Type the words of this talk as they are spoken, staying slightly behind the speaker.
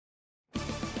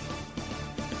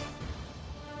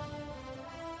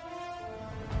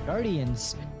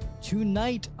Guardians,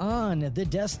 tonight on The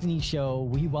Destiny Show,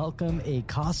 we welcome a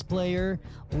cosplayer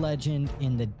legend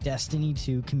in the Destiny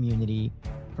 2 community.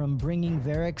 From bringing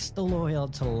Varix the Loyal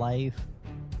to life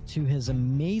to his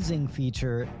amazing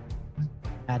feature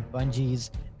at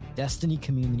Bungie's Destiny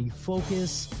community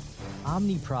focus,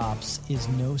 Onmiprops is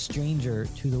no stranger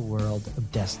to the world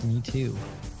of Destiny 2.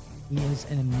 He is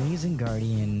an amazing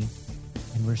Guardian,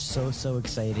 and we're so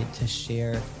excited to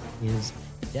share his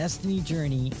Destiny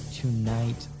journey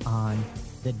tonight on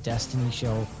The Destiny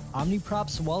Show.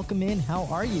 Onmiprops, welcome in. How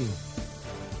are you?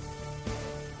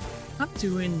 I'm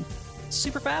doing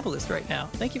super fabulous right now.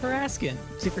 Thank you for asking.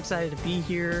 Super excited to be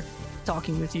here,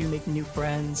 talking with you, making new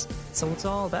friends. So what's it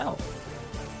all about?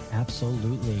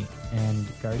 Absolutely. And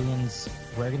Guardians,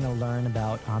 we're going to learn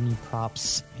about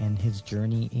Onmiprops and his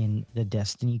journey in the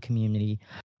Destiny community.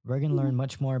 We're going to learn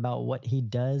much more about what he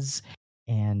does,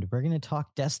 and we're going to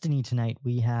talk Destiny tonight.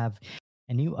 We have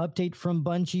a new update from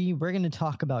Bungie. We're going to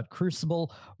talk about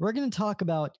Crucible. We're going to talk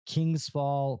about King's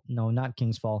Fall. No, not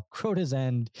King's Fall. Crota's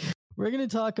End. We're going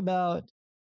to talk about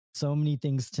so many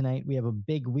things tonight. We have a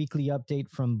big weekly update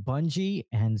from Bungie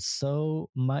and so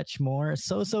much more.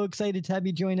 So excited to have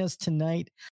you join us tonight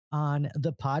on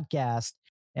the podcast.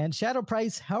 And Shadow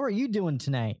Price, how are you doing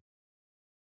tonight?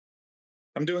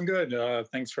 I'm doing good.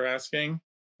 Thanks for asking.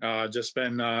 Just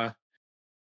been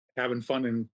having fun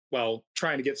and,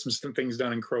 trying to get some things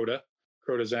done in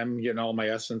Crota's End, getting all my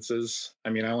essences. I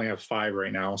mean, I only have 5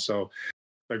 right now, so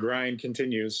the grind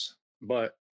continues.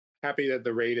 But happy that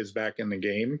the raid is back in the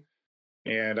game,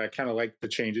 and I kind of like the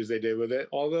changes they did with it.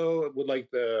 Although I would like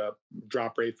the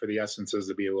drop rate for the essences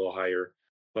to be a little higher,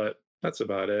 but that's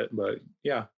about it. But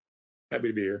yeah, happy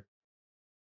to be here.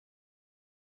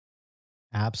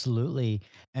 Absolutely.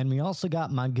 And we also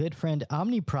got my good friend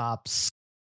Onmiprops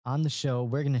on the show.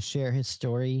 We're going to share his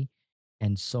story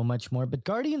and so much more. But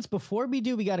Guardians, before we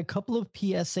do, we got a couple of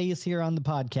PSAs here on the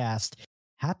podcast.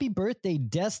 Happy birthday,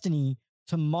 Destiny.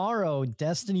 Tomorrow,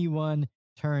 Destiny 1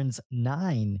 turns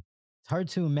 9. It's hard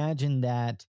to imagine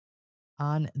that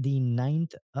on the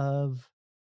 9th of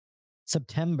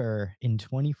September in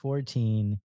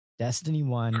 2014, Destiny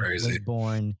 1 was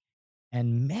born.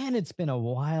 And man, it's been a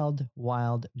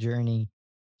wild journey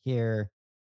here.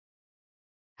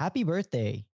 Happy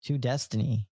birthday to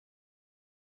Destiny.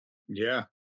 Yeah.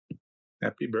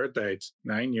 Happy birthday. It's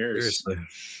 9 years. Seriously.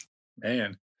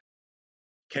 Man.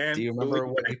 Do you remember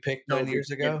what you picked 9 years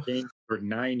ago? For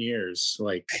 9 years.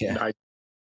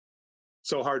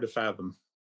 So hard to fathom.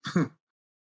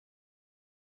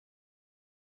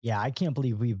 Yeah, I can't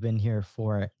believe we've been here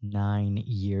for 9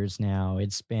 years now.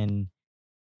 It's been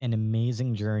an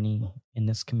amazing journey in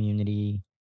this community,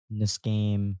 in this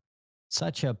game.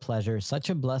 Such a pleasure, such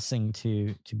a blessing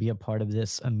to be a part of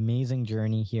this amazing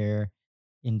journey here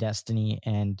in Destiny.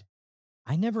 And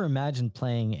I never imagined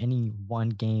playing any one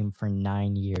game for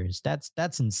 9 years.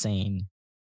 That's insane.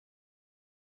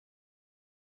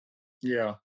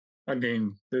 Yeah. I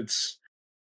mean, it's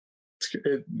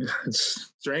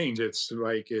strange. It's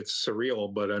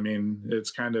surreal, but I mean,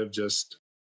 it's kind of just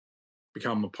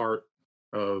become a part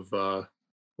of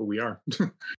who we are.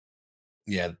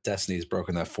 Yeah, Destiny's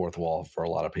broken that fourth wall for a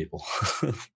lot of people.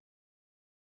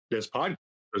 This podcast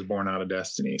was born out of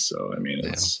Destiny, so I mean,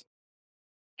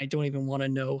 I don't even want to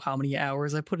know how many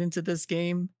hours I put into this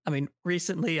game. I mean,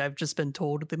 recently I've just been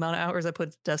told the amount of hours I put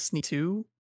into Destiny 2,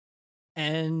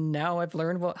 and now I've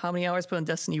learned about how many hours I put in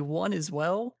Destiny 1 as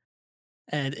well.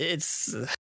 And it's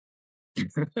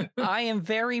I am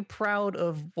very proud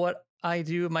of what I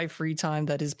do in my free time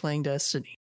that is playing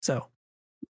Destiny. So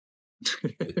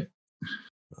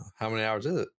how many hours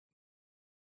is it?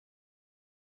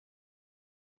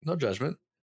 No judgment.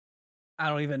 I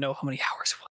don't even know how many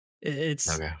hours it was.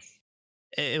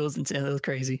 It was insane. It was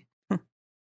crazy.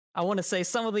 I want to say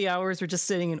some of the hours were just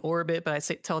sitting in orbit, but I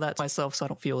tell that to myself so I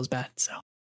don't feel as bad. So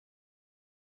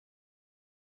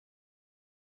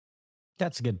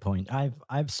that's a good point.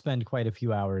 I've spent quite a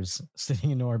few hours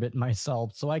sitting in orbit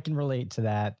myself, so I can relate to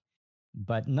that.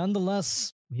 But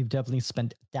nonetheless, we've definitely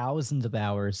spent thousands of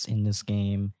hours in this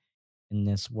game, in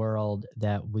this world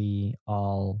that we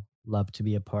all love to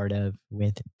be a part of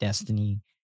with Destiny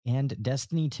and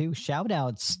Destiny 2. Shout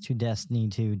outs to Destiny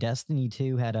 2. Destiny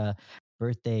 2 had a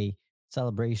birthday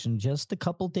celebration just a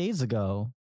couple days ago.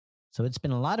 So it's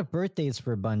been a lot of birthdays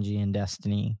for Bungie and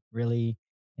Destiny. Really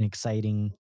an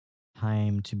exciting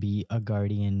time to be a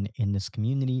Guardian in this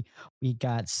community. We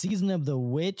got Season of the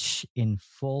Witch in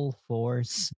full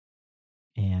force.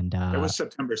 And it was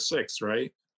September 6th,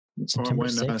 right? September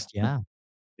 6th, yeah.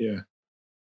 Yeah.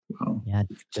 Wow. Yeah,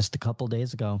 just a couple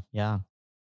days ago. Yeah.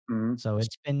 Mhm. So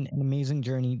it's been an amazing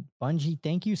journey. Bungie,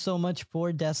 thank you so much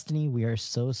for Destiny. We are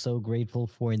so, so grateful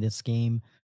for this game,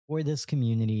 for this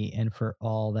community, and for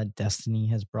all that Destiny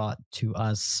has brought to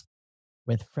us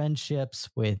with friendships,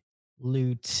 with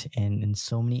loot, and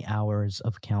so many hours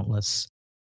of countless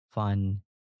fun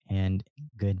and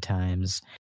good times.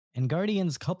 And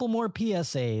Guardians, couple more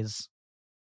PSAs.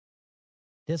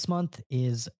 This month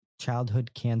is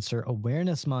Childhood Cancer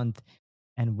Awareness Month,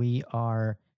 and we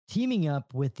are teaming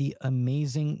up with the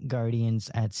amazing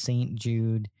Guardians at St.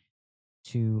 Jude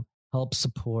to help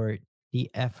support the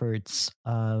efforts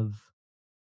of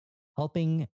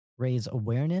helping raise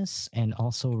awareness and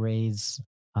also raise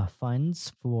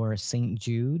funds for St.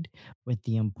 Jude with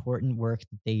the important work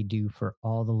that they do for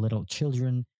all the little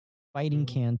children fighting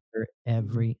cancer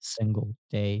every single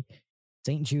day.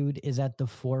 St. Jude is at the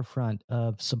forefront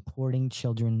of supporting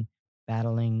children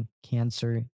battling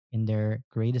cancer in their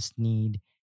greatest need.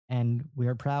 And we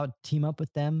are proud to team up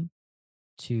with them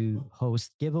to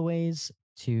host giveaways,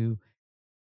 to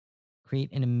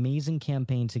create an amazing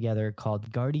campaign together called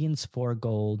Guardians for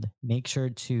Gold. Make sure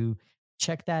to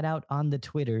check that out on the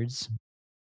Twitters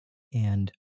and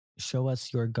show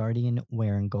us your Guardian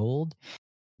wearing gold.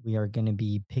 We are going to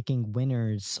be picking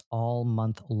winners all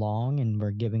month long, and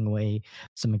we're giving away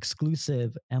some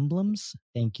exclusive emblems.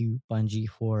 Thank you, Bungie,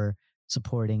 for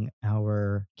supporting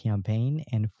our campaign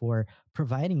and for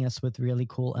providing us with really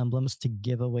cool emblems to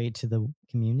give away to the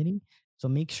community. So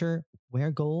make sure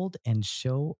wear gold and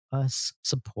show us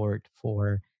support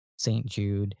for St.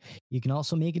 Jude. You can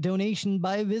also make a donation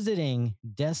by visiting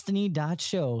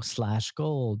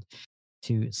destiny.show/gold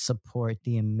to support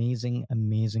the amazing,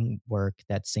 amazing work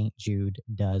that St. Jude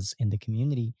does in the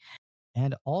community.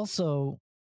 And also,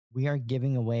 we are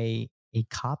giving away a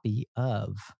copy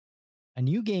of a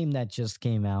new game that just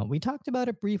came out. We talked about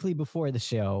it briefly before the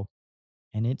show,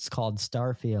 and it's called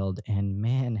Starfield. And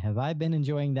man, have I been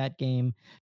enjoying that game.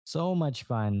 So much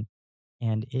fun.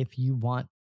 And if you want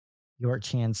your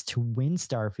chance to win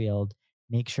Starfield,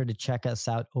 make sure to check us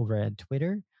out over at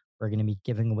Twitter. We're going to be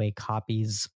giving away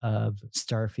copies of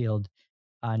Starfield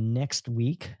next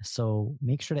week. So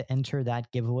make sure to enter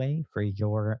that giveaway for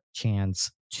your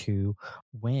chance to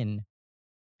win.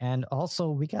 And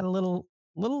also, we got a little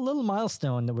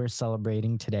milestone that we're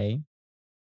celebrating today.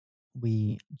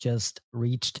 We just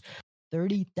reached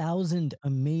 30,000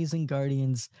 amazing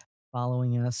Guardians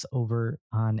following us over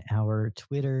on our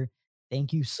Twitter.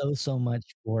 Thank you so, so much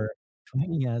for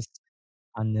joining us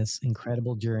on this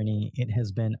incredible journey. It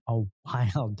has been a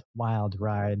wild, wild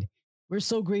ride. We're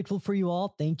so grateful for you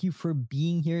all. Thank you for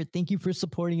being here. Thank you for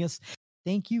supporting us.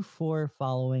 Thank you for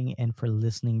following and for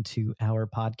listening to our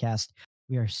podcast.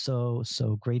 We are so,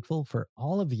 so grateful for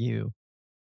all of you.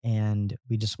 And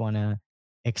we just want to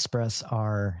express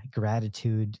our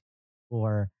gratitude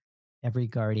for every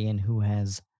Guardian who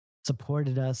has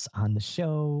supported us on the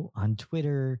show, on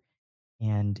Twitter,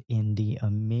 and in the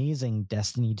amazing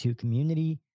Destiny 2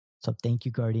 community. So thank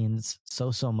you, Guardians,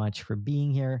 so, so much for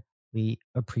being here. We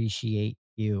appreciate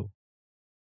you.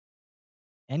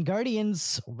 And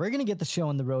Guardians, we're going to get the show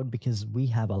on the road because we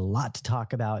have a lot to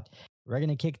talk about. We're going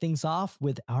to kick things off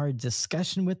with our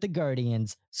discussion with the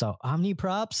Guardians. So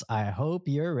Omniprops, I hope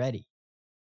you're ready.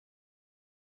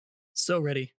 So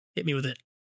ready. Hit me with it.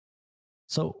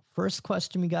 So first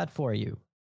question we got for you.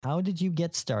 How did you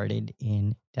get started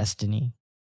in Destiny?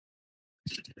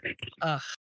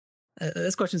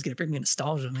 This question is going to bring me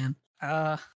nostalgia, man.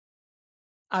 I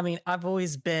mean, I've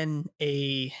always been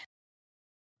a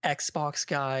Xbox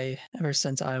guy ever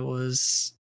since I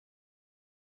was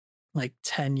like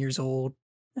 10 years old.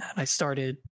 And I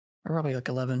started, or probably like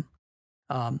 11.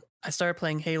 I started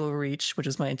playing Halo Reach, which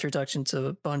was my introduction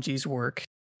to Bungie's work.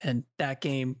 And that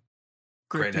game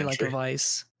gripped me like a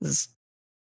vice. This is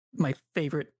my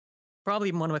favorite,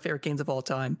 probably one of my favorite games of all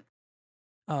time.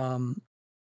 And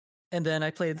then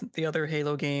I played the other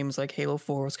Halo games, like Halo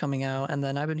 4 was coming out. And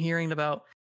then I've been hearing about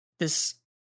this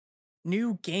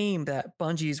new game that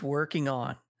Bungie's working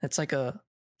on. It's like a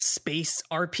space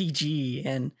RPG.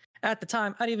 And at the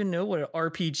time, I didn't even know what an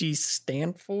RPG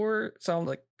stand for. So I'm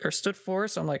like, or stood for.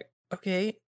 So I'm like,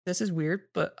 okay, this is weird,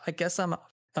 but I guess I'm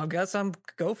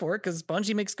go for it because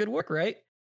Bungie makes good work, right?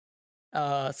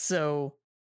 So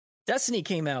Destiny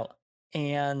came out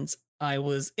and I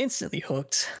was instantly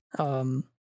hooked.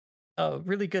 A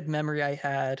really good memory I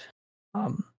had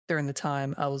during the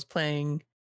time I was playing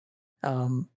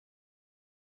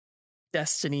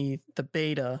Destiny, the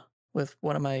beta, with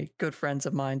one of my good friends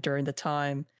of mine during the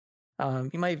time.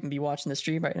 He might even be watching the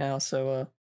stream right now. So,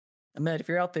 Ahmed, if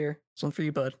you're out there, this one for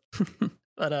you, bud.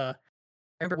 But I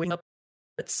remember waking up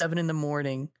at 7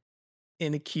 a.m.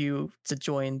 in a queue to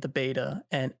join the beta,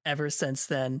 and ever since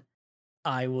then,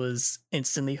 I was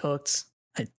instantly hooked.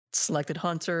 I selected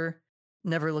Hunter,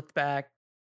 never looked back,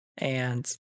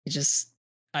 and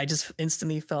I just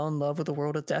instantly fell in love with the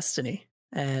world of Destiny.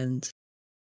 And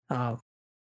uh,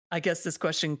 I guess this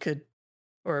question could,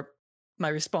 or my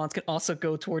response can also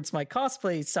go towards my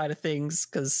cosplay side of things,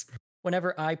 because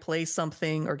whenever I play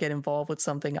something or get involved with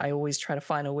something, I always try to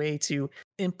find a way to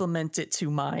implement it to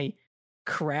my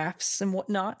crafts and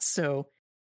whatnot. So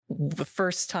the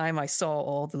first time I saw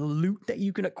all the loot that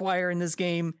you can acquire in this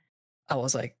game, I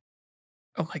was like,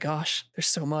 oh my gosh, there's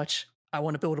so much. I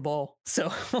want to build a ball.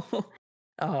 So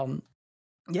um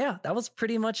yeah, that was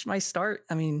pretty much my start.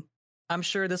 I mean, I'm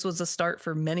sure this was a start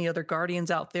for many other Guardians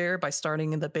out there by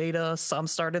starting in the beta. Some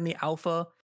start in the alpha,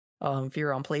 if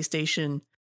you're on PlayStation.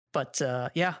 But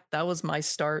yeah, that was my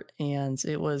start, and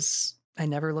I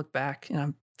never looked back, and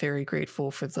I'm very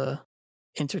grateful for the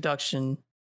introduction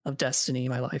of Destiny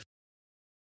in my life.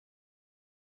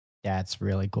 That's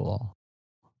really cool.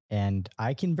 And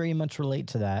I can very much relate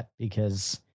to that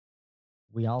because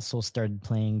we also started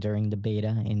playing during the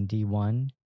beta in D1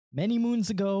 many moons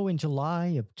ago in July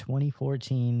of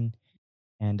 2014.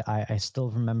 And I still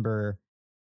remember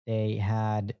they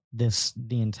had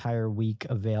the entire week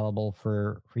available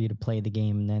for you to play the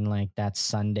game. And then like that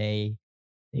Sunday,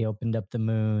 they opened up the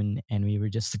moon and we were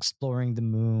just exploring the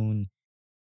moon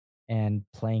and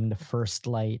playing the first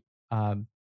light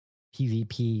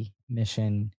PvP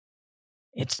mission.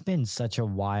 It's been such a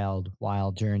wild,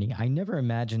 wild journey. I never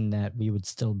imagined that we would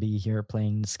still be here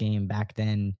playing this game back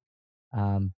then.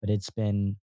 But it's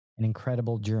been an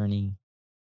incredible journey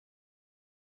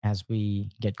as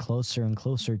we get closer and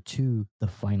closer to the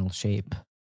final shape.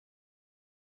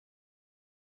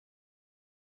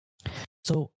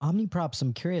 So, Omniprops,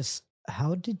 I'm curious,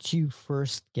 how did you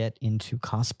first get into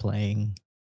cosplaying?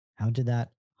 How did that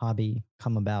hobby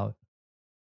come about?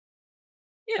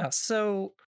 Yeah,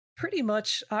 so pretty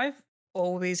much I've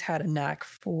always had a knack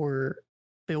for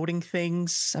building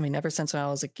things. I mean, ever since when I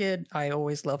was a kid, I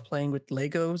always loved playing with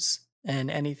Legos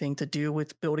and anything to do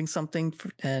with building something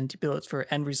and you build it for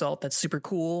end result that's super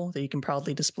cool that you can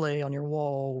proudly display on your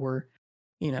wall. Or,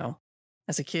 you know,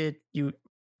 as a kid, you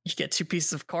get two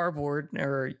pieces of cardboard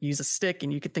or use a stick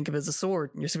and you could think of it as a sword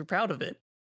and you're super proud of it.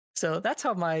 So that's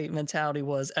how my mentality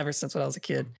was ever since when I was a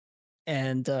kid.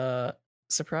 And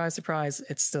surprise, surprise,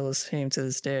 it's still the same to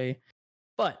this day.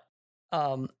 But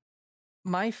um,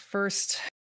 my first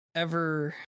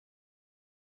ever,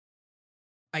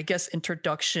 I guess,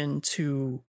 introduction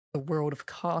to the world of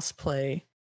cosplay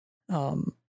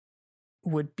um,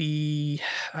 would be,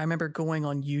 I remember going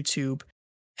on YouTube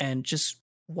and just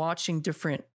watching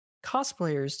different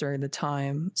cosplayers during the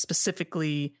time,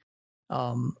 specifically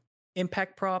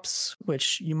Impact Props,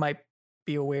 which you might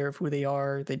be aware of who they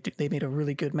are. They made a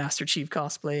really good Master Chief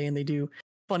cosplay, and they do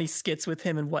funny skits with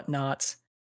him and whatnot.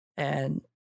 And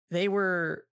they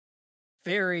were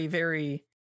very, very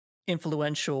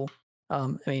influential.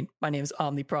 I mean, my name is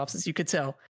Omniprops, as you could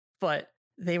tell, but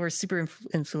they were super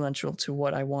influential to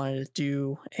what I wanted to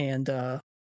do. And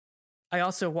I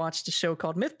also watched a show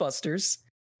called Mythbusters,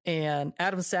 and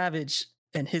Adam Savage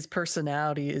and his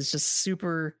personality is just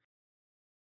super.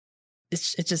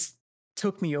 It just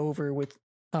took me over with.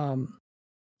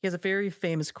 He has a very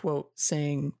famous quote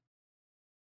saying,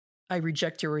 "I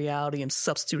reject your reality and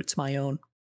substitute it to my own."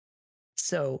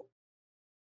 So,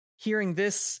 hearing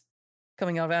this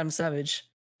coming out of Adam Savage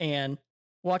and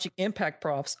watching Impact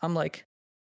Props, I'm like,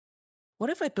 what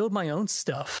if I build my own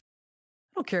stuff?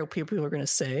 I don't care what people are going to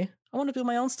say. I want to build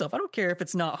my own stuff. I don't care if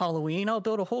it's not Halloween. I'll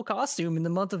build a whole costume in the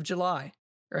month of July,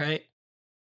 right?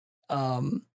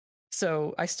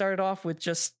 So I started off with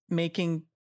just making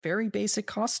very basic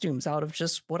costumes out of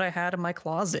just what I had in my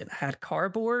closet. I had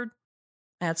cardboard,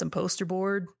 I had some poster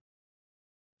board.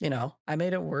 You know, I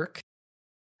made it work.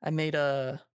 I'm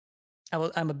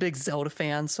a big Zelda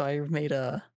fan, so I made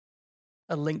a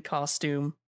Link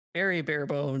costume, very bare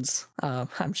bones.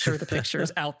 I'm sure the picture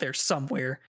is out there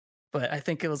somewhere, but I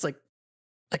think it was like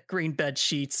green bed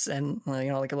sheets and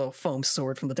like a little foam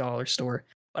sword from the dollar store.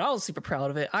 But I was super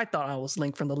proud of it. I thought I was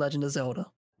Link from The Legend of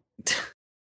Zelda.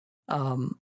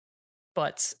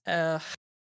 But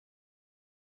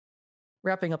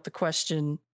wrapping up the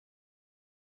question,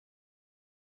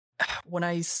 when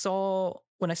I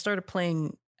started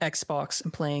playing Xbox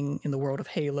and playing in the world of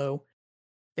Halo,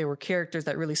 there were characters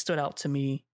that really stood out to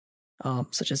me,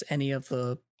 such as any of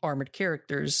the armored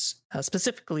characters,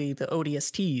 specifically the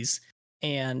ODSTs.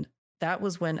 And that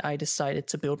was when I decided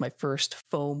to build my first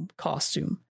foam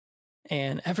costume.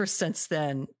 And ever since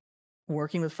then,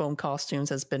 working with foam costumes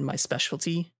has been my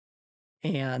specialty.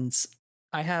 And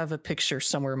I have a picture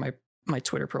somewhere in my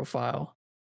Twitter profile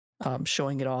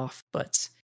showing it off, but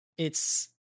it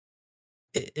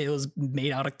was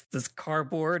made out of this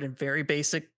cardboard and very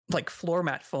basic like floor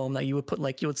mat foam that you would put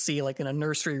like you would see like in a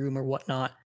nursery room or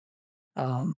whatnot.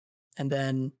 And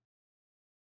then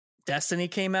Destiny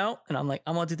came out, and I'm like,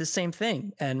 I'm gonna do the same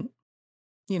thing. And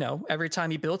every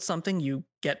time you build something, you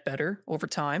get better over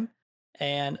time.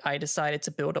 And I decided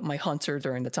to build up my hunter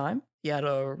during the time. He had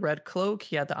a red cloak,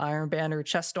 he had the Iron Banner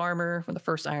chest armor when the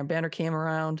first Iron Banner came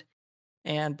around.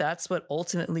 And that's what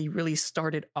ultimately really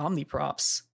started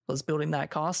Omniprops, was building that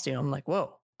costume. I'm like,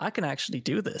 whoa, I can actually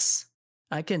do this.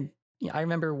 I can. I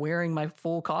remember wearing my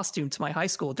full costume to my high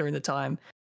school during the time,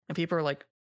 and people are like,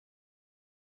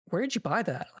 where did you buy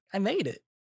that? I made it.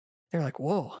 They're like,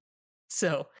 whoa.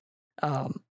 So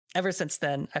ever since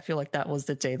then, I feel like that was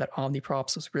the day that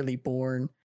Omniprops was really born,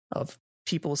 of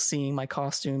people seeing my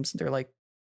costumes. They're like,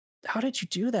 how did you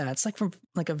do that? It's like from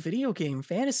like a video game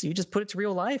fantasy. You just put it to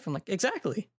real life. I'm like,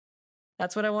 exactly.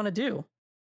 That's what I want to do.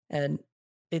 And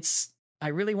I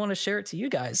really want to share it to you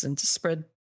guys and to spread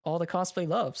all the cosplay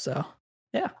love. So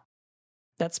yeah,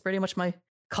 that's pretty much my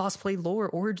cosplay lore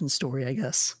origin story, I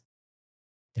guess.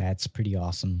 That's pretty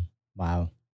awesome.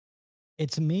 Wow.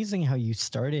 It's amazing how you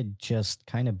started just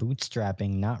kind of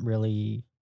bootstrapping, not really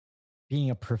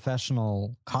being a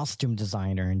professional costume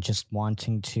designer and just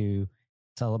wanting to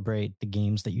celebrate the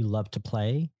games that you love to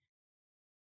play.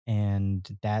 And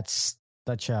that's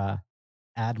such a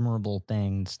admirable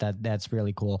thing. That's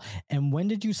really cool. And when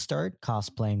did you start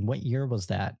cosplaying? What year was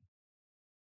that?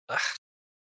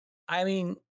 I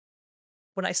mean,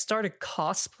 when I started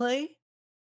cosplay,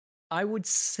 I would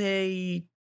say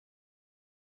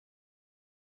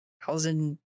I was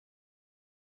in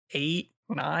 8,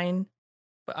 9,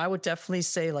 but I would definitely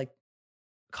say like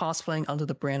cosplaying under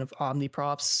the brand of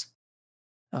Omniprops,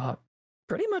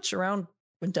 pretty much around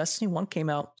when Destiny 1 came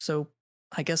out. So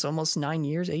I guess almost 9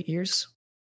 years, 8 years.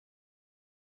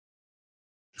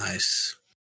 Nice.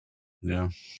 Yeah.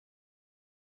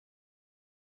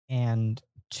 And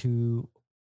to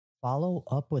follow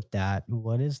up with that,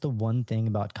 what is the one thing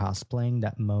about cosplaying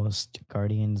that most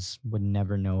Guardians would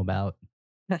never know about?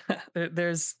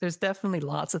 There's definitely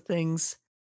lots of things.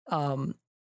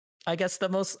 I guess the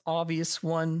most obvious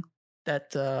one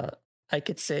that I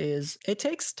could say is it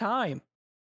takes time.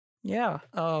 Yeah.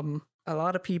 A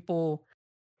lot of people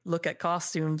look at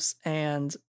costumes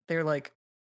and they're like,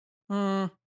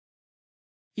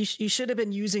 you should have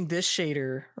been using this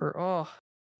shader, or oh,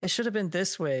 it should have been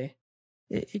this way.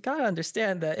 You gotta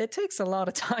understand that it takes a lot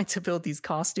of time to build these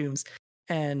costumes,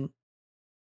 and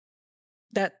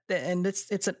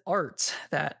it's an art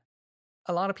that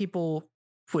a lot of people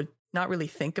would not really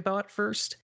think about at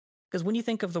first. Because when you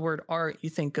think of the word art, you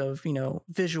think of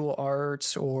visual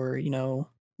arts or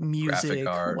music,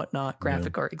 art. whatnot,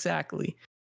 graphic art, exactly.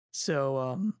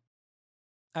 So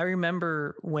I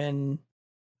remember when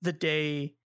the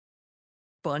day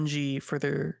Bungie, for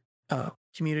their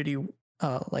community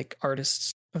like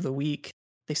artists of the week,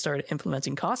 they started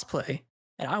implementing cosplay,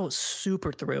 and I was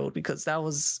super thrilled because that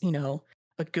was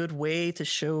a good way to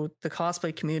show the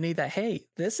cosplay community that, hey,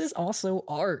 this is also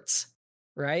art,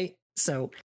 right?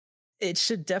 So it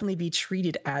should definitely be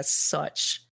treated as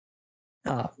such.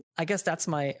 I guess that's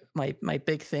my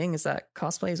big thing, is that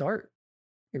cosplay is art.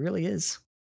 It really is.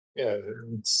 Yeah,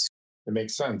 it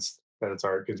makes sense that it's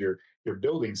art because you're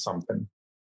building something.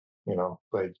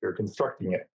 Like you're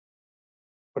constructing it,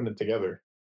 putting it together,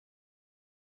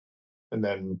 and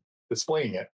then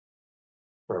displaying it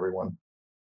for everyone.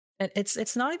 And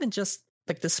it's not even just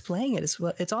like displaying it.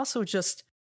 It's also just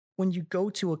when you go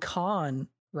to a con,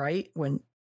 right? When,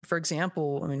 for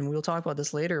example, I mean, we'll talk about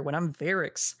this later. When I'm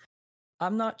Varix,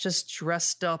 I'm not just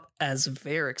dressed up as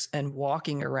Varix and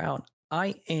walking around.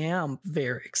 I am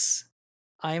Varix.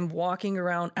 I'm walking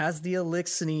around as the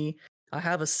Elixir. I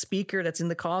have a speaker that's in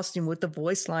the costume with the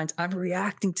voice lines. I'm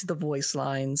reacting to the voice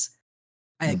lines.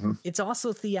 It's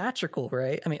also theatrical,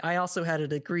 right? I mean, I also had a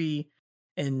degree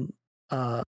in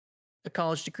a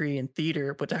college degree in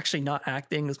theater, but actually not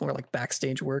acting. It was more like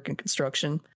backstage work and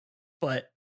construction. But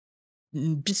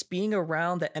just being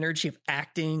around the energy of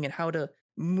acting and how to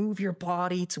move your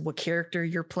body to what character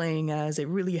you're playing as, it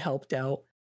really helped out.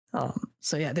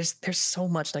 So yeah, there's so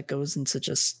much that goes into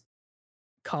just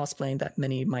cosplaying that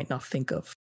many might not think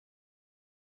of.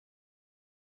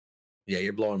 Yeah,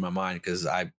 you're blowing my mind because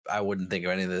I wouldn't think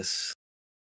of any of this.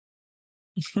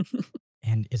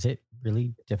 And is it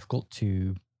really difficult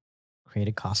to create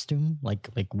a costume? Like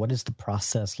what is the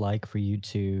process like for you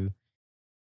to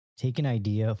take an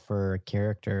idea for a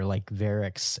character like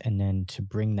Varix and then to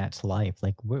bring that to life?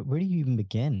 Like where do you even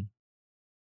begin?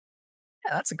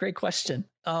 Yeah, that's a great question.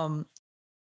 The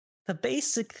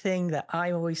basic thing that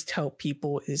I always tell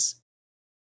people is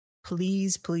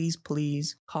please, please,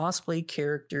 please cosplay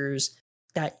characters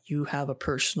that you have a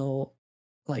personal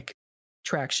like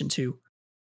traction to.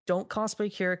 Don't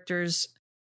cosplay characters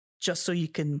just so you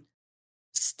can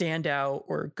stand out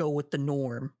or go with the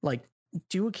norm. Like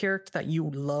do a character that you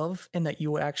love and that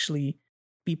you would actually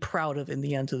be proud of in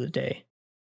the end of the day.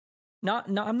 Not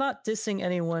I'm not dissing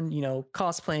anyone,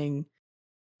 cosplaying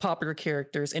popular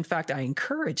characters. In fact, I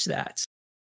encourage that.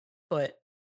 But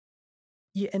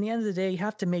yeah, in the end of the day, you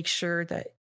have to make sure that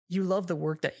you love the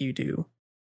work that you do.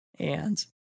 And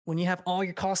when you have all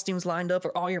your costumes lined up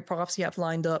or all your props you have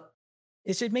lined up,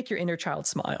 it should make your inner child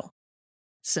smile.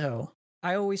 So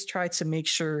I always try to make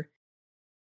sure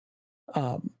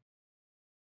um,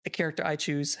 the character I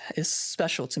choose is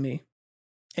special to me.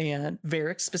 And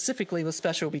Varric specifically was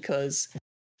special because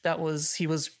he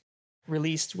was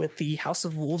released with the House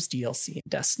of Wolves DLC in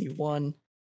Destiny 1.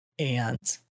 And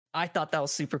I thought that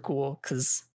was super cool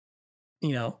because,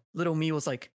 little me was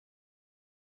like,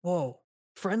 whoa,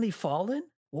 Friendly Fallen?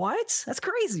 What? That's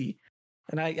crazy.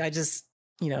 And I just,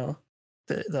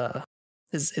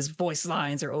 his voice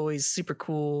lines are always super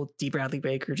cool. D. Bradley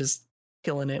Baker just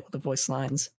killing it with the voice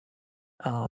lines.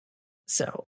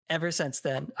 So ever since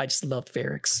then, I just loved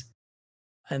Varric's.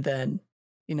 And then,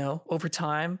 over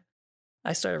time,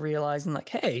 I started realizing like,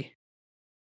 hey,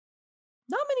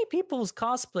 not many people's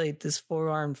cosplayed this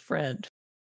four-armed friend.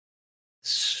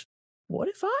 What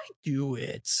if I do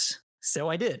it? So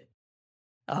I did.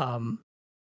 I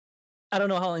don't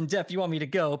know how in depth you want me to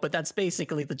go, but that's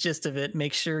basically the gist of it.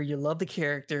 Make sure you love the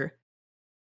character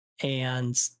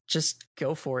and just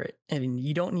go for it. I mean,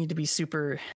 you don't need to be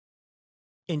super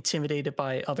intimidated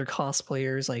by other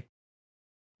cosplayers. Like,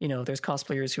 there's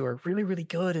cosplayers who are really, really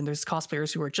good, and there's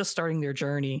cosplayers who are just starting their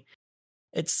journey.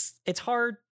 It's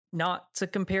hard not to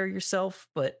compare yourself,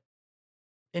 but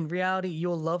in reality,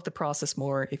 you'll love the process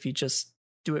more if you just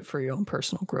do it for your own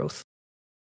personal growth.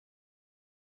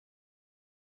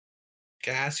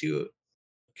 Can I ask you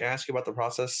about the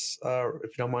process, if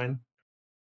you don't mind?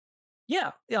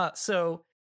 Yeah. So,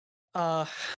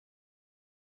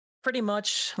 pretty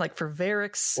much like for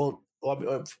Varric's. Well, I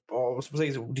was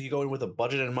saying, do you go in with a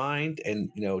budget in mind, and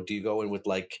do you go in with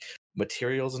like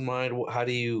materials in mind? How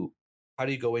do you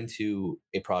go into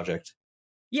a project?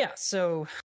 Yeah. So,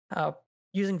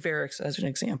 using Varric's as an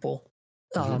example,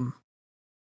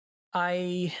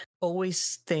 I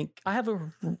always think I have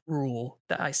a rule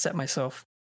that I set myself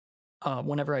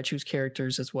whenever I choose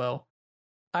characters as well.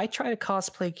 I try to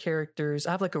cosplay characters.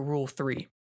 I have like a rule 3.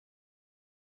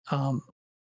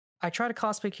 I try to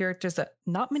cosplay characters that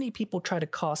not many people try to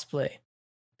cosplay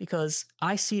because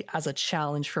I see it as a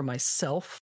challenge for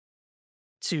myself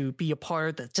to be a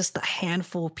part of just a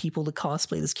handful of people to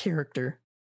cosplay this character.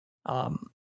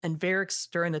 And Varric's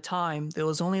during the time, there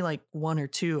was only like 1 or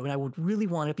 2, and I would really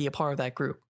want to be a part of that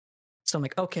group. So I'm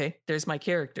like, okay, there's my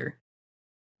character.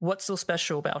 What's so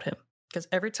special about him? Because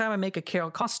every time I make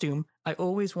a costume, I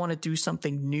always want to do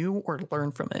something new or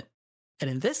learn from it.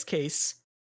 And in this case,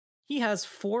 he has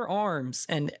 4 arms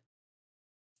and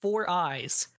 4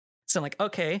 eyes. So I'm like,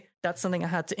 okay, that's something I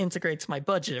had to integrate to my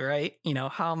budget, right?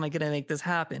 How am I going to make this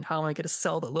happen? How am I going to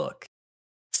sell the look?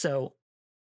 So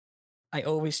I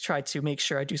always try to make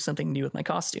sure I do something new with my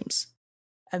costumes.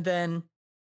 And then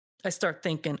I start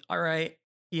thinking, all right,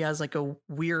 he has like a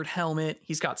weird helmet.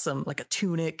 He's got some like a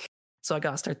tunic. So I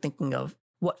got to start thinking of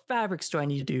what fabrics do I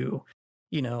need to do?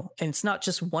 And it's not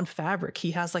just one fabric.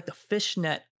 He has like the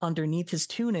fishnet underneath his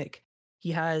tunic.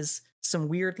 He has some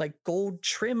weird like gold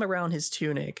trim around his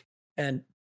tunic. And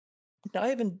not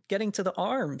even getting to the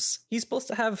arms. He's supposed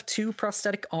to have 2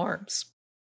 prosthetic arms.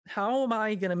 How am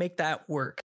I going to make that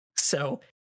work? So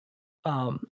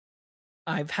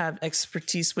I've had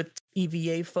expertise with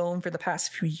EVA foam for the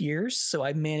past few years. So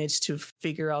I managed to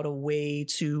figure out a way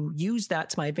to use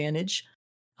that to my advantage.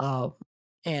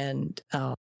 And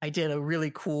I did a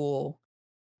really cool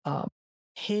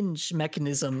hinge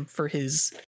mechanism for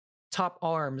his top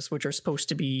arms, which are supposed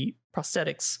to be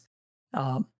prosthetics.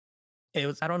 It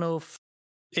was, I don't know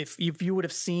if you would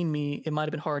have seen me, it might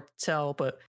have been hard to tell,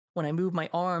 but when I move my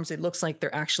arms, it looks like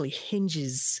they're actually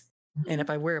hinges. And if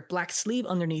I wear a black sleeve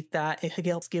underneath that, it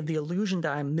helps give the illusion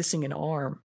that I'm missing an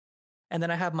arm. And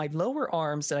then I have my lower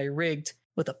arms that I rigged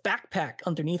with a backpack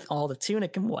underneath all the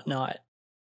tunic and whatnot.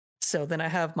 So then I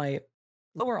have my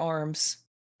lower arms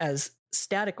as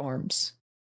static arms.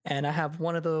 And I have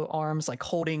one of the arms like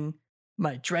holding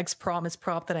my Dreg's Promise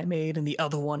prop that I made and the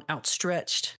other one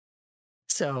outstretched.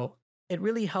 So it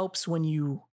really helps when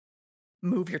you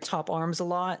move your top arms a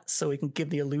lot, so it can give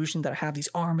the illusion that I have these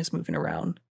arms moving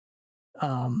around.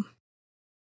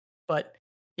 But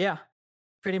yeah,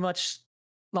 pretty much.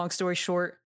 Long story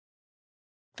short,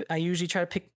 I usually try to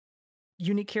pick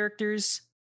unique characters,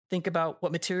 think about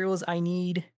what materials I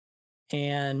need,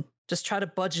 and just try to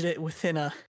budget it within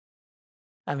a.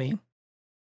 I mean,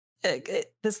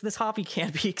 this hobby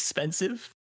can be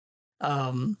expensive,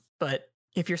 but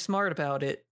if you're smart about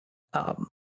it,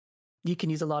 you can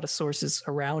use a lot of sources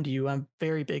around you. I'm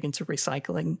very big into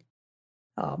recycling.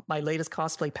 My latest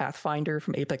cosplay, Pathfinder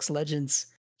from Apex Legends,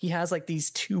 he has like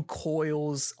these 2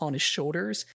 coils on his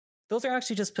shoulders. Those are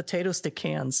actually just potato stick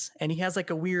cans, and he has like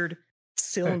a weird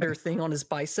cylinder thing on his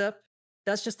bicep.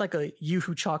 That's just like a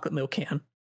Yoo-hoo chocolate milk can.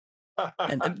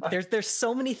 And there's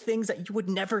so many things that you would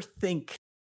never think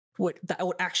would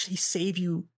actually save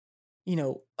you,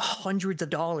 hundreds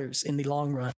of dollars in the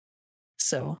long run.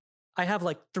 So I have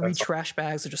like 3 trash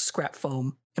bags of just scrap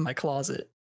foam in my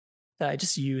closet that I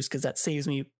just use because that saves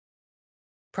me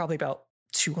probably about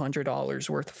 $200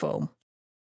 worth of foam.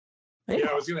 Yeah,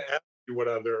 I was going to ask you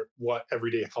what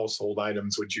everyday household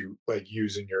items would you like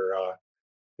use in your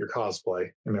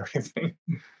cosplay and everything.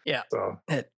 Yeah. So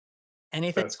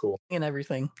anything. That's cool. And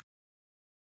everything.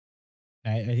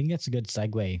 I think that's a good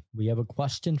segue. We have a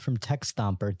question from Tech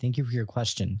Stomper. Thank you for your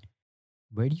question.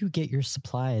 Where do you get your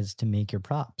supplies to make your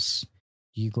props?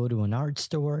 Do you go to an art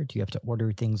store? Do you have to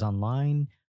order things online?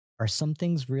 Are some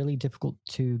things really difficult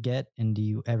to get? And do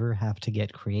you ever have to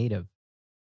get creative?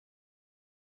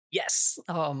 Yes.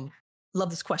 Love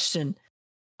this question.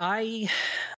 I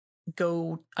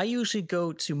usually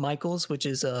go to Michael's, which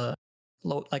is a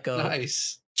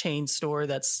Nice. chain store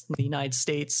that's in the United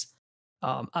States.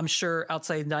 I'm sure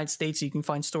outside the United States you can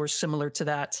find stores similar to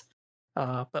that.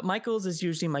 But Michael's is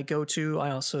usually my go-to.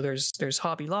 I also there's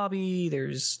Hobby Lobby,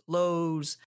 there's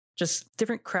Lowe's, just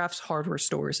different crafts hardware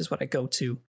stores is what I go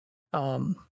to. A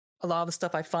lot of the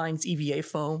stuff I find is EVA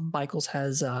foam. Michael's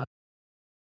has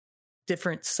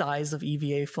different size of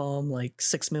EVA foam, like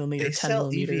 6mm, They 10 sell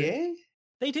millimeter. EVA?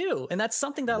 They do, and that's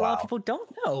something that a lot of Wow. people don't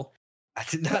know. I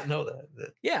did not know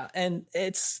that. Yeah, and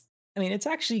it's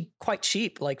actually quite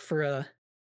cheap. Like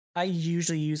I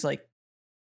usually use like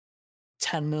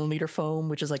 10mm foam,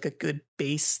 which is like a good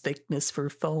base thickness for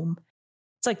foam.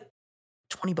 It's like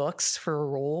 $20 for a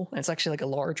roll, and it's actually like a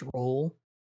large roll.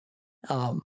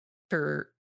 For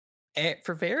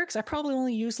Varix, I probably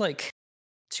only use like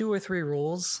 2 or 3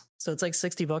 rolls, so it's like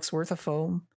 $60 worth of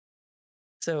foam.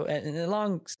 So in the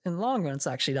long run, it's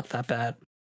actually not that bad.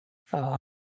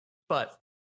 But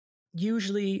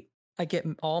usually I get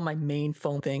all my main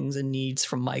foam things and needs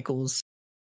from Michael's.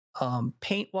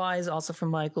 Paint wise, also from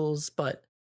Michael's, but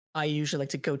I usually like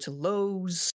to go to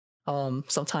Lowe's.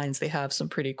 Sometimes they have some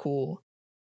pretty cool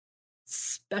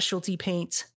specialty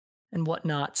paint and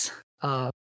whatnot.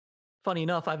 Funny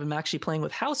enough, I've been actually playing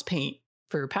with house paint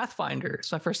for Pathfinder.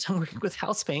 It's my first time working with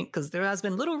house paint because there has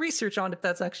been little research on if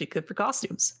that's actually good for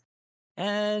costumes.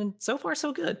 And so far,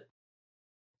 so good.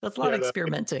 That's a lot of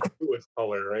experimenting. With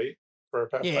color, right? For a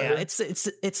Pathfinder? Yeah, it's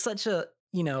such a,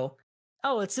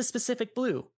 it's this specific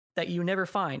blue that you never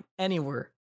find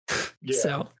anywhere. Yeah.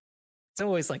 So it's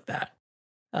always like that.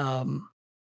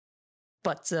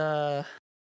 But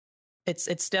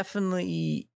it's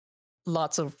definitely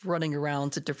lots of running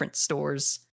around to different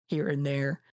stores here and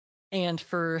there. And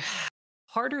for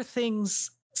harder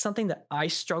things, something that I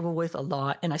struggle with a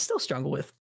lot, and I still struggle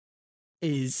with,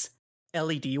 is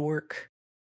LED work.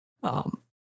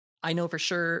 I know for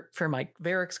sure for my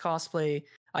Varix cosplay,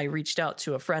 I reached out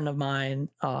to a friend of mine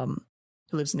who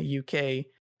lives in the UK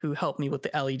who helped me with the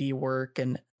LED work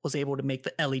and was able to make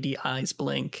the LED eyes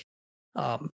blink.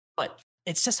 But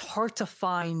it's just hard to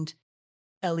find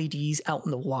LEDs out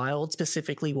in the wild,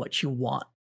 specifically what you want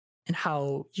and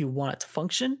how you want it to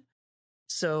function.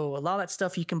 So a lot of that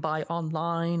stuff you can buy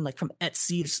online, like from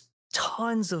Etsy. There's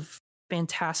tons of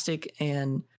fantastic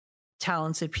and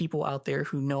talented people out there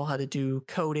who know how to do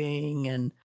coding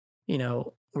and,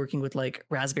 working with like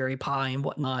Raspberry Pi and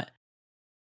whatnot.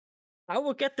 I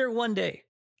will get there one day.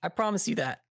 I promise you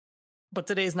that. But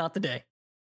today is not the day.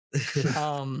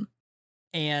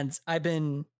 And I've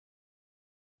been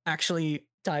actually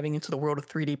diving into the world of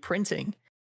 3D printing,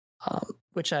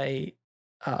 which I,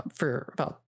 for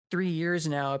about 3 years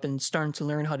now, I've been starting to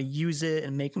learn how to use it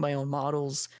and make my own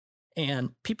models.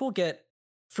 And people get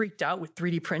freaked out with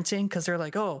 3D printing because they're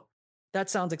like, oh, that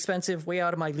sounds expensive, way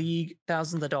out of my league,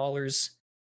 thousands of dollars.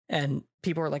 And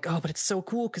people are like, oh, but it's so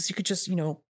cool because you could just,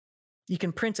 you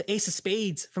can print an ace of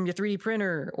spades from your 3D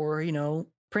printer or,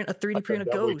 print a 3D print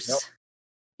of ghosts.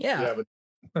 Yeah.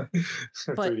 But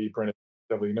 3D printed,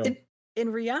 definitely no.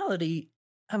 In reality,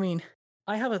 I mean,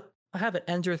 I have an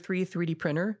Ender 3 3D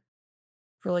printer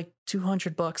for like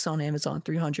 $200 on Amazon,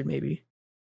 300 maybe.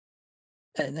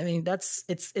 And I mean,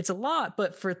 it's a lot,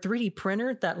 but for a 3D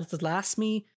printer that lasts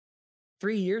me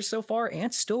 3 years so far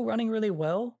and still running really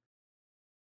well,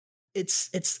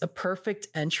 it's a perfect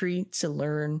entry to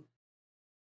learn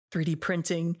 3D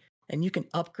printing, and you can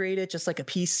upgrade it just like a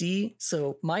PC.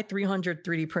 So my $300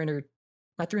 3D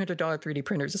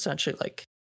printer is essentially like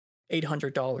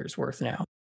 $800 worth now.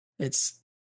 There's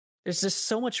just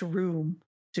so much room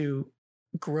to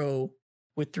grow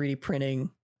with 3D printing.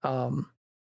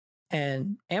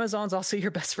 And Amazon's also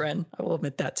your best friend. I will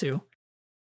admit that too.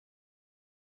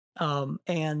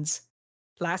 And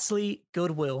lastly,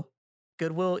 Goodwill.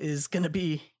 Goodwill is going to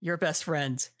be your best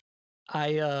friend.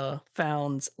 I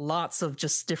found lots of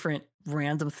just different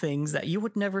random things that you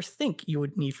would never think you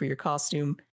would need for your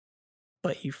costume,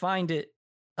 but you find it.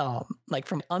 Like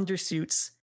from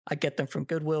undersuits, I get them from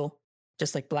Goodwill,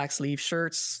 just like black sleeve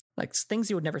shirts, like things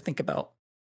you would never think about.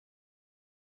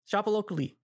 Shop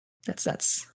locally.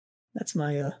 That's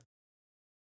my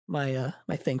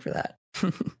my thing for that.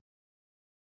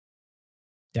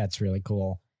 That's really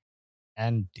cool.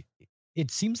 And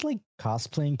it seems like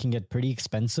cosplaying can get pretty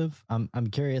expensive. I'm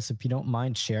curious if you don't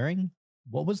mind sharing.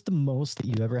 What was the most that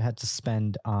you ever had to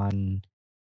spend on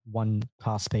one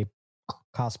cosplay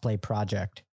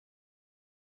project?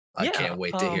 I can't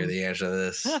wait to hear the answer to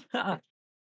this.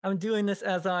 I'm doing this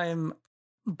as I'm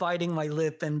biting my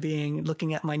lip and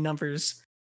looking at my numbers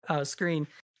screen.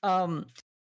 A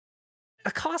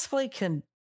cosplay can,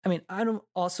 I mean, I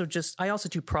also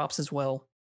do props as well.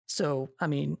 So, I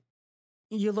mean,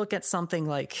 you look at something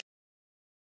that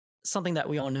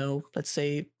we all know, let's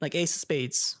say like Ace of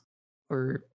Spades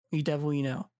or You Devil You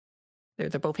Know. They're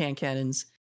both hand cannons.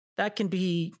 That can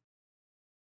be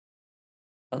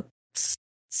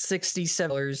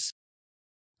 $60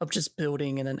 of just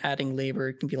building and then adding labor.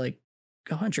 It can be like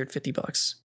 $150.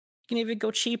 You can even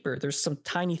go cheaper. There's some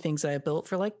tiny things that I built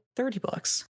for like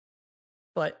 $30.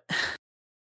 But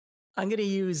I'm gonna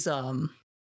use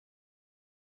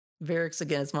Varix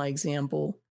again as my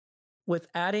example. With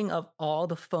adding up all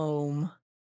the foam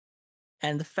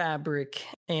and the fabric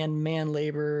and man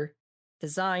labor,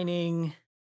 designing,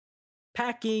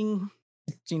 packing,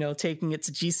 taking it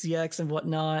to GCX and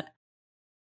whatnot,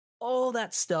 all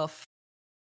that stuff,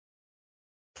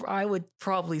 I would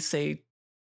probably say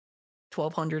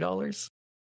 $1,200.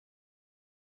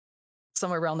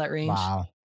 Somewhere around that range. Wow.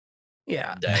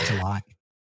 Yeah. That's a lot.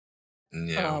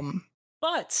 Yeah.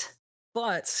 But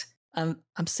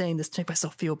I'm saying this to make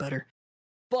myself feel better.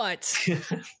 But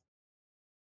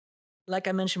like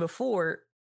I mentioned before,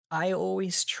 I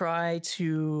always try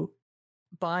to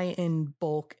buy in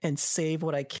bulk and save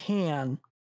what I can.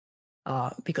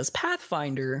 Because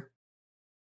Pathfinder,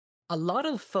 a lot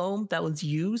of foam that was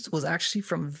used was actually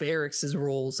from Varix's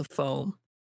rolls of foam.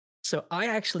 So I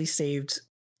actually saved,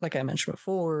 like I mentioned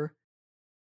before,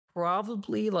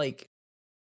 probably like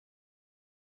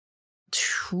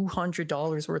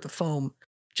 $200 worth of foam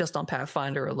just on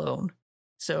Pathfinder alone.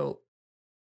 So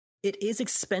it is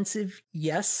expensive,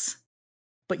 yes,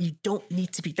 but you don't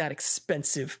need to be that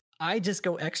expensive. I just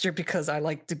go extra because I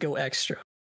like to go extra.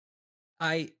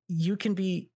 You can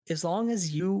be, as long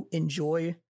as you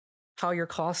enjoy how your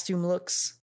costume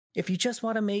looks. If you just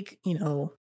want to make,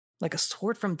 like a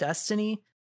sword from Destiny,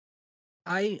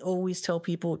 I always tell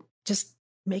people just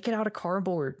make it out of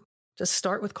cardboard. Just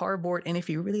start with cardboard, and if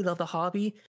you really love the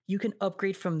hobby, you can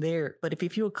upgrade from there. But if you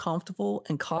feel comfortable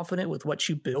and confident with what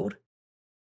you build,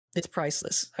 it's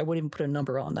priceless. I wouldn't even put a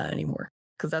number on that anymore,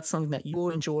 because that's something that you will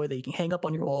enjoy, that you can hang up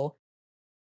on your wall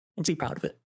and be proud of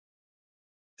it.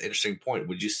 Interesting point.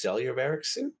 Would you sell your Varix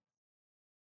suit?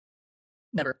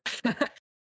 Never.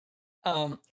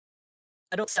 I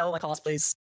don't sell my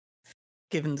cosplays,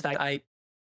 given the fact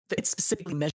it's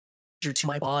specifically measured to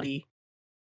my body.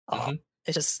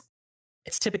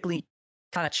 It's typically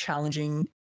kind of challenging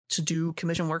to do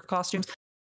commission work costumes.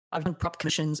 I've done prop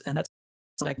commissions, and that's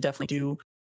something I can definitely do.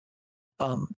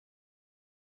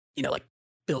 Like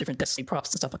build different Destiny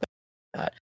props and stuff like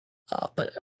that.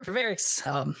 But for Varix,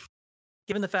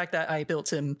 given the fact that I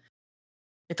built him,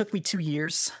 it took me 2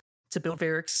 years to build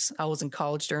Varix. I was in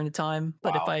college during the time,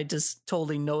 but if I just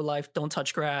totally no life, don't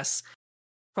touch grass,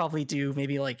 probably do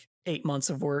maybe like 8 months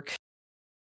of work.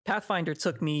 Pathfinder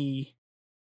took me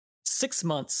 6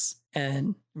 months,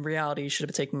 and in reality, should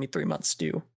have taken me 3 months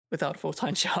to do without a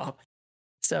full-time job.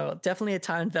 So definitely a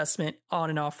time investment, on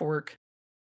and off work.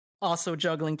 Also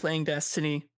juggling playing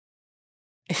Destiny.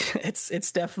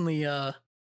 It's definitely a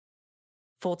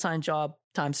full-time job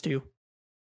times 2.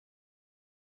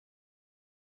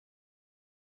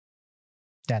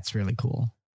 That's really cool.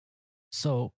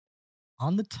 So,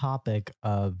 on the topic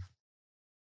of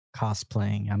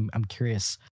cosplaying, I'm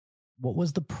curious, what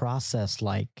was the process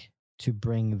like to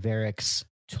bring Varix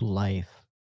to life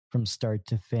from start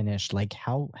to finish? Like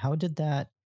how did that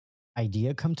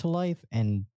idea come to life,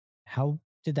 and how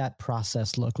did that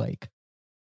process look like?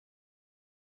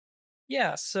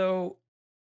 Yeah, so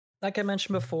like I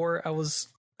mentioned before,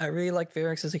 I really like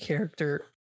Varix as a character.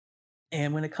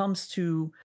 And when it comes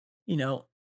to, you know,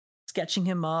 sketching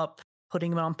him up,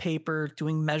 putting him on paper,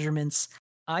 doing measurements,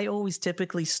 I always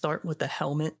typically start with the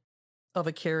helmet of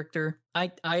a character.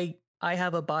 I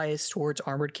have a bias towards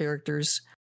armored characters.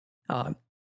 Um,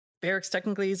 Barracks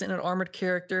technically isn't an armored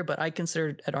character, but I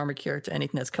consider an armored character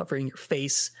anything that's covering your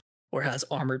face or has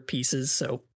armored pieces.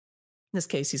 So in this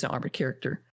case, he's an armored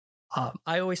character.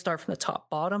 I always start from the top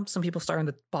bottom. Some people start on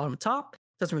the bottom top.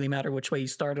 Doesn't really matter which way you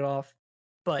started off,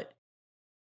 but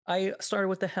I started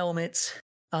with the helmet,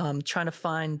 trying to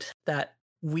find that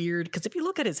weird. Because if you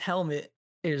look at his helmet,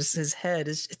 his head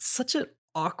is it's such an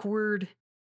awkward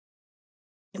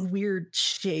and weird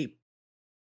shape.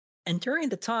 And during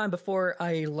the time before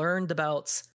I learned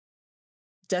about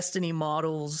Destiny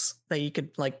models that you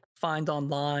could like find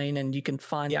online, and you can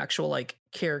find the actual like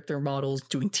character models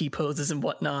doing T poses and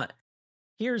whatnot.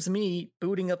 Here's me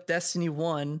booting up Destiny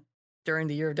 1 during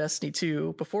the year of Destiny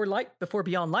 2 before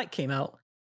Beyond Light came out,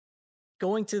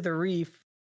 going to the reef,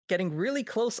 getting really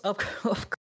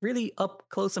really up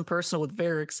close and personal with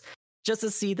Varix, just to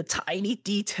see the tiny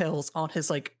details on his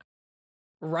like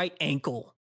right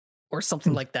ankle or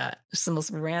something like that. Just the most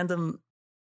random,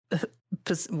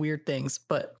 weird things.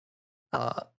 But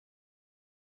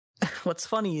what's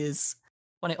funny is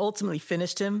when I ultimately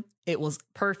finished him, it was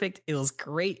perfect. It was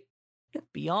great.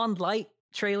 Beyond Light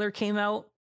trailer came out.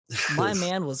 My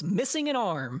man was missing an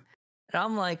arm. And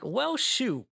I'm like, well,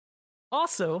 shoot.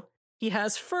 Also, he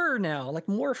has fur now, like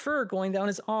more fur going down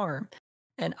his arm.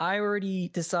 And I already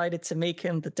decided to make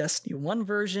him the Destiny 1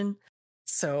 version.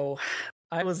 So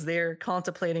I was there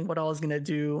contemplating what I was going to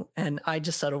do. And I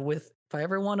just settled with, if I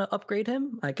ever want to upgrade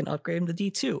him, I can upgrade him to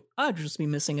D2. I'd just be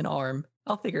missing an arm.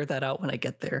 I'll figure that out when I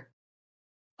get there.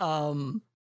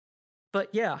 But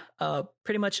yeah,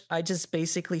 pretty much I just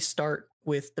basically start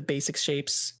with the basic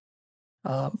shapes.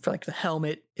 For like the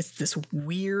helmet, it's this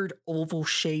weird oval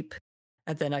shape.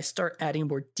 And then I start adding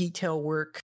more detail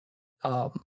work.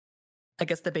 I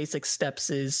guess the basic steps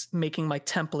is making my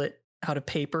template out of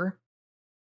paper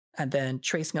and then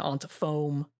tracing it onto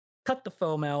foam, cut the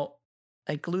foam out,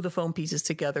 I glue the foam pieces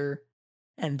together,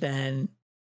 and then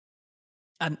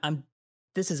I'm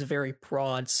this is very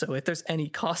broad, so if there's any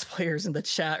cosplayers in the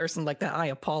chat or something like that, I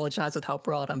apologize with how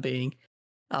broad I'm being.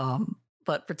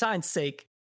 But for time's sake,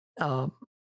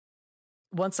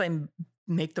 once I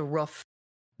make the rough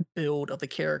build of the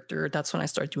character, that's when I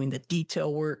start doing the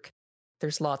detail work.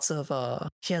 There's lots of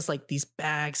he has like these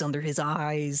bags under his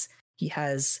eyes. He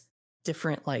has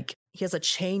different he has a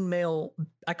chainmail,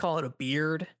 I call it a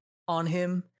beard, on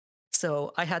him.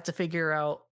 So I had to figure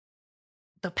out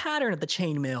the pattern of the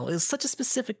chainmail. Is such a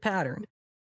specific pattern.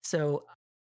 So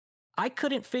I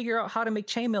couldn't figure out how to make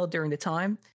chainmail during the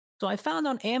time. So I found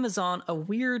on Amazon a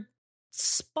weird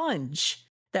sponge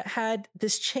that had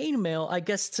this chainmail, I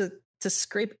guess, to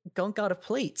scrape gunk out of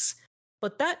plates.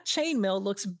 But that chainmail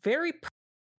looks very,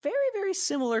 very, very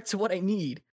similar to what I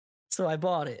need. So I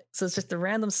bought it. So it's just the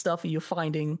random stuff you're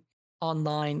finding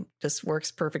online just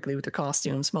works perfectly with your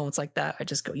costumes. Moments like that, I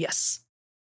just go, yes.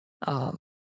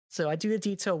 So I do the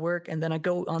detail work, and then I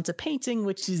go on to painting,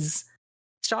 which is,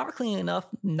 shockingly enough,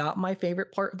 not my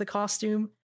favorite part of the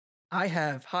costume. I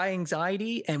have high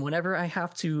anxiety, and whenever I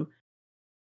have to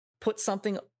put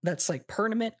something that's like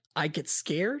permanent, I get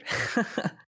scared.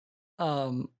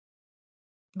 But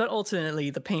ultimately,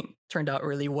 the paint turned out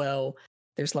really well.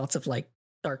 There's lots of like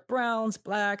dark browns,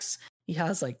 blacks. He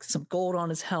has like some gold on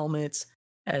his helmet,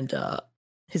 and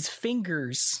his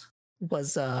fingers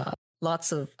was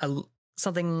lots of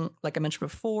something like I mentioned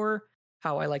before,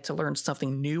 how I like to learn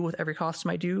something new with every costume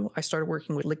I do. I started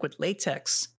working with liquid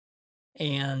latex,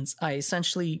 and I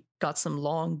essentially got some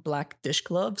long black dish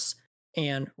gloves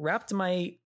and wrapped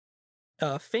my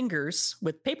fingers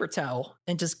with paper towel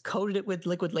and just coated it with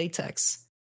liquid latex.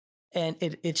 And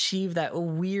it achieved that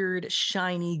weird,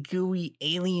 shiny, gooey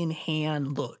alien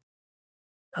hand look.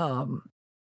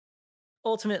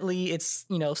 Ultimately, it's,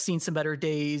 seen some better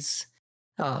days,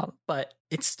 but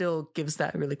it still gives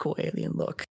that really cool alien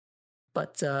look.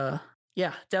 But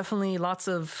yeah, definitely lots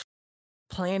of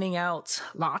planning out,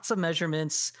 lots of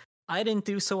measurements. I didn't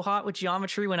do so hot with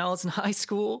geometry when I was in high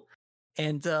school.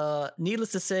 And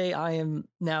needless to say, I am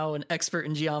now an expert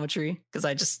in geometry because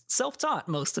I just self-taught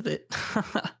most of it.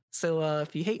 So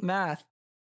if you hate math,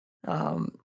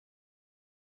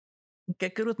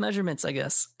 get good with measurements, I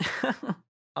guess.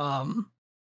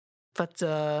 But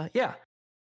yeah,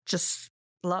 just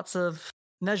lots of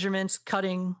measurements,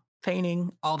 cutting,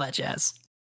 painting, all that jazz.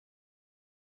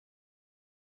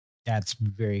 That's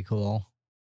very cool.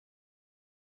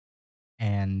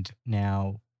 And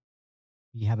now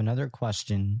we have another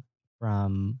question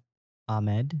from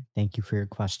Ahmed. Thank you for your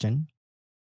question.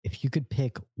 If you could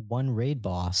pick one raid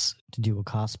boss to do a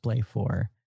cosplay for,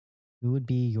 who would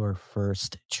be your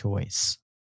first choice?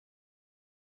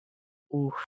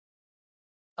 Ooh.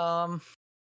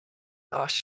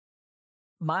 Gosh,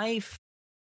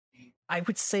 I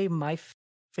would say my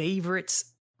favorite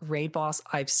raid boss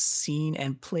I've seen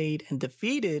and played and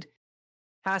defeated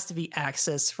has to be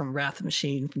Access from Wrath of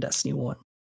Machine from Destiny 1.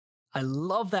 I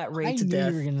love that raid I to knew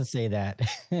death. you were going to say that.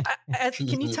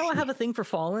 Can you tell I have a thing for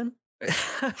Fallen?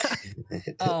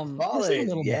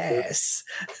 Fallen, yes.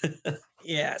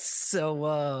 Yes.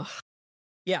 So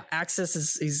yeah, Access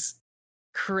is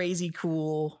crazy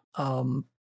cool.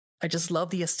 I just love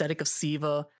the aesthetic of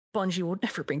Siva. Bungie will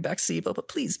never bring back Siva, but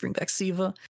please bring back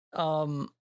Siva.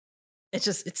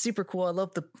 It's super cool. I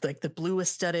love the blue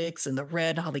aesthetics and the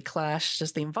red, how they clash.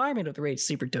 Just the environment of the raid is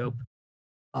super dope.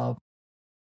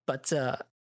 But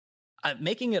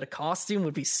making it a costume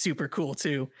would be super cool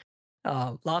too.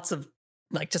 Lots of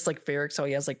just like Ferrix, how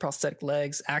he has like prosthetic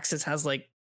legs. Axis has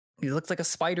he looks like a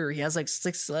spider. He has like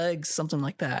 6 legs, something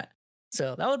like that.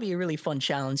 So that would be a really fun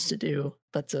challenge to do.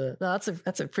 But that's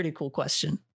a pretty cool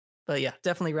question. But yeah,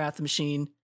 definitely Wrath of the Machine,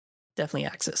 definitely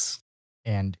Axis.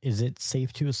 And is it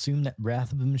safe to assume that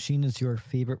Wrath of the Machine is your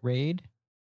favorite raid?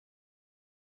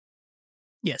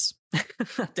 Yes,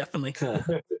 definitely.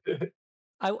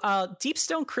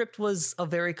 Deepstone Crypt was a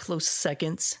very close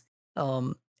second.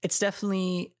 It's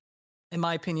definitely, in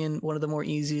my opinion, one of the more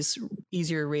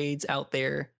easier raids out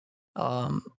there.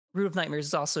 Root of Nightmares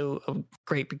is also a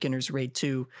great beginner's raid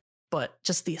too, but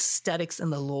just the aesthetics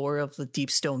and the lore of the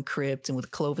Deepstone Crypt and with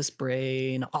Clovis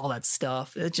Bray and all that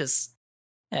stuff,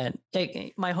 and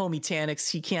hey, my homie Tanix,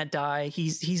 he can't die.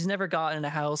 He's never gotten in a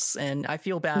house, and I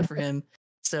feel bad for him.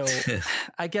 So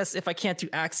I guess if I can't do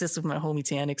Access with my homie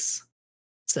Tanix,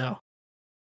 so.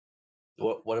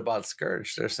 What about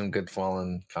Scourge? There's some good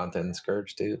Fallen content in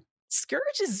Scourge too.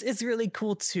 Scourge is really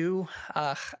cool too.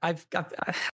 I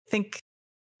think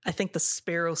the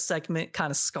Sparrow segment kind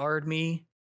of scarred me,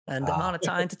 and the amount of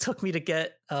time it took me to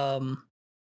get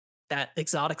that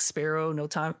exotic Sparrow. No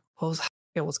time. What was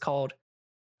it was called?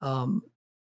 But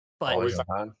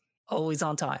always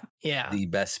on time. Yeah, the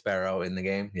best Sparrow in the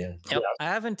game. Yeah. Yep. Yeah. I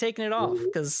haven't taken it off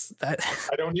because I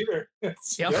don't either.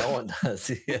 Yep. No one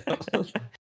does.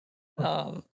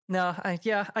 No,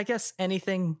 I guess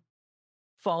anything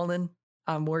Fallen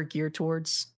I'm more geared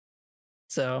towards.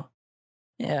 So,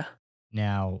 yeah.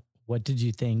 Now, what did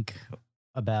you think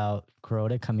about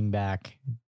Crota coming back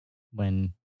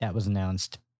when that was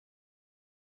announced?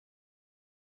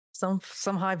 Some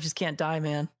hive just can't die,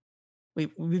 man. We've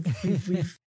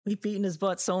beaten his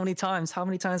butt so many times. How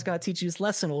many times gotta teach you this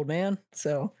lesson, old man?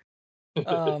 So,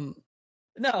 no,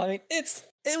 I mean it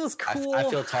was cool. I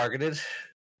feel targeted.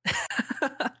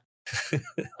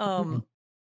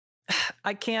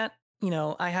 I can't,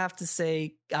 I have to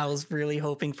say I was really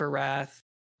hoping for Wrath.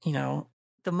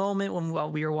 The moment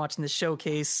while we were watching the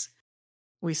showcase,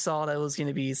 we saw that it was going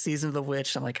to be Season of the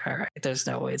Witch. I'm like, all right, there's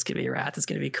no way it's going to be Wrath. It's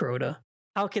going to be Crota.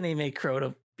 How can they make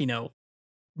Crota,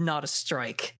 not a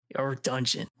strike or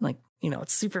dungeon?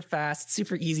 It's super fast, it's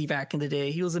super easy back in the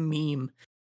day. He was a meme.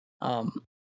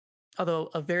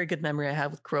 Although a very good memory I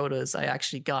have with Crota is I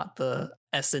actually got the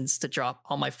essence to drop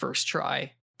on my first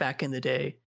try back in the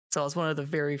day. So I was one of the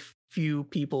very few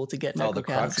people to get the Necrochasm.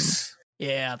 Crux.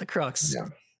 Yeah, the Crux. Yeah.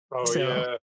 Oh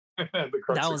So, yeah. The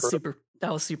Crux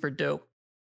that was super dope.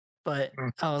 But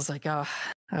I was like,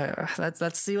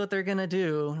 let's see what they're gonna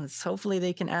do. Hopefully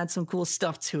they can add some cool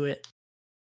stuff to it.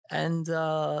 And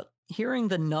hearing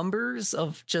the numbers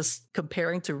of just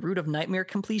comparing to Root of Nightmare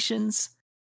completions,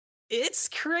 it's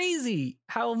crazy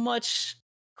how much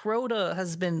Crota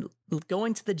has been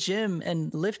going to the gym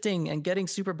and lifting and getting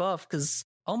super buff. Because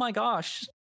oh my gosh,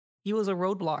 he was a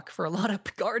roadblock for a lot of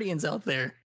Guardians out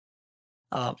there.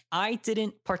 I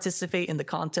didn't participate in the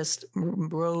contest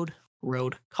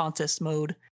contest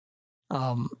mode.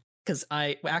 Because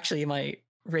in my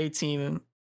raid team,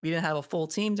 we didn't have a full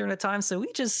team during the time, so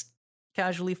we just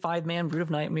casually 5-man Root of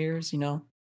Nightmares,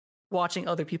 watching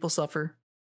other people suffer.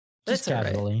 Just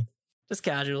casually. Right. Just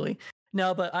casually.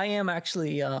 No, but I am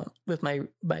actually with my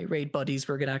raid buddies.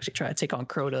 We're gonna actually try to take on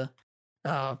Crota,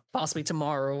 possibly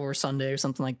tomorrow or Sunday or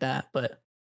something like that. But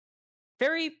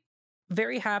very,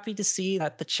 very happy to see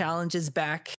that the challenge is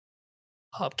back.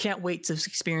 Can't wait to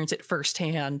experience it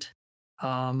firsthand.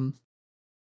 And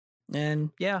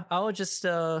yeah, I would just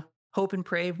hope and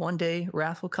pray one day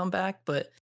Wrath will come back,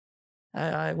 but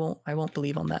I won't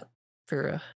believe on that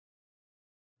for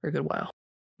a good while.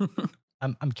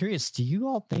 I'm curious, do you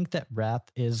all think that Wrath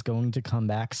is going to come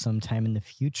back sometime in the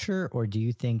future, or do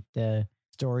you think the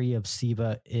story of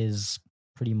Siva is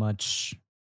pretty much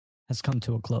has come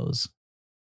to a close?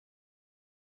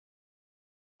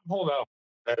 Hold out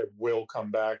that it will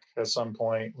come back at some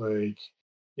point. Like,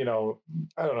 I don't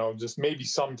know, just maybe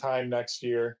sometime next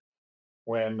year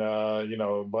when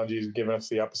Bungie's giving us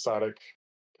the episodic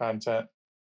content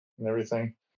and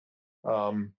everything. I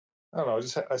don't know.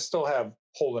 I still have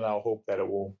holding out hope that it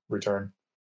will return.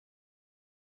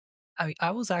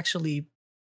 I was actually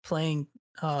playing,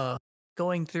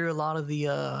 going through a lot of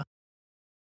the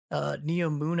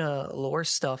Neomuna lore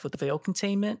stuff with the veil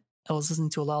containment. I was listening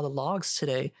to a lot of the logs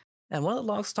today, and one of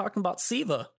the logs talking about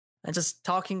Siva and just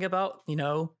talking about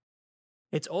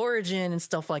its origin and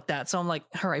stuff like that. So I'm like,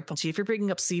 all right, Punchy, if you're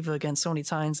bringing up Siva again so many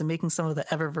times and making some of the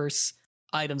Eververse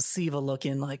items Siva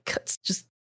looking, like, just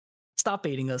stop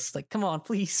baiting us. Like, come on,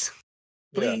 please.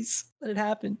 Please let it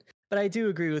happen. But I do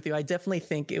agree with you. I definitely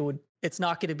think it's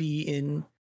not going to be in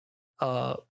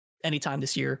anytime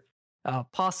this year.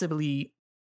 Possibly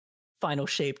final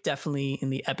shape, definitely in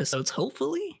the episodes,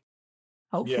 hopefully.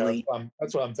 Yeah,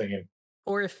 that's what I'm thinking.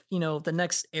 Or if, the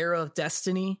next era of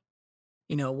Destiny,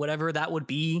 whatever that would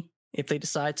be, if they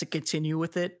decide to continue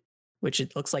with it, which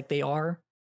it looks like they are,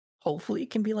 hopefully it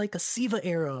can be like a Siva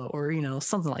era or,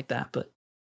 something like that. But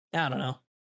I don't know.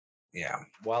 Yeah.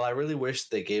 While I really wish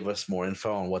they gave us more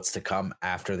info on what's to come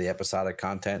after the episodic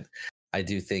content, I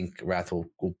do think Wrath will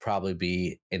probably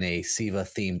be in a Siva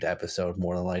themed episode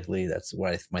more than likely. That's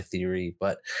what my theory.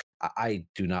 But I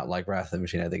do not like Wrath of the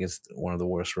Machine. I think it's one of the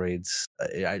worst raids.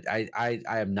 I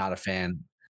am not a fan.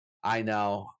 I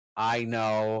know. I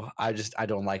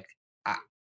don't like.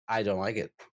 I don't like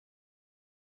it.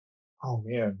 Oh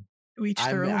man.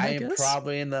 I am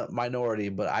probably in the minority,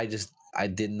 but I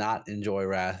did not enjoy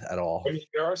Wrath at all. I mean,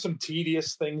 there are some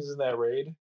tedious things in that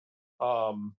raid,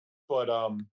 but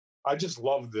I just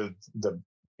love the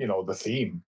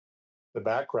theme, the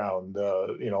background,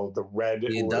 the red,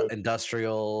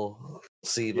 industrial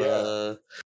Siva,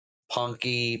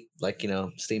 punky,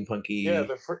 steampunky. Yeah,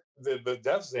 the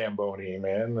Death Zamboni,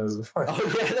 man.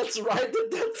 Oh yeah, that's right, the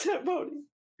Death Zamboni.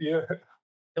 Yeah.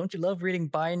 Don't you love reading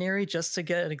binary just to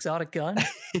get an exotic gun?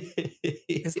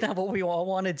 Isn't that what we all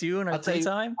want to do in our free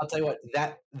time? I'll tell you what,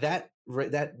 that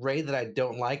raid that I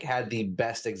don't like had the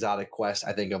best exotic quest,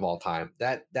 I think, of all time.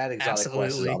 That exotic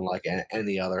quest is unlike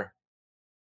any other.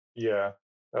 Yeah,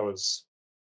 that was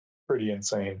pretty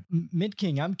insane. Mid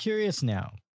King, I'm curious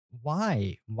now.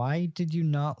 Why did you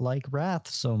not like Wrath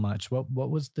so much? What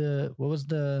was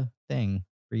the thing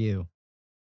for you?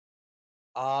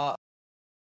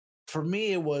 For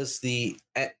me, it was the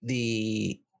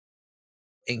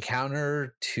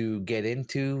encounter to get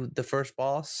into the first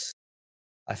boss.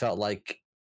 I felt like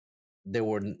there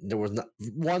were not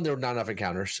enough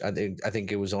encounters. I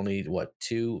think it was only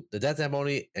two: the Death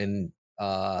Zamboni and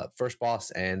first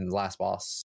boss and last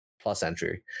boss plus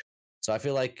entry. So I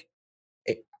feel like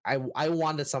I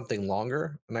wanted something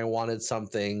longer, and I wanted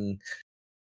something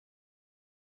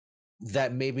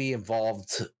that maybe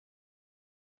involved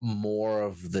more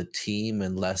of the team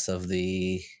and less of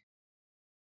the,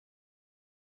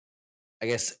 I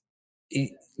guess,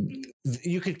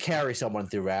 you could carry someone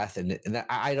through Wrath, and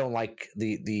I don't like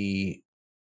the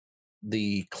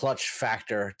clutch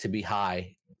factor to be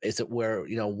high. Is it where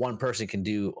one person can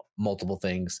do multiple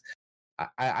things?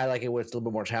 I like it where it's a little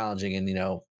bit more challenging, and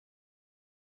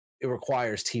it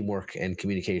requires teamwork and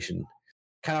communication.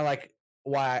 Kind of like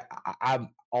why I'm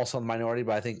also in the minority,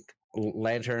 but I think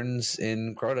Lanterns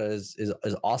in Crota is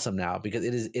awesome now because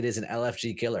it is an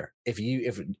LFG killer.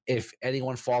 If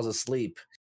anyone falls asleep,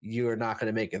 you're not going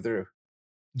to make it through.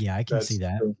 Yeah, I can see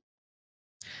that. True.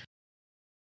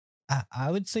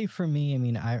 I would say for me, I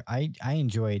mean, I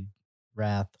enjoyed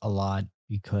Wrath a lot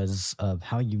because of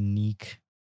how unique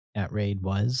that raid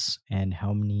was and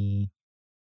how many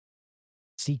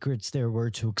secrets there were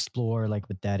to explore, like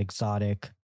with that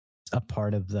exotic, a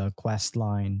part of the quest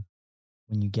line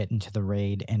when you get into the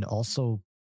raid. And also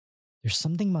there's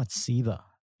something about Siva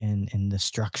and the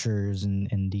structures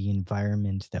and the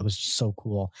environment that was just so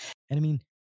cool. And I mean,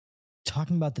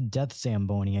 talking about the Death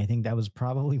Zamboni, I think that was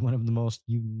probably one of the most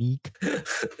unique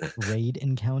raid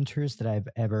encounters that I've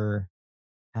ever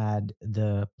had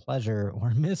the pleasure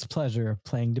or mispleasure of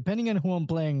playing, depending on who I'm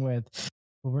playing with.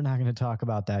 But we're not going to talk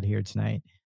about that here tonight.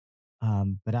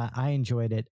 But I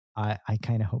enjoyed it. I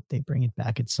kind of hope they bring it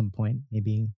back at some point,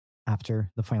 maybe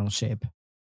after the final shape.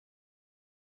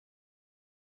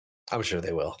 I'm sure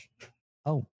they will.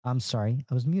 Oh, I'm sorry.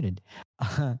 I was muted.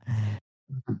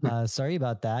 Sorry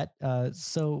about that.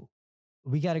 So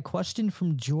we got a question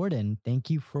from Jordan. Thank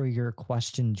you for your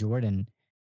question, Jordan.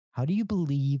 How do you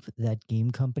believe that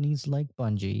game companies like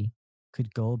Bungie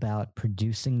could go about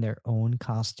producing their own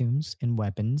costumes and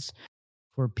weapons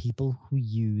for people who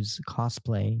use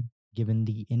cosplay, given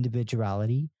the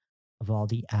individuality of all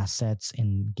the assets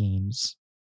in games?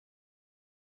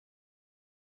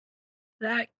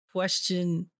 That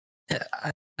question,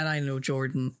 and I know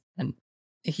Jordan, and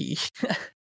he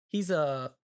he's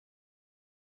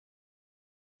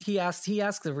he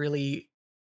asked a really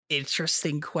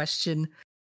interesting question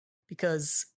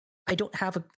because I don't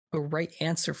have a right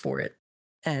answer for it,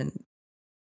 and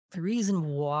the reason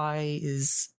why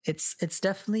is it's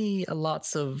definitely a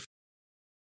lots of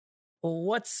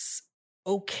what's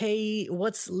okay,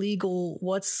 what's legal,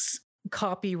 what's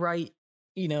copyright,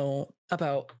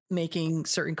 about making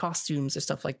certain costumes or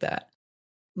stuff like that.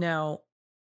 Now,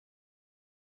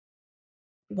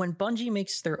 when Bungie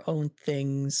makes their own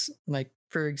things, like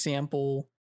for example,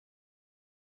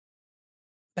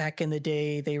 back in the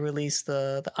day, they released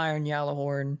the Iron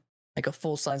Yalahorn, like a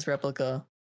full size replica,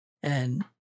 and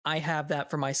I have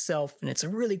that for myself, and it's a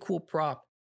really cool prop.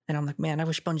 And I'm like, man, I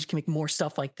wish Bungie can make more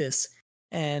stuff like this,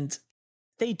 and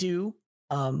they do.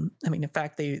 I mean, in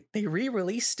fact, they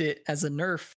re-released it as a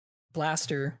Nerf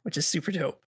blaster, which is super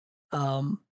dope.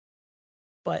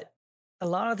 But a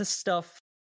lot of the stuff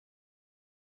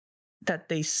that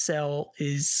they sell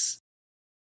is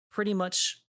pretty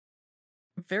much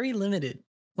very limited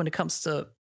when it comes to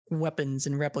weapons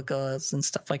and replicas and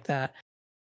stuff like that.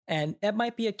 And it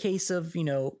might be a case of,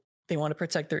 they want to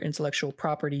protect their intellectual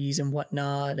properties and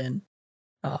whatnot. And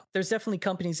there's definitely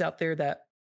companies out there that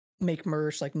make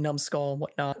merch like Numbskull and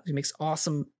whatnot. It makes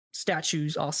awesome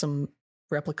statues, awesome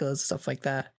replicas, stuff like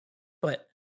that. But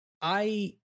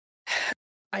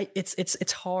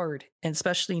it's hard, and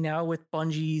especially now with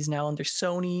Bungie's now under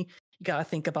Sony, you gotta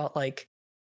think about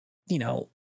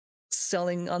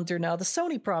selling under now the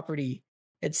Sony property.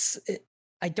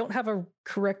 I don't have a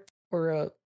correct or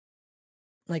a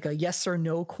yes or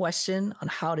no question on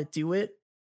how to do it.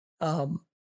 But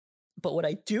what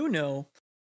I do know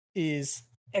is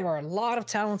there are a lot of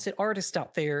talented artists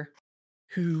out there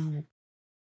who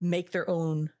make their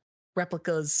own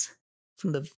replicas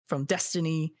from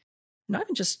Destiny. Not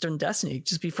even just from Destiny,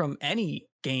 just be from any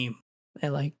game,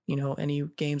 and any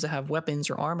games that have weapons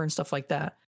or armor and stuff like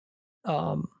that.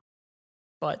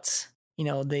 But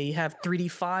they have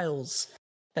 3D files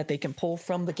that they can pull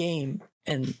from the game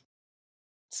and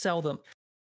sell them.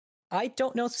 I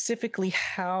don't know specifically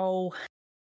how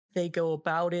they go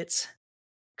about it,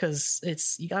 because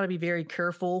you got to be very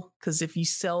careful, because if you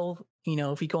sell,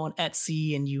 if you go on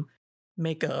Etsy and you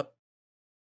make an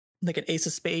Ace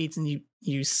of Spades and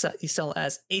you sell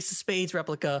as Ace of Spades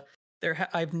replica,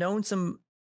 I've known some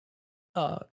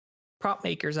prop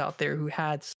makers out there who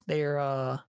had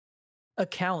their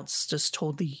accounts just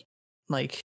totally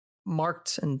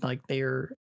marked, and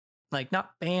they're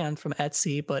not banned from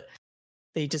Etsy, but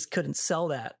they just couldn't sell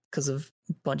that because of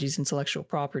Bungie's intellectual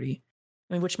property.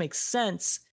 I mean, which makes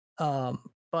sense.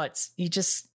 But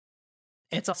it's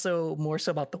also more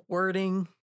so about the wording,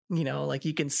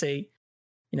 you can say,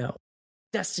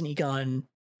 Destiny gun,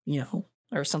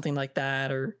 or something like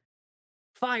that, or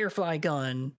Firefly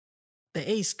gun, the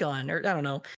Ace gun, or I don't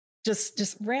know,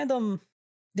 just random.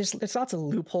 There's lots of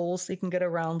loopholes you can get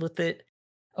around with it.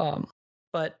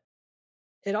 But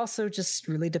it also just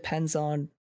really depends on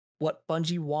what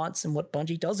Bungie wants and what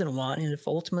Bungie doesn't want. And if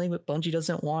ultimately what Bungie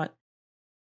doesn't want,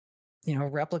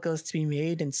 replicas to be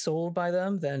made and sold by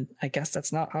them, then I guess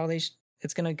that's not how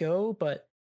it's going to go. But,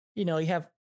 you have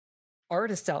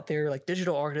artists out there, like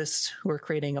digital artists, who are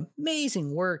creating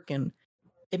amazing work. And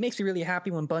it makes me really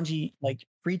happy when Bungie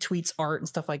retweets art and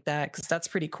stuff like that, because that's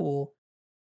pretty cool.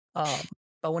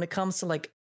 But when it comes to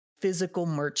physical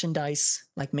merchandise,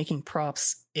 making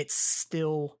props, it's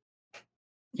still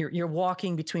you're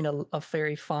walking between a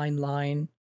very fine line.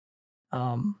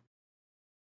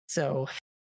 So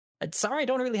sorry, I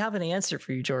don't really have an answer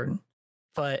for you, Jordan,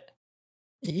 but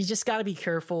you just got to be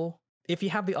careful. If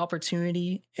you have the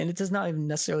opportunity, and it does not even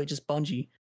necessarily just Bungie,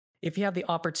 if you have the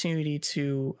opportunity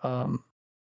to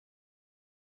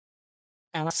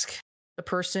ask the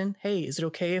person, hey, is it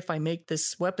okay if I make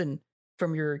this weapon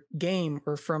from your game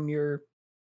or from your,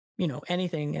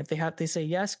 anything? If they say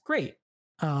yes, great.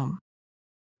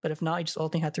 But if not, you just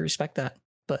ultimately have to respect that.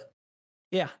 But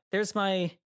yeah, there's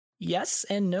my yes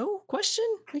and no question,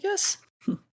 I guess.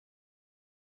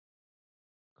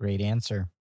 Great answer.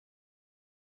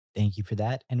 Thank you for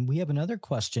that. And we have another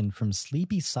question from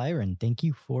Sleepy Siren. Thank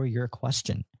you for your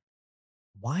question.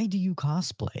 Why do you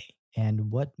cosplay?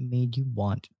 And what made you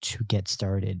want to get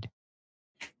started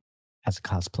as a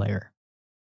cosplayer?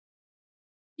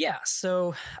 Yeah,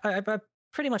 so I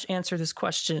pretty much answered this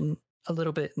question a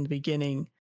little bit in the beginning.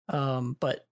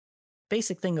 But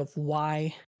basic thing of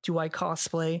why do I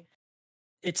cosplay?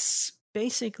 It's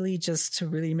basically just to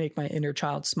really make my inner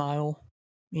child smile.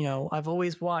 I've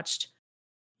always watched,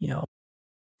 you know,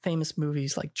 famous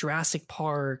movies like Jurassic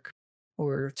Park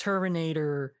or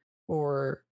Terminator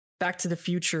or Back to the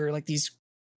Future, like these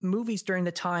movies during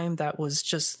the time that was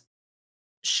just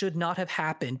should not have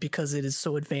happened because it is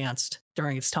so advanced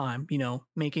during its time,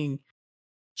 making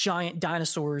giant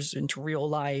dinosaurs into real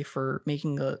life or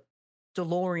making a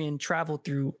DeLorean travel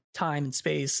through time and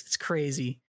space. It's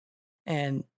crazy.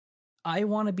 And I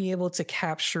want to be able to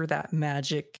capture that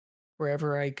magic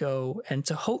wherever I go and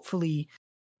to hopefully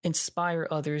inspire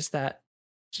others that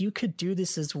you could do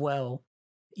this as well.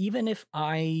 Even if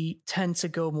I tend to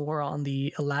go more on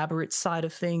the elaborate side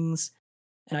of things,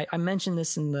 and I mentioned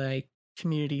this in the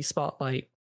community spotlight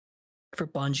for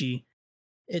Bungie,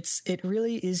 it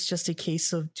really is just a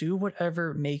case of do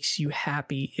whatever makes you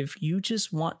happy. If you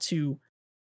just want to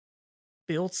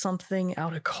build something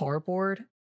out of cardboard,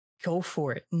 go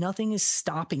for it. Nothing is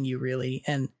stopping you really.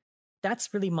 And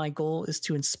that's really my goal, is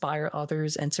to inspire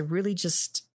others and to really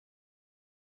just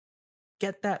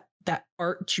get that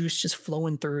art juice just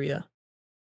flowing through you.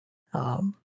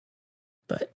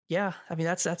 But yeah, I mean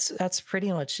that's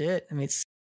pretty much it. I mean, it's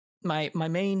my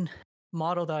main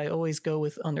motto that I always go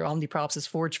with under Onmiprops is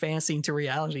forge fantasy into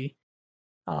reality.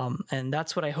 And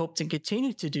that's what I hope to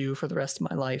continue to do for the rest of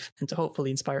my life, and to hopefully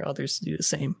inspire others to do the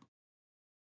same.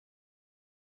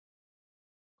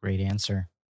 Great answer.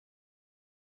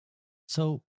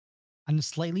 So, on a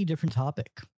slightly different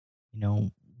topic,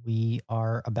 we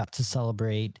are about to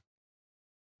celebrate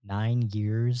 9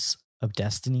 years of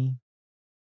Destiny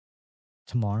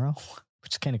tomorrow,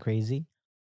 which is kind of crazy.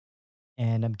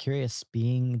 And I'm curious,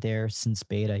 being there since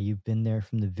beta, you've been there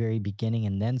from the very beginning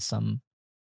and then some.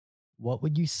 What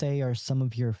would you say are some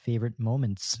of your favorite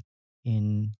moments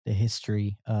in the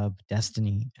history of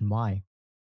Destiny, and why?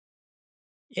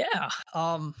 Yeah.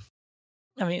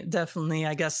 I mean, definitely,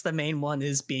 I guess the main one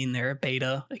is being there at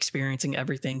beta, experiencing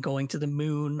everything, going to the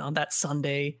moon on that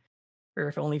Sunday, or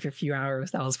if only for a few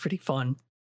hours. That was pretty fun.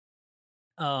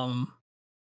 But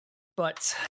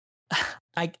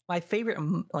my favorite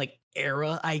like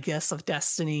era, I guess, of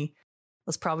Destiny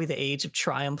was probably the Age of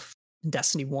Triumph in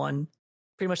Destiny 1.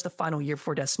 Pretty much the final year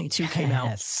before Destiny 2 came out.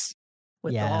 Yes.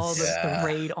 With all the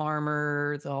raid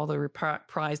armor, all the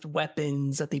prized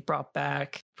weapons that they brought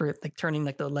back for like turning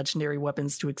like the legendary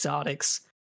weapons to exotics.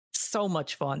 So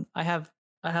much fun. I have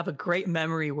a great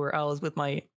memory where I was with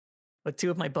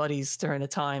two of my buddies during the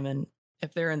time, and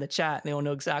if they're in the chat, they will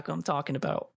know exactly what I'm talking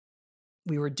about.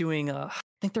 We were doing I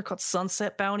think they're called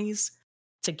sunset bounties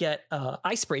to get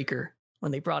icebreaker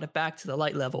when they brought it back to the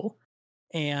light level,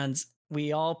 and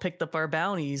we all picked up our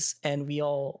bounties, and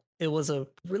it was a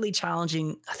really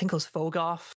challenging, I think it was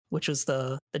Fogoth, which was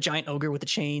the giant ogre with the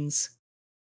chains.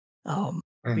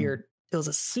 It was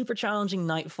a super challenging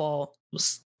nightfall. It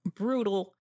was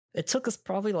brutal. It took us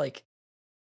probably like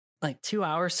 2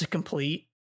 hours to complete.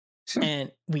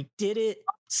 And we did it,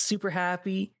 super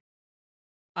happy.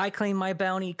 I claimed my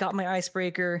bounty, got my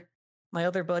icebreaker. My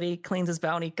other buddy claimed his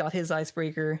bounty, got his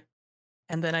icebreaker.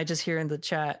 And then I just hear in the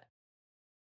chat,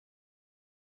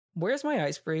 "Where's my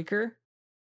icebreaker?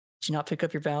 Did you not pick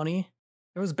up your bounty?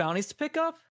 There was bounties to pick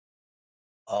up?"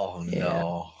 Oh Yeah.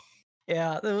 no.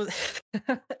 Yeah,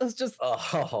 it was just.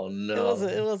 Oh no.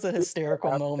 It was a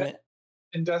hysterical moment.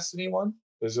 In Destiny 1,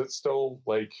 is it still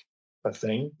like a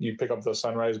thing? You pick up the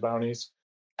sunrise bounties?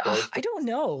 I don't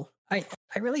know. I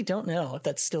really don't know if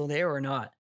that's still there or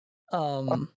not.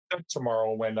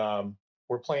 Tomorrow when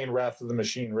we're playing Wrath of the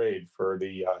Machine raid for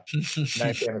the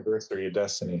 9th anniversary of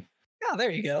Destiny. Yeah,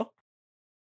 there you go.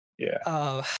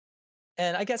 Yeah.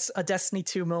 And I guess a Destiny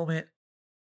 2 moment.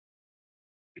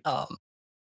 A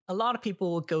lot of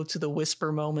people will go to the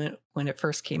Whisper moment when it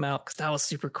first came out because that was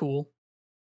super cool.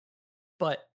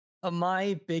 But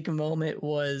my big moment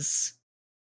was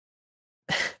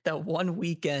that one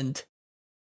weekend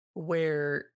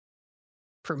where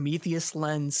Prometheus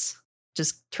Lens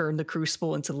just turned the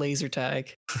Crucible into laser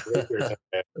tag.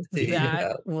 Yeah.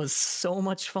 That was so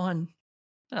much fun.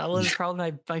 That was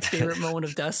probably my favorite moment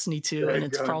of Destiny 2, and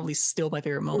it's probably still my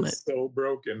favorite moment. So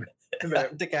broken. I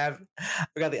think I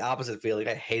got the opposite feeling.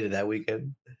 I hated that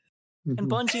weekend. And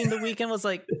Bungie in the weekend was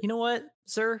like, you know what,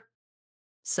 sir?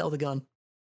 Sell the gun.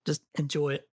 Just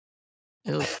enjoy it.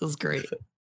 It was great.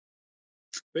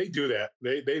 They do that.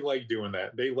 They like doing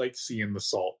that. They like seeing the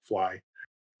salt fly.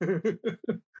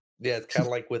 Yeah, it's kind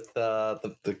of like with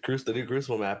the new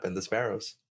Crucible map and the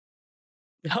Sparrows.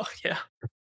 Oh yeah.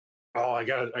 Oh, I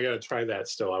gotta try that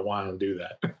still. I want to do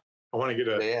that. I want to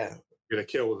get a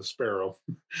kill with a sparrow.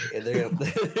 And they're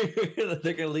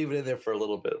gonna leave it in there for a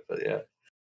little bit, but yeah,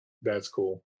 that's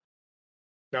cool.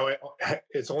 Now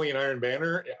it's only an Iron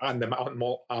Banner on the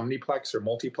Omniplex or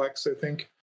Multiplex, I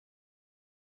think.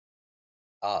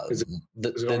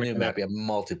 The new map, yeah,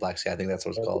 Multiplex. Yeah, I think that's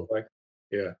what it's called.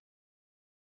 Yeah,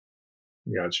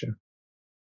 gotcha.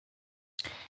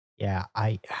 Yeah,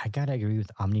 I gotta agree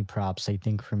with Omniprops. I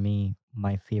think for me,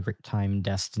 my favorite time in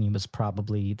Destiny was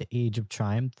probably the Age of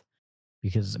Triumph,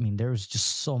 because I mean there was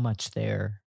just so much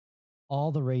there.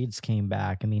 All the raids came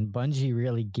back. I mean, Bungie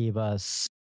really gave us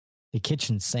the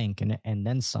kitchen sink and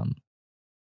then some.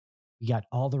 We got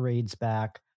all the raids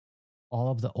back.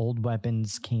 All of the old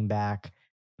weapons came back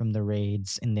from the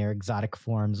raids in their exotic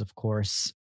forms, of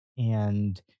course.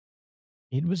 And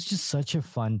it was just such a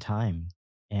fun time.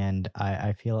 And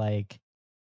I feel like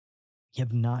you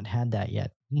have not had that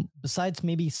yet. Besides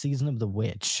maybe Season of the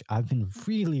Witch. I've been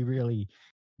really, really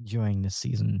enjoying this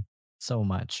season so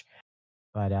much.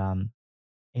 But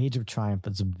Age of Triumph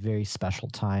was a very special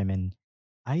time. And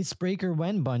Icebreaker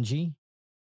when, Bungie?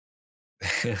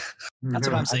 That's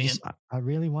what I'm saying. I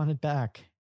really want it back.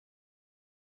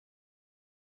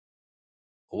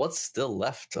 What's still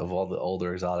left of all the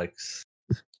older exotics?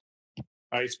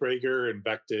 Icebreaker,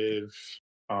 Invective,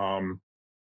 No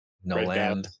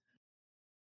Land.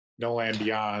 No Land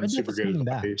Beyond, Super Good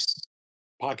Advice,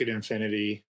 Pocket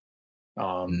Infinity.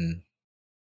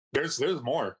 There's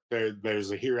more.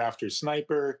 There's a Hereafter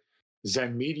Sniper,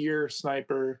 Zen Meteor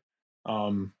Sniper.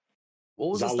 What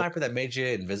was the sniper that made you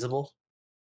invisible?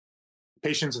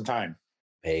 Patience and Time.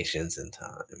 Patience and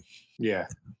Time. Yeah.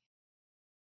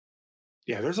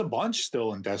 Yeah, there's a bunch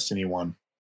still in Destiny 1.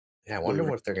 Yeah, I wonder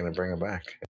what they're going to bring it back.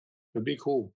 It'd be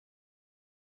cool.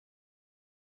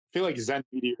 I feel like Zen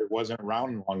Meteor wasn't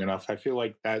around long enough. I feel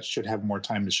like that should have more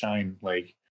time to shine.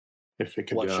 Like, if it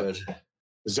could. What should?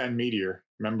 Zen Meteor.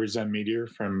 Remember Zen Meteor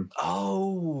from?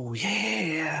 Oh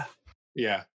yeah,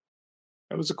 yeah.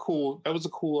 That was a cool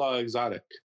exotic.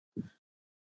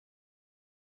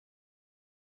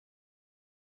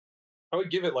 I would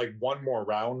give it like one more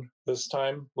round this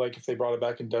time. Like if they brought it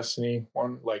back in Destiny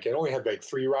 1, like it only had like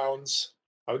 3 rounds.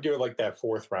 I would give it like that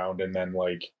 4th round and then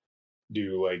like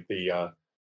do like the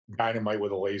dynamite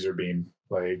with a laser beam,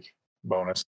 like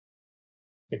bonus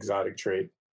exotic trait.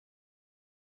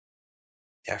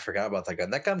 Yeah, I forgot about that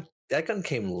gun. That gun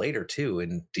came later too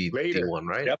in D1,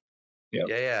 right? Yep.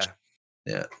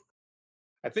 Yeah.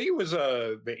 I think it was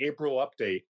the April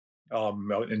update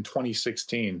in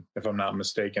 2016, if I'm not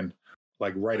mistaken.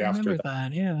 Like right after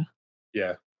that. Yeah.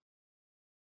 Yeah.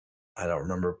 I don't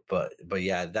remember, but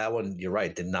yeah, that one, you're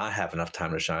right, did not have enough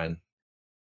time to shine.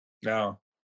 No.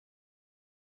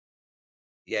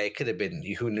 Yeah, it could have been.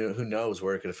 Who knows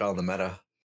where it could have fell in the meta.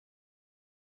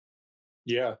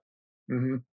 Yeah.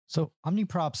 Mm-hmm. So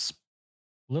Omniprops,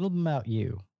 a little bit about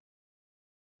you.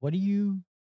 What do you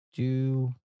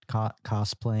do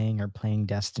cosplaying or playing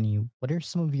Destiny? What are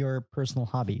some of your personal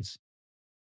hobbies?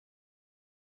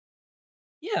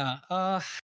 Yeah,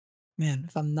 man,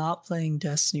 if I'm not playing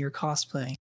Destiny or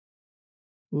cosplaying,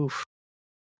 oof,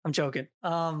 I'm joking.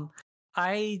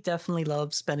 I definitely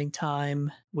love spending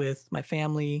time with my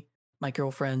family, my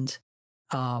girlfriend,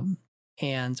 and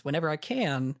whenever I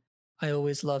can, I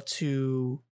always love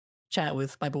to chat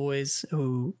with my boys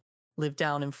who live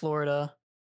down in Florida.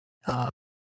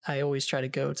 I always try to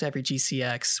go to every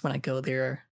GCX. When I go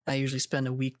there, I usually spend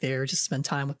a week there, just spend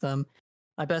time with them.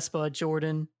 My best bud,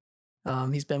 Jordan,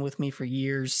 he's been with me for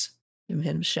years. Give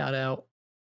him a shout out.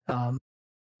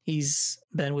 He's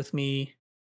been with me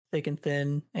thick and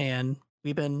thin, and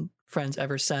we've been friends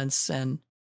ever since. And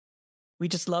we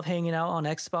just love hanging out on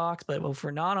Xbox. But if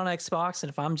we're not on Xbox, and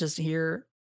if I'm just here,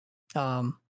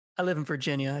 I live in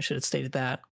Virginia. I should have stated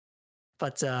that.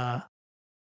 But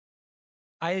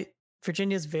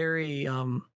Virginia's very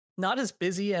not as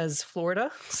busy as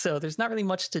Florida, so there's not really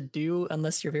much to do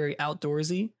unless you're very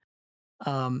outdoorsy.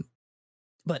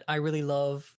 But I really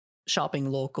love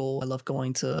shopping local. I love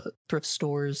going to thrift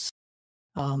stores.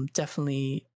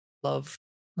 Definitely love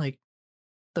like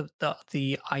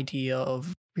the idea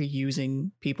of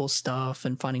reusing people's stuff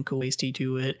and finding cool ways to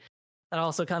do it. That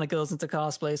also kind of goes into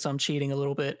cosplay, so I'm cheating a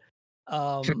little bit.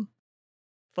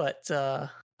 But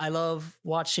I love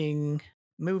watching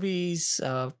movies.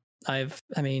 I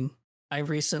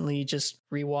recently just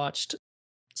rewatched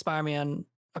Spider-Man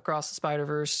Across the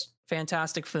Spider-Verse.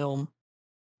 Fantastic film.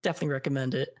 Definitely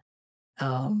recommend it.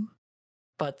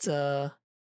 But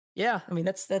yeah, I mean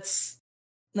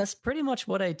that's pretty much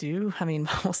what I do. I mean,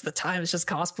 most of the time it's just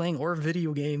cosplaying or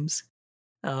video games.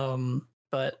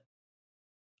 But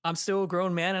I'm still a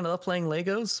grown man and I love playing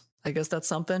Legos. I guess that's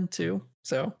something too.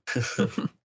 So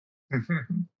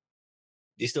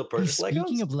You still Hey, purchase speaking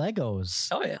Legos? of Legos,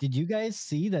 oh yeah. did you guys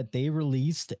see that they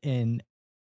released an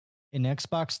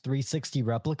Xbox 360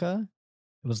 replica?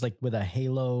 It was like with a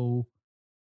Halo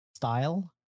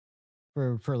style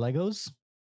for Legos.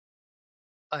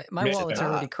 My Missed wallet's that.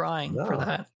 already crying for No.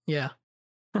 that. Yeah.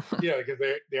 Yeah, because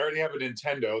they already have a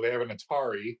Nintendo, they have an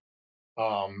Atari.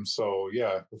 So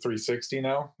yeah, the 360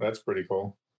 now. That's pretty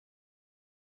cool.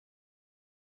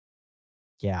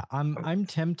 Yeah, I'm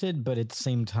tempted, but at the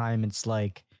same time, it's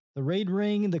like the Raid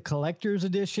Ring, the collector's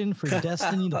edition for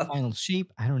Destiny, the final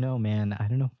shape. I don't know, man. I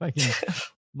don't know if I can.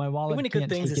 My Too wallet many good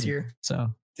can't things take this it. year. So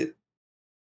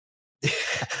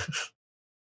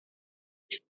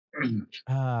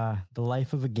the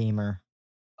life of a gamer.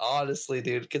 Honestly,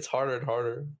 dude, it gets harder and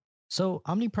harder. So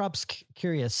Omniprops,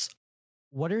 curious,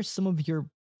 what are some of your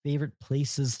favorite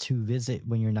places to visit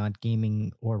when you're not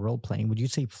gaming or role playing? Would you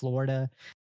say Florida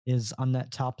is on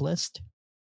that top list?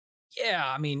 Yeah,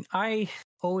 I mean, I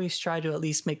always try to at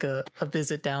least make a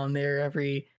visit down there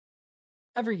every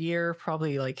year.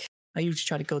 Probably like I usually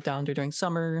try to go down there during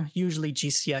summer. Usually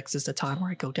GCX is the time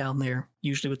where I go down there,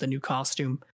 usually with a new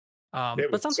costume. It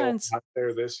But was so sometimes, hot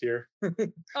there this year.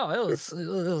 oh, it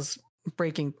was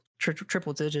breaking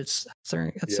triple digits at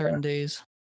Yeah. certain days.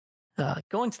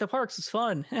 Going to the parks was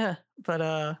fun, yeah. But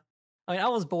I mean, I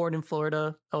was born in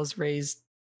Florida. I was raised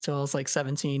till I was like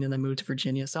 17, and then moved to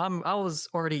Virginia. So I was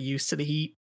already used to the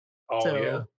heat. Oh So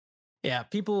yeah. yeah,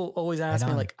 people always ask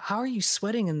me on. like, "How are you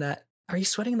sweating in that? Are you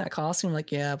sweating in that costume?" I'm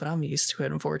like, yeah, but I'm used to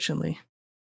it, unfortunately.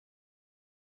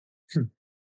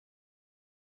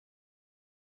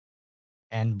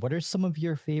 And what are some of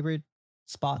your favorite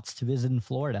spots to visit in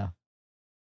Florida?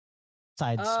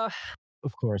 Besides, Uh,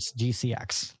 of course,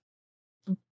 GCX.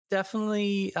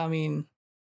 definitely. I mean,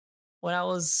 when I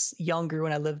was younger,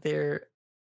 when I lived there,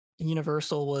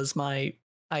 Universal was my.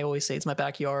 I always say it's my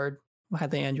backyard. I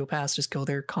had the annual pass, just go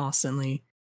there constantly.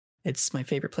 It's my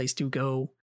favorite place to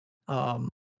go.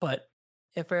 But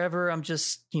if ever I'm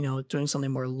just doing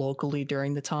something more locally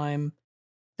during the time,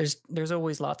 there's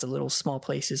always lots of little small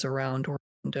places around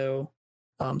Orlando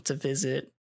to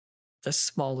visit. The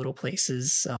small little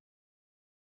places.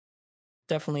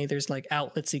 Definitely, there's like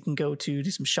outlets you can go to,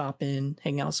 do some shopping,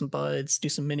 hang out with some buds, do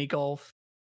some mini golf.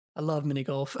 I love mini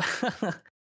golf.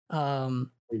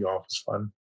 Golf is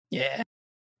fun. Yeah,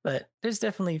 but there's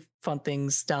definitely fun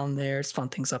things down there. There's fun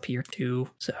things up here too.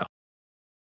 So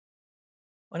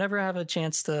whenever I have a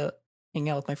chance to hang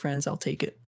out with my friends, I'll take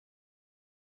it.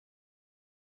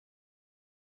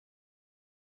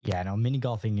 Yeah, no, mini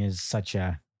golfing is such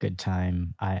a good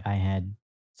time. I had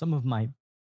some of my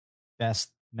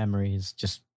best memories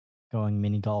just going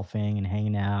mini golfing and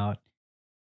hanging out.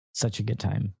 Such a good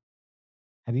time.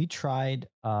 Have you tried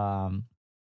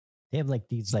they have like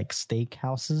these like steak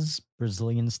houses,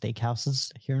 Brazilian steak houses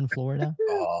here in Florida?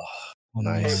 Oh, Oh,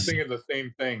 I nice. was man. thinking the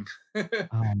same thing.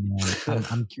 Oh man.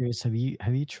 I'm curious, have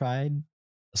you tried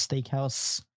a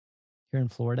steakhouse here in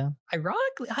Florida?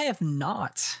 Ironically, I have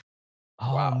not.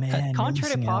 Oh Wow. man, you're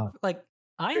Contrary to missing out. like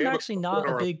I They am have a actually couple not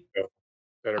in a big. Orlando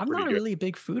that are I'm pretty not a good. really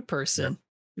big food person,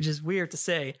 which is weird to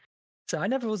say. So I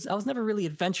was never really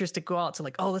adventurous to go out to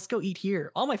like, oh, let's go eat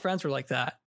here. All my friends were like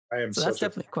that. I am So that's such a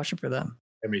definitely a question for them.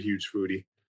 I'm a huge foodie.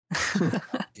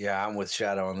 Yeah, I'm with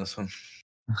Shadow on this one.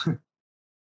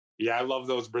 Yeah, I love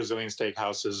those Brazilian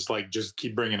steakhouses. Like, just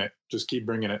keep bringing it. Just keep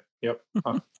bringing it. Yep.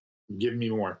 Give me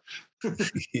more.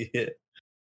 Yeah.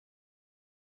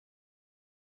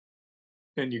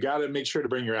 And you got to make sure to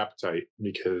bring your appetite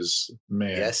because,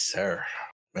 man, Yes, sir.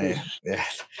 Man, yeah.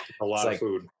 a lot like- of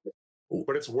food.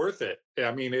 But it's worth it.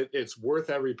 I mean, it's worth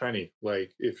every penny.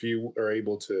 Like, if you are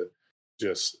able to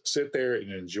just sit there and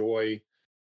enjoy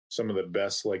some of the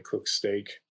best like cooked steak,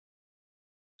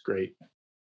 it's great.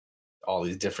 All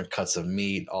these different cuts of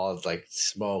meat, all like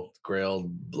smoked,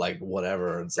 grilled, like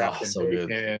whatever. It's Wrapped all in so good.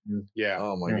 bacon. Yeah.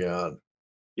 Oh my god.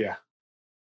 Yeah.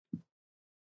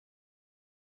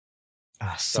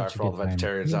 Sorry Such a for all good the time.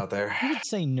 vegetarians out there. You would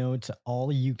say no to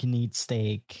all you can eat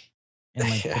steak and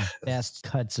like Yeah. the best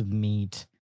cuts of meat.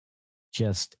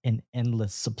 just an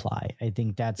endless supply. I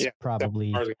think that's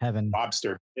probably heaven.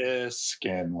 Lobster bisque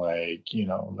and like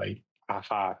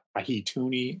ahi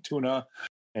tuna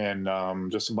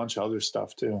and just a bunch of other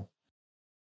stuff too.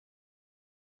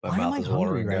 My Why mouth am I is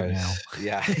hungry watering, right guys. now?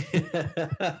 Yeah.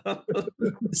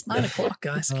 It's 9:00,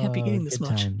 guys. I can't be eating this Good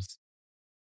much. times.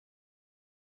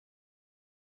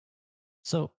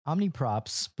 So,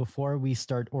 Omniprops, before we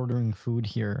start ordering food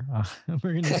here,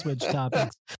 we're going to switch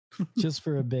topics just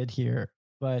for a bit here.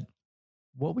 But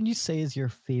what would you say is your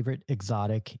favorite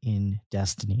exotic in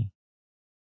Destiny?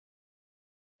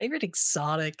 Favorite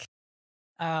exotic?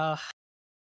 For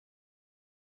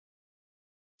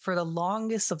the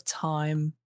longest of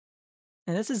time,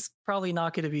 and this is probably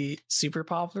not going to be super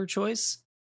popular choice,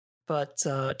 but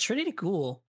Trinity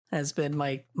Ghoul has been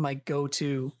my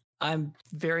go-to. I'm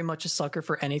very much a sucker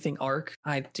for anything Arc.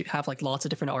 I do have like lots of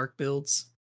different Arc builds.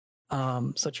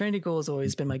 So Trinity Ghoul has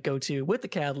always been my go-to with the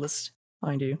Catalyst,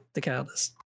 mind you, the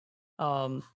Catalyst.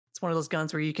 It's one of those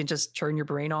guns where you can just turn your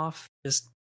brain off. Just,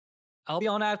 I'll be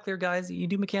on ad clear, guys. You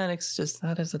do mechanics. Just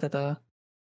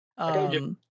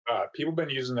people been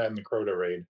using that in the Crota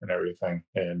raid and everything,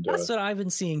 and that's what I've been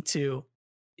seeing too.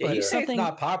 Yeah, But you say it's something-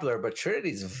 not popular, but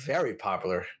Trinity's very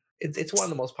popular. It's one of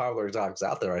the most popular exotics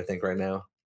out there, I think, right now.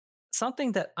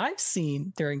 Something that I've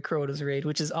seen during Crota's raid,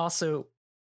 which is also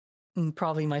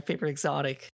probably my favorite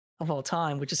exotic of all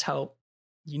time, which is how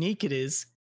unique it is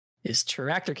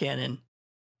tractor cannon.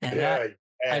 And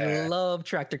I love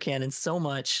tractor cannon so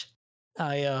much.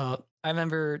 I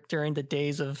remember during the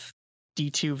days of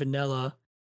D2 vanilla,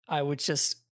 I would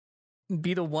just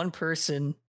be the one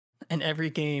person in every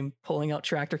game pulling out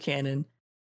tractor cannon,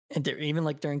 and even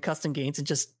like during custom games and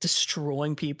just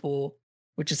destroying people,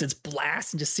 which is its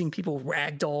blast and just seeing people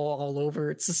ragdoll all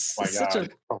over. It's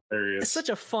such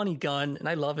a funny gun, and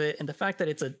I love it. And the fact that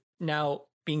it's now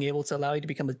being able to allow you to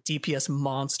become a DPS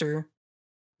monster,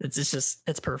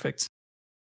 it's perfect.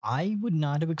 I would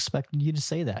not have expected you to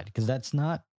say that, because that's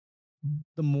not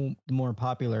the more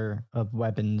popular of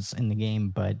weapons in the game,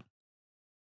 but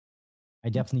I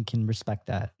definitely can respect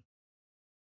that.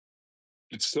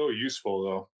 It's so useful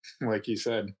though. Like you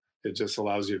said, it just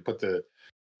allows you to put the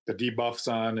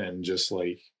debuffs on and just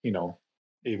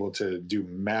able to do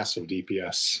massive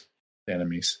DPS to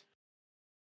enemies.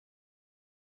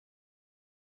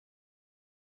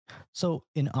 So,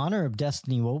 in honor of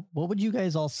Destiny, what would you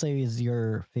guys all say is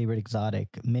your favorite exotic?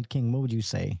 Mid King, what would you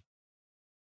say?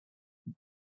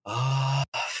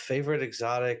 Favorite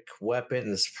exotic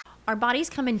weapons. Our bodies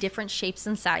come in different shapes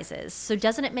and sizes, so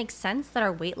doesn't it make sense that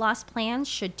our weight loss plans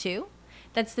should too?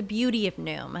 That's the beauty of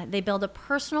Noom. They build a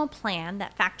personal plan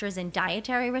that factors in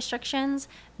dietary restrictions,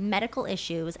 medical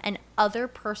issues, and other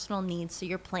personal needs so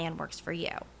your plan works for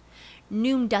you.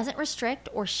 Noom doesn't restrict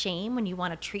or shame when you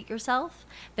want to treat yourself.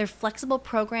 Their flexible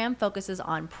program focuses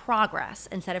on progress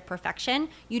instead of perfection.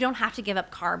 You don't have to give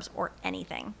up carbs or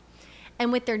anything.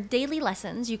 And with their daily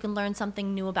lessons, you can learn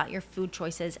something new about your food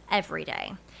choices every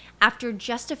day. After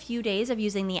just a few days of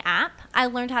using the app, I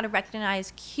learned how to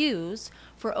recognize cues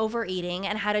for overeating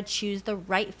and how to choose the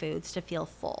right foods to feel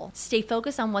full. Stay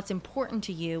focused on what's important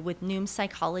to you with Noom's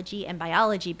psychology and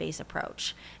biology-based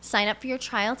approach. Sign up for your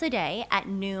trial today at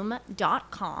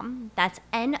Noom.com. That's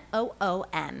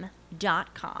Noom.com.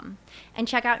 And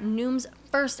check out Noom's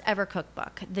first ever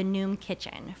cookbook, The Noom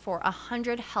Kitchen, for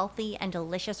 100 healthy and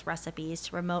delicious recipes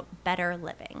to promote better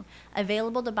living.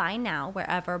 Available to buy now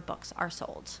wherever books are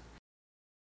sold.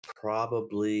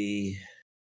 Probably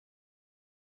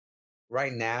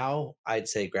right now, I'd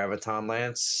say Graviton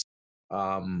Lance.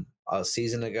 A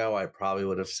season ago, I probably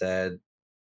would have said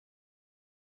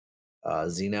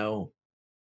Xeno.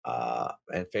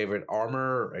 And favorite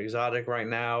armor exotic right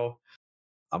now,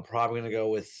 I'm probably going to go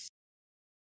with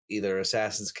either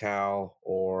Assassin's Cowl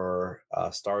or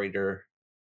Star Eater,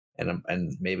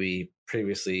 and maybe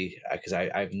previously, because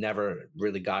I've never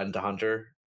really gotten to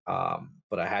Hunter,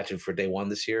 but I had to for day one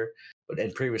this year.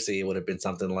 And previously, it would have been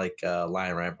something like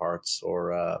Lion Ramparts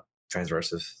or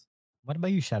Transversive. What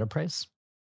about you, Shadow Price?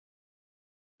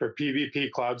 For PvP,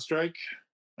 Cloud Strike.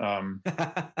 For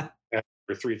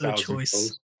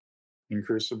 3,000 in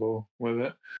Crucible with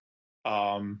it.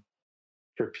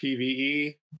 For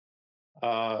PvE,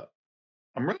 I'm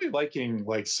really liking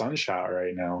like Sunshot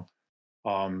right now.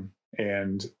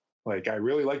 And like I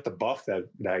really like the buff that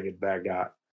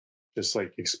got. Just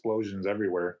like explosions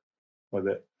everywhere with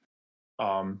it.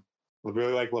 I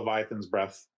really like Leviathan's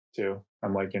Breath too.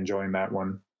 I'm like enjoying that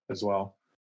one as well.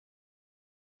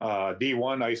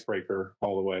 D1 Icebreaker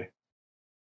all the way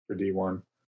for D1.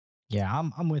 Yeah,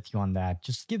 I'm with you on that.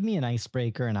 Just give me an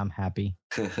icebreaker and I'm happy.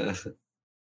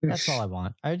 That's all I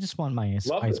want. I just want my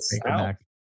Love the icebreaker sound. back.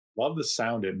 Love the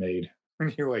sound it made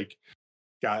when you like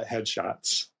got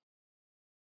headshots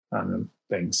on them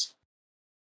things.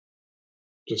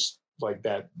 Just like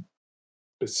that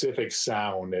specific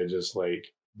sound, it just like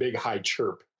big high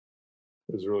chirp.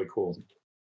 It was really cool.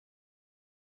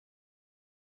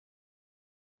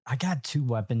 I got two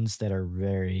weapons that are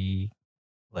very,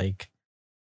 like,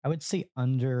 I would say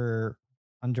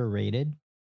underrated.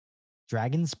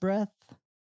 Dragon's Breath,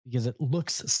 because it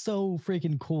looks so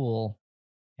freaking cool,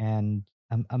 and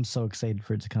I'm so excited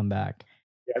for it to come back.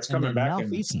 Yeah, it's And coming then back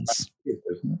Malfeasance.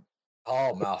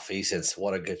 Oh, Malfeasance.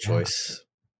 What a good choice.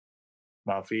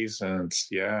 Malfeasance,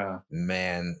 yeah.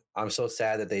 Man, I'm so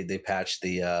sad that they patched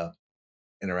the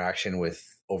interaction with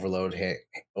Overload hand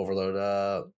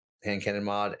cannon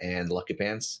mod and Lucky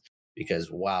Pants, because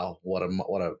wow, what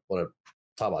a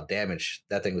talk about damage.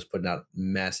 That thing was putting out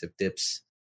massive dips.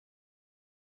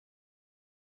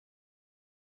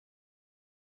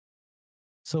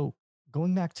 So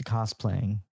going back to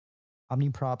cosplaying,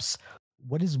 Omniprops,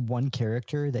 what is one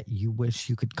character that you wish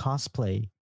you could cosplay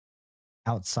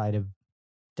outside of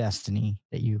Destiny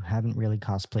that you haven't really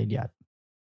cosplayed yet?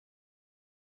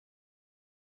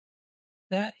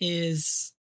 That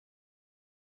is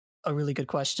a really good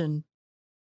question.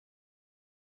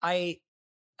 My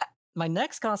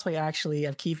next cosplay, actually,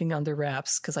 I'm keeping under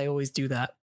wraps because I always do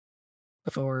that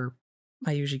before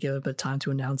I usually give a bit of time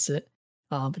to announce it.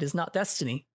 But it's not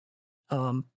Destiny.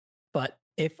 But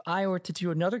if I were to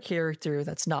do another character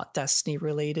that's not Destiny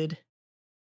related,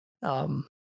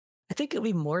 I think it'd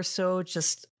be more so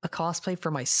just a cosplay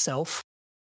for myself,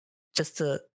 just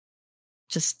to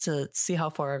see how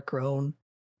far I've grown.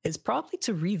 It's probably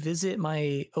to revisit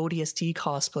my ODST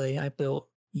cosplay I built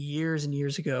years and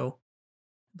years ago.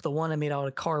 The one I made out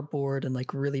of cardboard and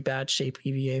like really bad shape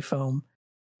EVA foam.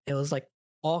 It was like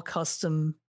all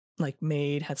custom, like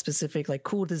made, had specific like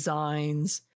cool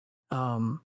designs.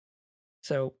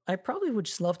 So I probably would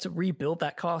just love to rebuild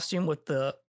that costume with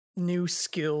the new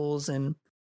skills and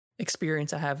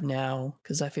experience I have now,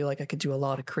 because I feel like I could do a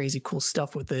lot of crazy cool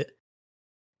stuff with it.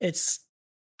 It's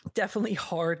definitely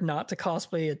hard not to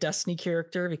cosplay a Destiny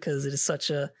character because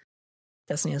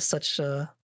Destiny has such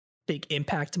a big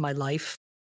impact in my life.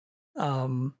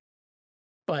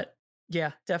 But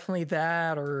yeah, definitely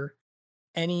that, or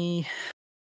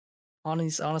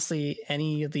honestly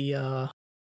any of the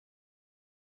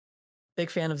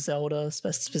big fan of Zelda,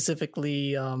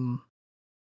 specifically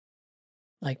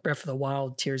like Breath of the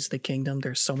Wild, Tears of the Kingdom.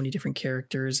 There's so many different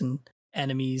characters and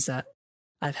enemies that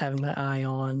I've having my eye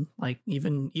on, like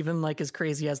even like as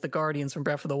crazy as the Guardians from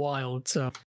Breath of the Wild.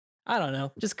 So I don't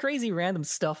know, just crazy random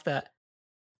stuff that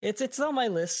it's on my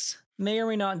list. May or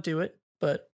may not do it,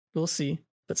 but we'll see.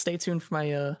 But stay tuned for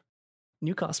my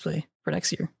new cosplay for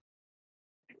next year.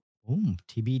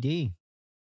 TBD.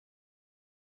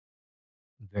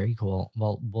 Very cool.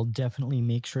 Well, we'll definitely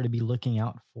make sure to be looking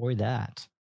out for that.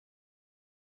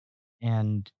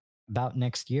 And about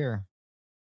next year,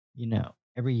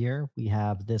 every year we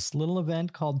have this little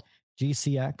event called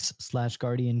GCX /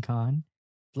 Guardian Con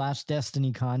 /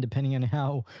 Destiny Con, depending on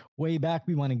how way back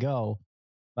we want to go.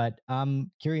 But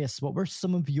I'm curious, what were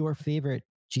some of your favorite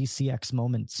GCX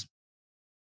moments?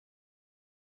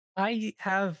 I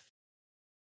have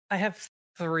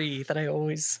 3 that I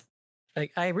always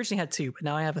like. I originally had 2, but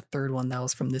now I have a third one that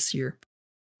was from this year.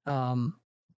 The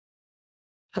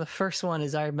first one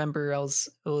is, I remember it was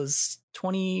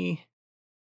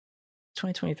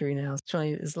 2023 now.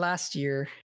 It was last year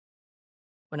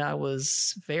when I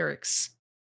was Varix,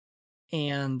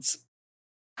 and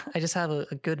I just have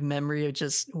a good memory of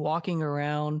just walking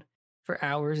around for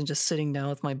hours and just sitting down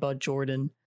with my bud Jordan.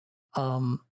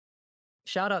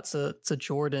 Shout out to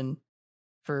Jordan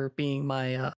for being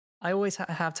my I always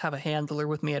have to have a handler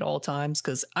with me at all times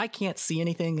because I can't see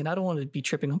anything and I don't want to be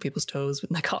tripping on people's toes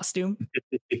with my costume.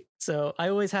 So I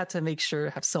always had to make sure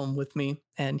to have someone with me,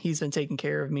 and he's been taking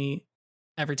care of me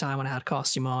every time when I had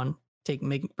costume on,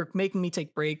 making me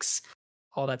take breaks,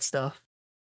 all that stuff.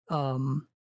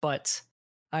 But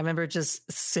I remember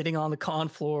just sitting on the con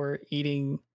floor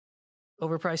eating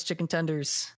overpriced chicken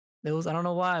tenders. I don't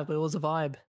know why, but it was a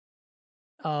vibe.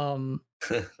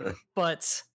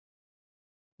 But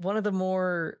one of the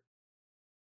more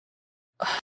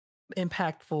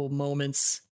impactful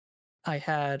moments I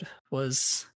had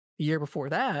was the year before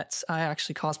that. I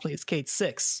actually cosplayed as Kate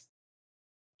 6,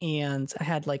 and I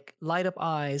had like light up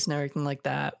eyes and everything like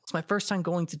that. It was my first time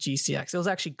going to GCX. It was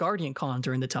actually Guardian Con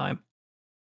during the time,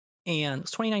 and it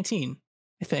was 2019,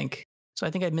 I think. So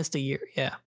I think I missed a year.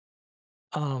 Yeah.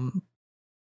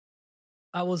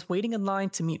 I was waiting in line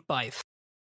to meet Byth,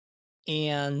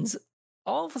 and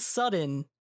all of a sudden,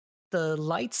 the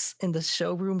lights in the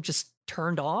showroom just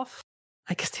turned off.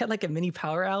 I guess they had like a mini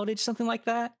power outage, something like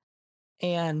that.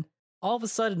 And all of a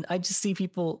sudden, I just see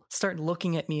people start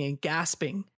looking at me and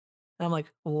gasping. And I'm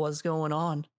like, what's going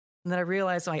on? And then I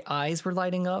realized my eyes were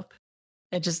lighting up.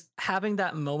 And just having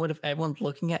that moment of everyone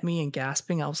looking at me and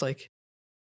gasping, I was like,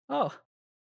 oh,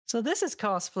 so this is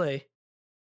cosplay.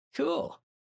 Cool.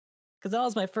 Because that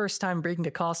was my first time bringing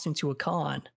a costume to a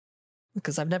con,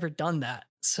 because I've never done that.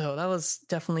 So that was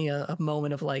definitely a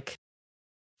moment of like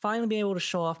finally being able to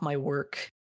show off my work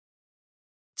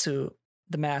to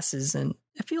the masses, and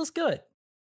it feels good.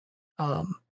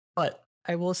 But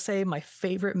I will say my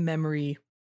favorite memory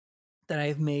that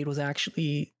I've made was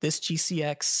actually this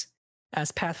GCX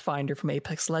as Pathfinder from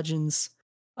Apex Legends.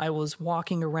 I was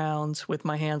walking around with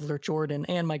my handler Jordan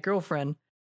and my girlfriend,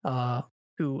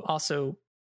 who also,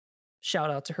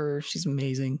 shout out to her, she's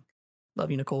amazing.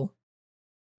 Love you, Nicole.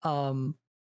 There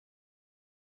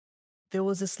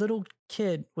was this little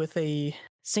kid with a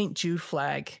St. Jude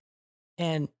flag,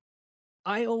 and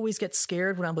I always get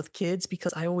scared when I'm with kids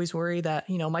because I always worry that,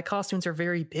 my costumes are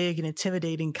very big and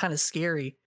intimidating, kind of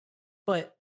scary.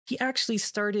 But he actually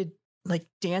started like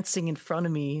dancing in front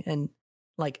of me and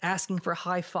like asking for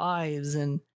high fives,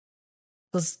 and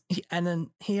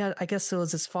then he had, I guess it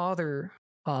was his father,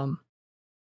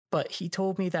 but he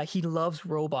told me that he loves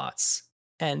robots,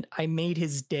 and I made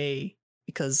his day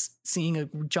because seeing a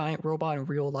giant robot in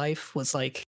real life was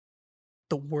like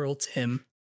the world to him.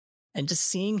 And just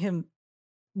seeing him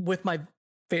with my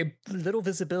very little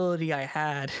visibility I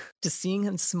had, just seeing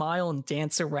him smile and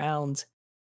dance around,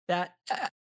 that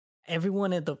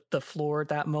everyone at the floor at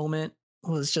that moment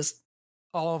was just,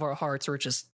 all of our hearts were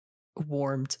just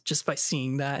warmed just by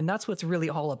seeing that. And that's what's really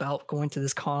all about going to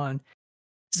this con.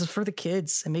 This is for the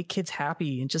kids and make kids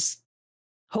happy, and just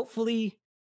hopefully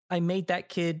I made that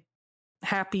kid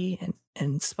happy and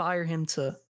inspire him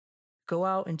to go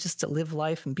out and just to live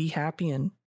life and be happy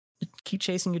and keep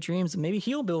chasing your dreams. And maybe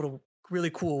he'll build a really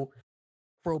cool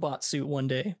robot suit one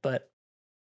day. But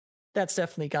that's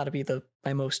definitely got to be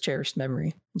my most cherished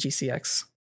memory, GCX.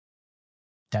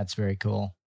 That's very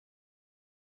cool.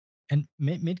 And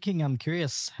Mid King, I'm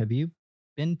curious, have you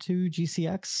been to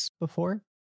GCX before?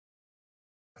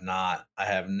 Not. I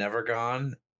have never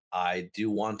gone. I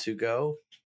do want to go,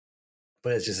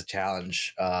 but it's just a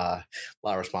challenge. A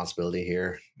lot of responsibility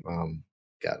here.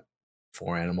 Got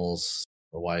 4 animals,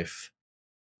 a wife.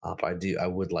 But I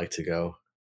would like to go.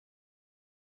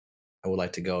 I would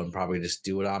like to go and probably just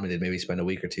do it on and then maybe spend a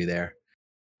week or 2 there,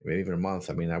 maybe even a month.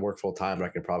 I mean, I work full time, but I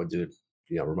could probably do it,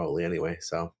 remotely anyway.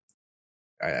 So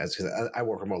I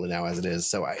work remotely now as it is.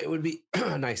 So it would be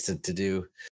nice to do.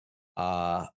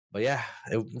 But yeah,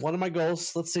 one of my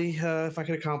goals. Let's see if I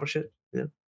can accomplish it. Yeah.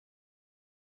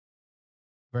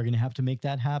 We're going to have to make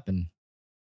that happen.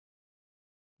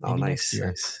 Maybe next year.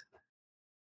 Nice.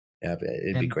 Yeah,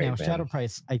 it'd be great. Now, man. Shadow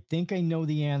Price, I think I know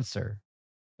the answer,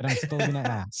 but I'm still going to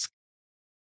ask.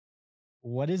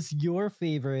 What is your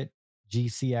favorite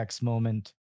GCX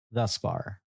moment thus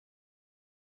far?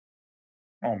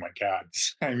 Oh my God.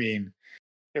 I mean,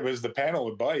 it was the panel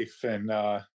with Bife and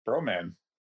Broman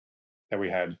that we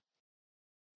had.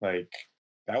 Like,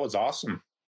 that was awesome.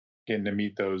 Getting to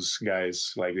meet those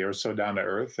guys. Like, they were so down to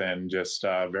earth and just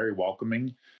very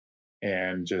welcoming.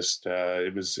 And just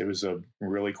it was a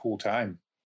really cool time,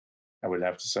 I would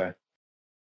have to say.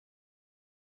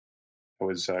 It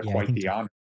was quite the honor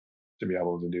to be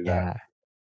able to do that.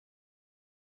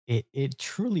 It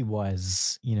truly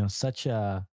was, such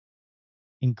a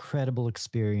incredible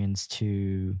experience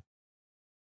to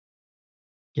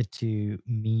get to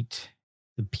meet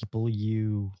the people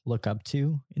you look up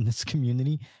to in this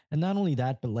community. And not only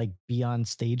that, but like be on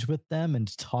stage with them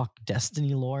and talk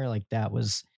Destiny lore. Like, that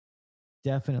was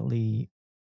definitely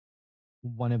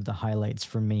one of the highlights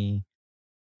for me.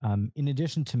 In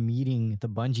addition to meeting the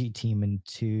Bungie team and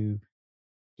to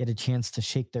get a chance to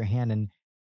shake their hand. And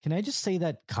can I just say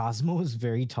that Cosmo is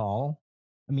very tall?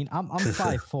 I mean, I'm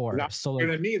 5'4", not so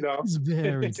taller than me though. He's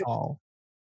very tall.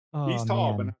 Oh, he's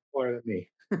tall, man. but not taller than me.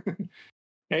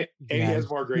 and he has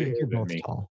more gray hair than me.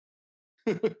 Tall.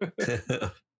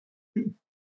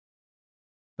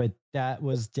 But that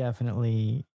was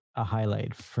definitely a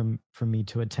highlight for me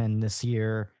to attend this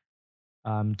year.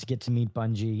 To get to meet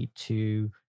Bungie, to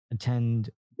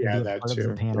attend, be a part of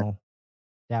the panel.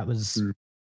 Yeah. That was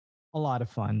a lot of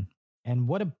fun. And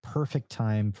what a perfect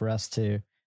time for us to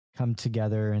come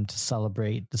together and to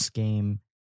celebrate this game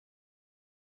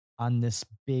on this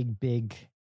big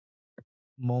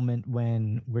moment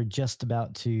when we're just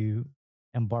about to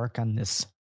embark on this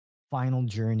final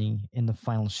journey in the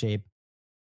final shape.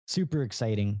 super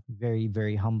exciting, very,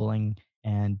 very humbling,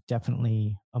 and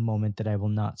definitely a moment that I will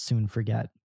not soon forget.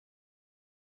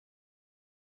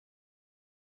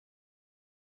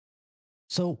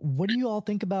 So, what do you all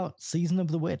think about Season of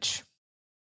the Witch?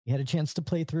 You had a chance to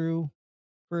play through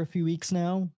for a few weeks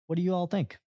now. What do you all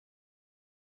think?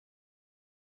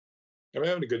 I'm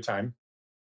having a good time.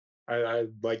 I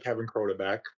like having Crota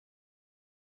back.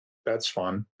 That's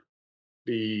fun.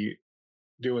 The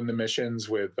doing the missions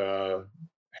with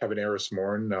having Eris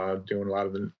Morn doing a lot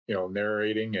of the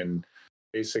narrating and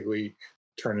basically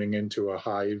turning into a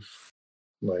hive,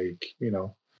 like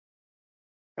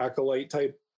acolyte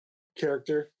type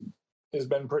character has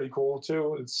been pretty cool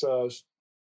too. It's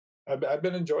I've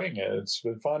been enjoying it. It's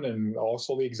been fun, and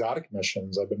also the exotic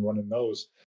missions. I've been running those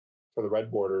for the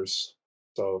red borders.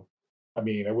 So, I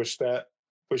mean, I wish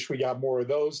we got more of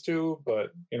those too,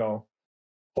 but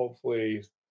hopefully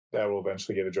that will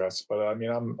eventually get addressed. But I mean,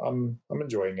 I'm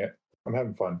enjoying it. I'm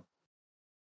having fun.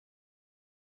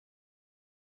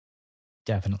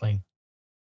 Definitely.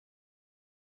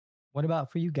 What about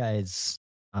for you guys?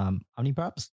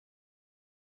 Omniprops?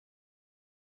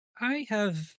 I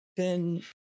have been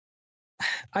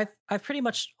I've pretty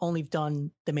much only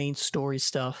done the main story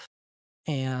stuff,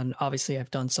 and obviously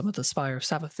I've done some of the Spire of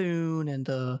Savathun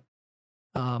and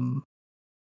um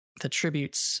the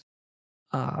tributes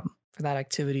for that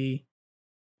activity.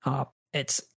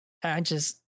 It's I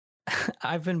just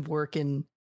I've been working.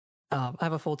 I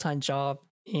have a full-time job,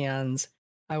 and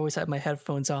I always have my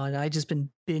headphones on. I just been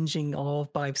binging all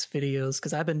of Bibe's videos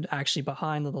because I've been actually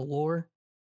behind on the lore.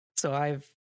 So I've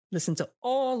listened to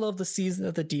all of the Season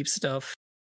of the Deep stuff,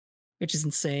 which is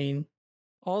insane.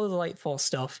 All of the Lightfall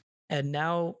stuff. And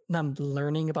now I'm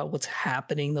learning about what's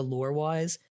happening the lore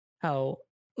wise. How,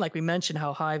 like we mentioned,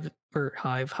 how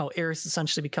how Eris is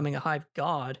essentially becoming a Hive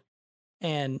god.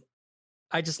 And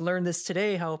I just learned this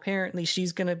today, how apparently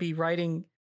she's going to be writing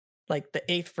like the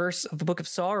 8th verse of the Book of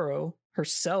Sorrow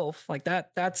herself. Like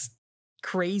that's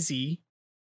crazy.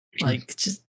 Like it's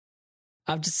just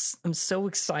I'm so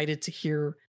excited to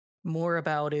hear more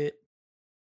about it.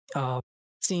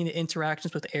 Seeing the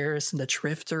interactions with Eris and the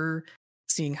Drifter,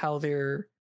 seeing how their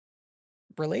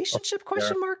relationship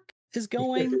question mark is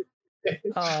going.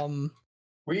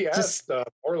 We Just asked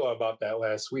Orla about that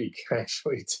last week,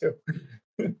 actually, too.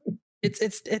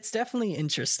 it's definitely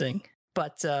interesting,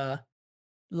 but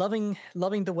loving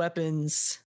the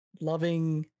weapons,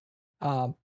 loving.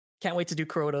 Can't wait to do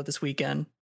Crota this weekend,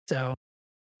 so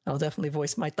I'll definitely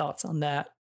voice my thoughts on that.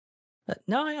 But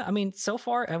no, I mean, so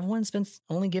far everyone's been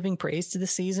only giving praise to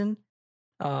this season.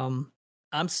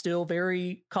 I'm still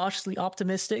very cautiously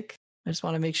optimistic. I just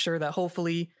want to make sure that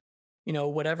hopefully,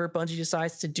 whatever Bungie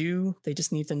decides to do, they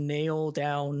just need to nail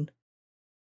down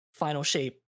final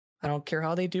shape. I don't care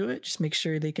how they do it. Just make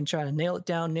sure they can try to nail it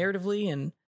down narratively.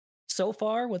 And so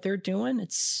far, what they're doing,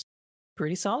 it's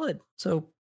pretty solid. So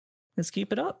let's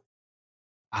keep it up.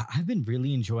 I've been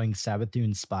really enjoying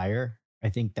Savathun Spire. I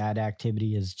think that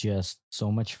activity is just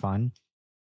so much fun.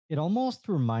 It almost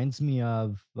reminds me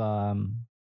of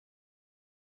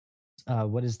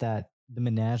what is that? The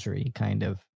Menagerie, kind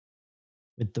of,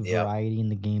 with the Yep. variety in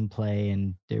the gameplay,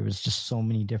 and there was just so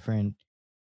many different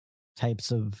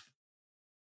types of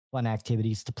fun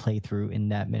activities to play through in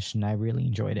that mission. I really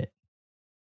enjoyed it.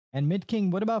 And Mid King,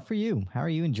 what about for you? How are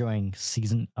you enjoying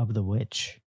Season of the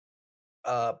Witch?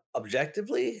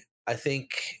 Objectively, I think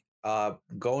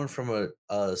going from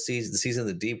the season of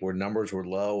the Deep where numbers were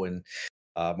low and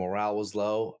morale was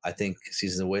low, I think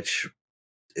Season of the Witch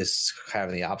is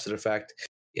having the opposite effect.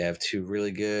 You have two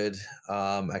really good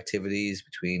activities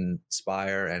between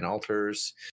Spire and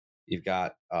Altars. You've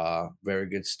got very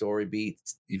good story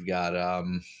beats. You've got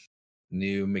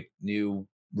new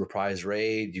reprise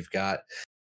raid. You've got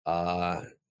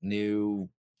new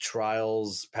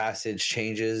trials passage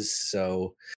changes.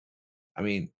 So, I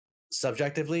mean,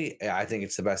 subjectively, I think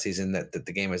it's the best season that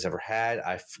the game has ever had.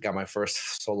 I got my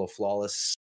first solo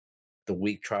flawless the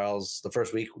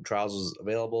first week trials was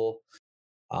available.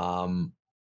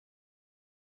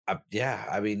 Yeah,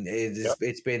 I mean,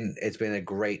 it's been a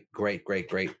great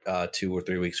 2 or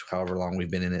 3 weeks, however long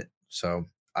we've been in it. So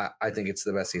I think it's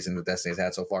the best season that Destiny's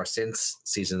had so far since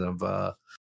Season of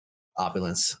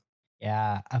Opulence.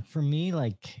 Yeah, for me,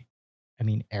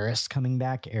 Eris coming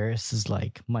back. Eris is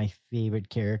like my favorite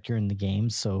character in the game,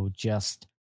 so just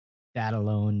that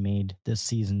alone made this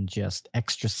season just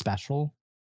extra special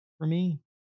for me.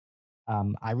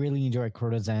 I really enjoy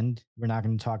Crota's End. We're not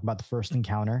going to talk about the first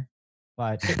encounter,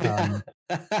 but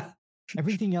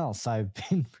everything else I've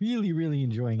been really, really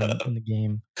enjoying in the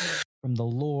game, from the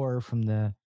lore, from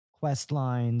the quest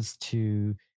lines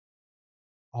to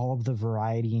all of the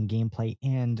variety and gameplay,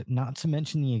 and not to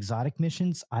mention the exotic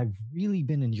missions. I've really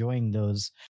been enjoying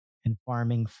those and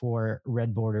farming for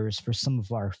red borders for some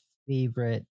of our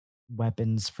favorite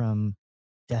weapons from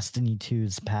Destiny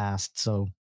 2's past. So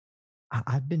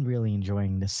I've been really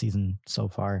enjoying this season so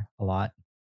far a lot.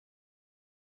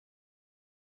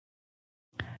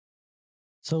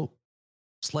 So,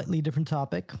 slightly different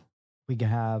topic. We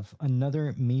have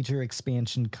another major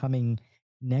expansion coming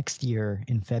next year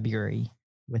in February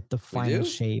with the final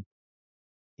shape.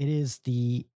 It is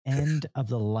the end of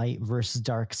the light versus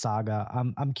dark saga.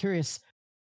 I'm curious,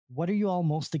 what are you all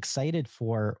most excited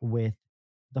for with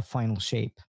the final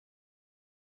shape?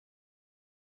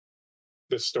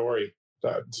 The story,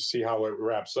 to see how it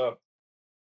wraps up.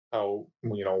 How,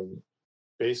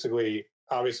 basically,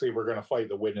 obviously, we're going to fight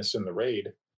the witness in the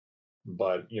raid,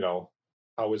 but,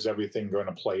 how is everything going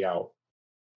to play out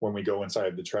when we go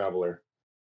inside the Traveler?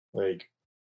 Like,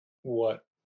 what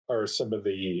are some of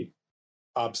the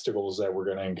obstacles that we're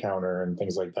going to encounter and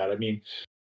things like that? I mean,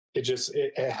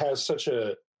 it has such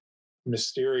a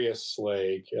mysterious,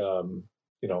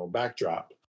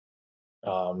 backdrop.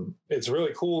 It's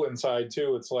really cool inside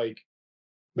too. It's like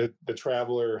the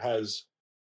Traveler has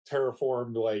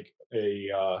terraformed like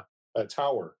a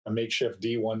tower, a makeshift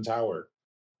D1 tower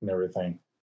and everything.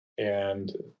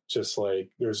 And just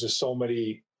like there's just so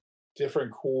many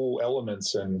different cool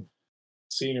elements and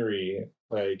scenery.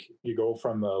 Like you go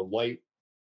from the light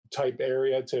type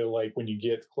area to like when you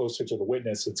get closer to the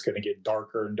witness, it's going to get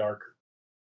darker and darker.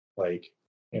 Like,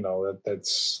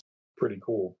 that's pretty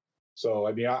cool. So,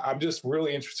 I mean, I'm just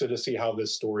really interested to see how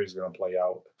this story is going to play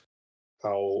out.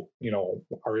 How,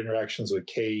 our interactions with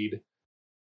Cade,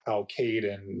 how Cade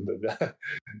and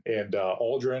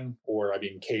Aldrin, or I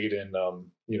mean, Cade and,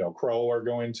 Crow are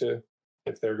going to,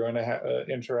 if they're going to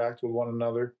interact with one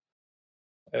another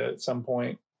at some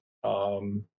point. How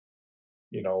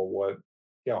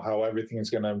everything is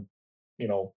going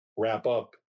to, wrap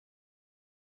up.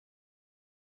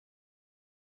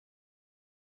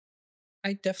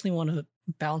 I definitely want to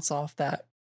bounce off that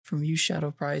from you,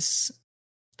 Shadow Price.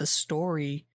 The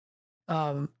story.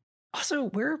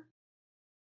 Also,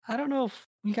 I don't know if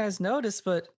you guys noticed,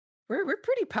 but we're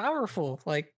pretty powerful.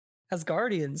 Like as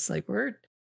Guardians, like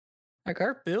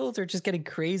our builds are just getting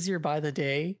crazier by the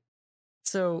day.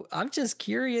 So I'm just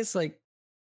curious, like,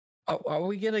 are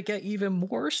we gonna get even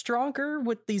more stronger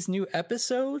with these new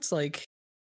episodes? Like,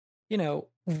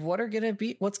 what's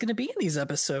gonna be in these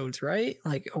episodes, right?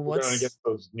 Like, we're gonna get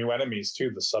those new enemies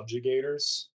too, the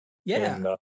subjugators. Yeah, and,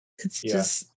 it's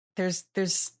just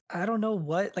there's I don't know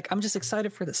what. Like, I'm just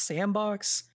excited for the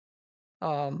sandbox.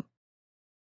 I'm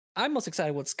most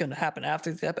excited what's gonna happen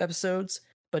after the episodes,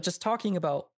 but just talking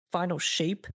about final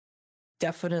shape,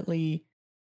 definitely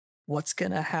what's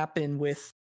gonna happen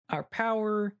with our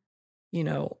power.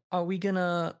 Are we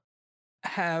gonna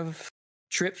have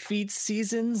drip feed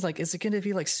seasons? Like, is it gonna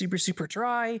be like super, super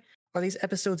dry? Are these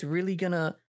episodes really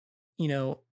gonna,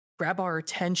 grab our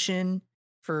attention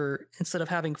for instead of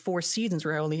having 4 seasons,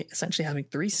 we're only essentially having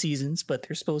 3 seasons, but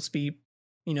there's supposed to be,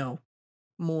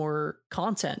 more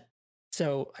content.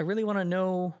 So I really want to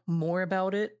know more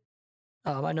about it.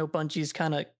 I know Bungie's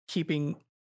kind of keeping,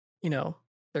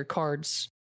 their cards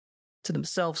to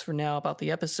themselves for now about the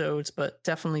episodes, but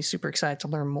definitely super excited to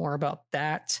learn more about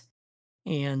that.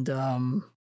 And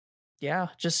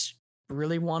just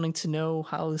really wanting to know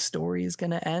how the story is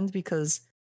going to end, because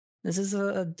this is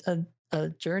a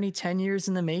journey 10 years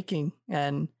in the making,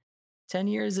 and 10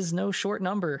 years is no short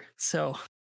number. So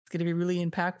it's going to be really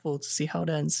impactful to see how it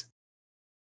ends.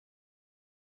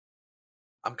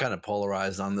 I'm kind of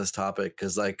polarized on this topic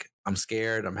because, like, I'm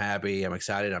scared, I'm happy, I'm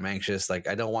excited, I'm anxious. Like,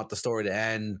 I don't want the story to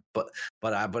end, but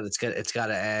it's got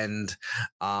to end.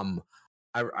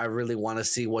 I really want to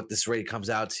see what this raid comes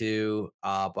out to,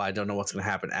 but I don't know what's going to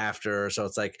happen after. So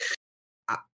it's like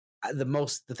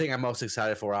the thing I'm most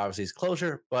excited for, obviously, is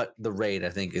closure, but the raid,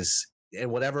 I think, is, and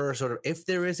whatever sort of, if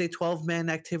there is a 12-man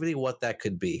activity, what that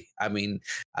could be. I mean,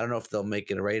 I don't know if they'll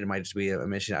make it a raid. It might just be a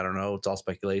mission. I don't know. It's all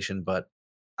speculation, but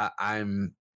I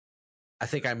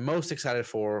think I'm most excited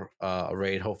for a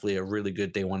raid, hopefully a really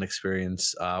good day one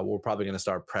experience. We're probably going to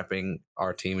start prepping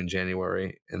our team in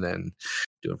January and then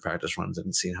doing practice runs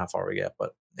and seeing how far we get.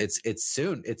 But it's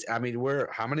soon. We're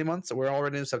how many months? We're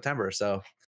already in September, so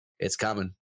it's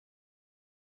coming.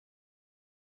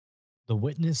 The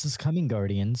witness is coming,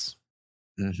 Guardians.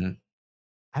 Mm-hmm.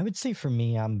 I would say for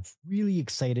me, I'm really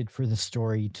excited for the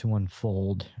story to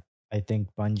unfold. I think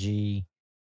Bungie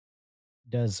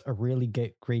does a really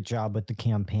great job with the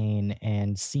campaign,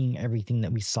 and seeing everything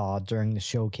that we saw during the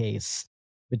showcase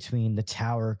between the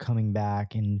tower coming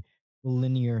back and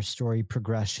linear story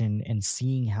progression and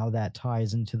seeing how that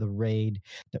ties into the raid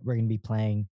that we're going to be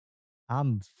playing.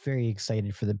 I'm very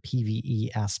excited for the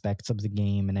PvE aspects of the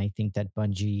game, and I think that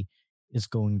Bungie is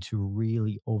going to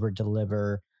really over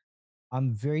deliver.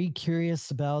 I'm very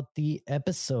curious about the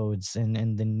episodes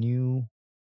and the new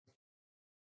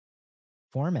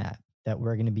format that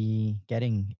we're going to be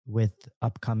getting with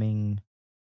upcoming,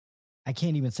 I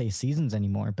can't even say seasons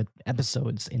anymore, but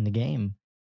episodes in the game,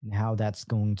 and how that's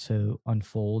going to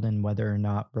unfold, and whether or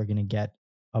not we're going to get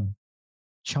a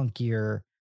chunkier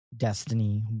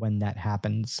Destiny when that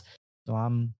happens. So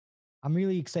I'm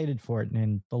really excited for it,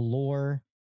 and the lore,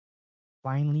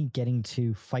 finally getting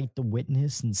to fight the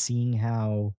Witness and seeing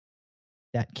how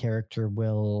that character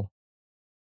will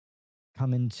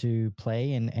come into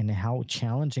play, and how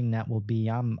challenging that will be.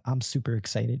 I'm super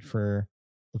excited for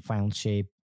the final shape,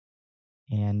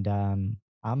 and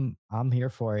I'm here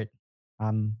for it.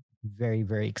 I'm very,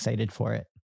 very excited for it.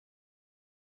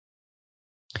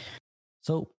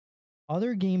 So,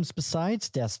 other games besides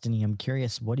Destiny, I'm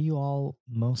curious, what are you all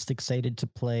most excited to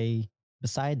play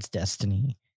besides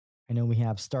Destiny? I know we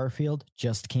have Starfield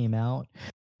just came out.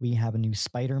 We have a new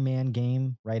Spider-Man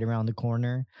game right around the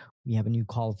corner. We have a new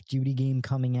Call of Duty game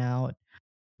coming out.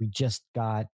 We just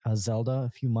got a Zelda a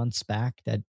few months back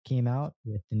that came out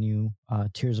with the new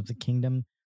Tears of the Kingdom.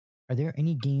 Are there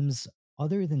any games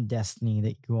other than Destiny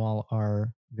that you all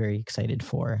are very excited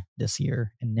for this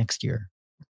year and next year?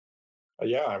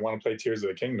 Yeah, I want to play Tears of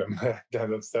the Kingdom.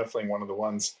 That's definitely one of the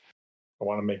ones I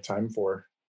want to make time for,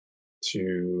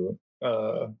 to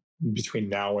between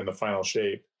now and the final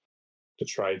shape, to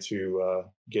try to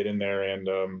get in there and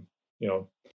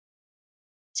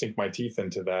sink my teeth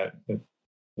into that,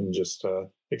 and just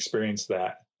experience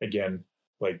that again,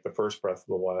 like the first Breath of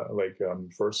the Wild,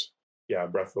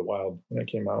 Breath of the Wild when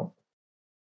it came out.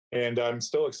 And I'm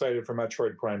still excited for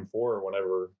Metroid Prime 4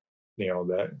 whenever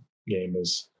that game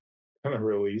is going to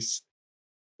release.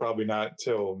 Probably not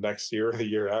till next year or the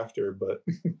year after, but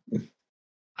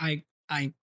I'm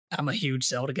a huge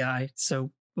Zelda guy,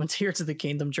 so when Tears of the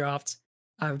Kingdom dropped,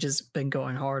 I've just been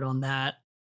going hard on that.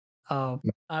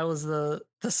 I was the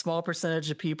small percentage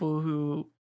of people who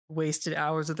wasted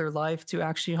hours of their life to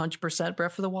actually 100%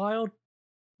 Breath of the Wild,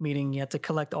 meaning you had to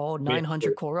collect all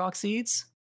 900 Korok seeds.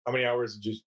 How many hours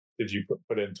did you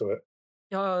put into it?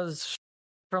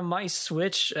 From my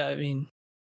Switch, I mean,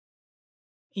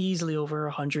 easily over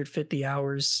 150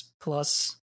 hours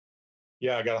plus.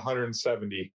 Yeah, I got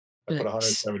 170. I put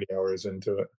 170 hours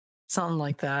into it. Something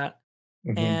like that.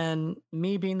 Mm-hmm. And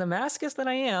me being the masochist that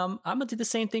I am, I'm going to do the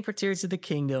same thing for Tears of the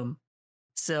Kingdom.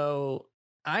 So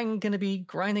I'm going to be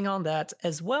grinding on that,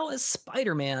 as well as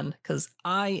Spider-Man, because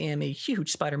I am a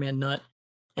huge Spider-Man nut.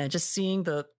 And just seeing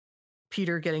the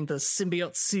Peter getting the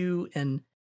symbiote suit, and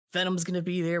Venom's going to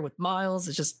be there with Miles.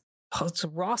 It's a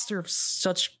roster of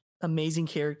such amazing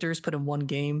characters put in one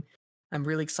game. I'm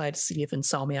really excited to see if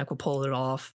Insomniac will pull it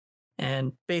off.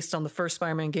 And based on the first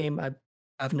Spider-Man game, I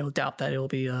have no doubt that it'll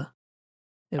be a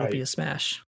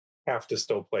smash. Have to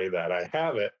still play that. I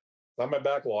have it on my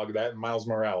backlog, that and Miles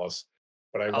Morales,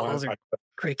 but those are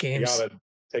great games. I gotta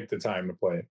take the time to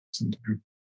play it.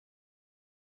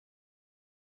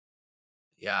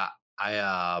 Yeah,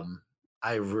 I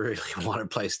really want to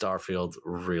play Starfield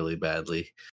really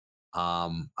badly.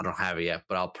 I don't have it yet,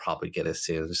 but I'll probably get it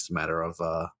soon. It's just a matter of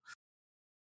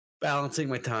balancing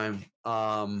my time.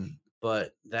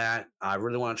 But that, I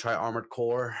really want to try Armored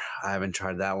Core. I haven't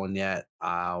tried that one yet.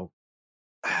 I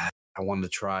want to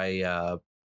try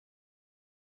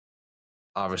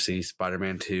obviously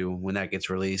Spider-Man 2 when that gets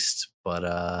released.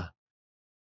 But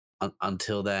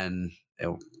until then,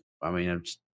 I'm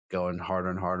just going harder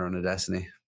and harder on the Destiny.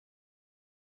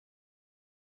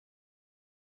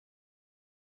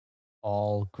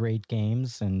 All great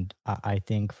games, and I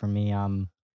think for me, I'm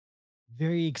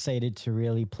very excited to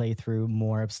really play through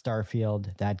more of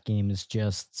Starfield. That game is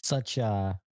just such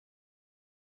a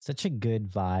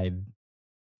good vibe.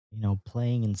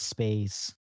 Playing in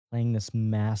space, playing this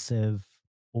massive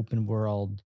open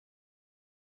world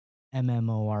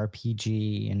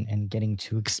MMORPG, and getting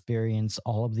to experience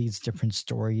all of these different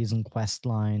stories and quest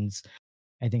lines.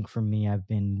 I think for me, I've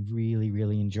been really,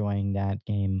 really enjoying that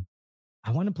game.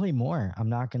 I want to play more. I'm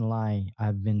not going to lie.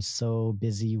 I've been so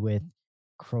busy with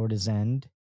Crota's End.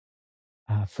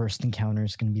 First encounter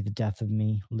is going to be the death of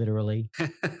me, literally.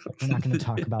 We're not going to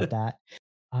talk about that.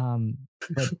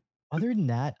 But other than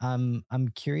that, I'm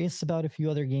curious about a few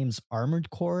other games. Armored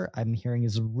Core, I'm hearing,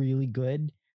 is really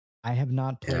good. I have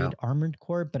not played Armored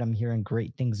Core, but I'm hearing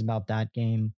great things about that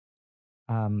game.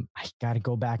 I got to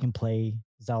go back and play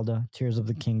Zelda Tears of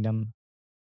the Kingdom.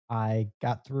 I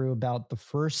got through about the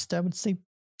first, I would say,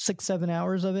 6-7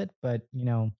 hours of it, but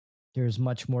there's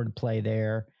much more to play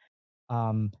there.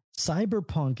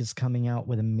 Cyberpunk is coming out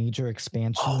with a major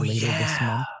expansion later this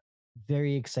month.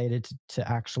 Very excited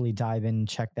to actually dive in and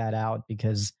check that out,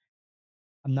 because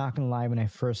I'm not going to lie, when I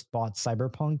first bought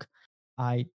Cyberpunk,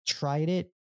 I tried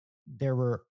it. There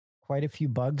were quite a few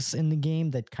bugs in the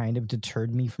game that kind of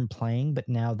deterred me from playing, but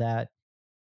now that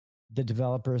the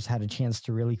developers had a chance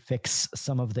to really fix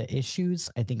some of the issues,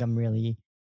 I think I'm really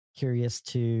curious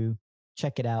to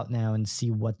check it out now and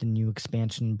see what the new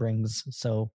expansion brings.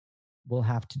 So we'll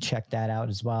have to check that out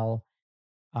as well.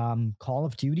 Call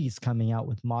of Duty is coming out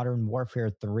with Modern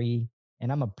Warfare 3,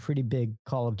 and I'm a pretty big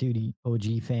Call of Duty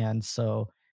OG fan, so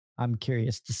I'm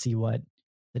curious to see what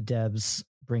the devs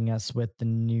bring us with the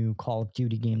new Call of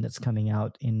Duty game that's coming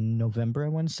out in November, I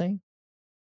want to say.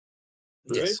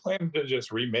 Do they plan to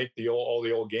just remake all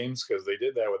the old games? Because they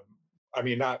did that with, I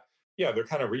mean, not, yeah, they're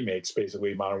kind of remakes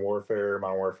basically. Modern Warfare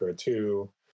 2,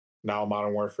 now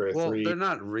Modern Warfare 3. Well, they're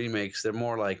not remakes. They're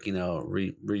more like,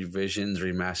 revisions,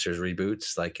 remasters,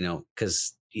 reboots. Like,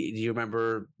 because you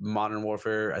remember Modern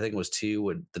Warfare, I think it was 2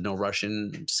 with the no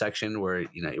Russian section where,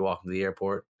 you walk into the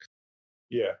airport.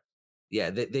 Yeah. Yeah,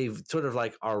 they've sort of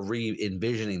like are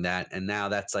re-envisioning that, and now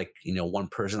that's like one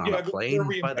person on a plane.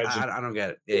 But I don't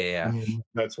get it. Yeah. I mean,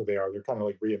 that's what they are. They're kind of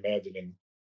like reimagining,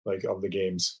 like, of the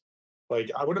games.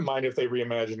 Like, I wouldn't mind if they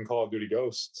reimagined Call of Duty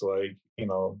Ghosts, like,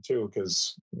 too,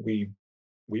 because we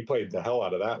played the hell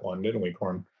out of that one, didn't we,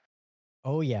 Corn?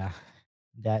 Oh yeah,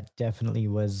 that definitely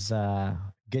was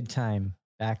good time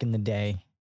back in the day.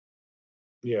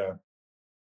 Yeah.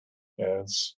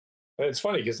 It's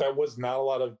funny because that was not a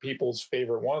lot of people's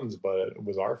favorite ones, but it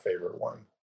was our favorite one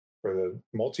for the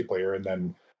multiplayer. And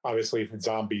then obviously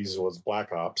Zombies was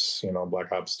Black Ops,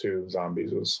 Black Ops 2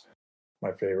 Zombies was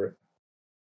my favorite.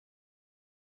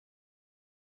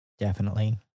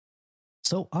 Definitely.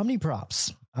 So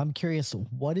Onmiprops, I'm curious,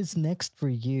 what is next for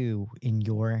you in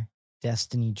your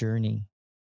Destiny journey?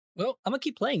 Well, I'm gonna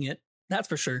keep playing it. That's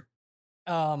for sure.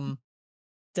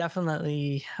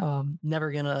 Definitely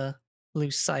never gonna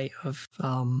lose sight of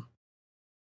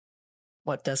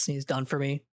what Destiny has done for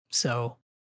me. So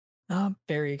I'm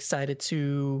very excited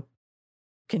to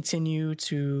continue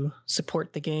to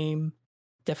support the game.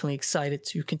 Definitely excited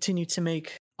to continue to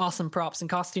make awesome props and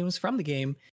costumes from the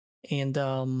game. And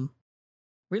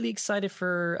really excited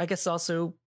for, I guess,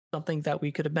 also something that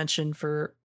we could have mentioned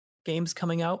for games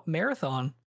coming out,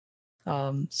 Marathon.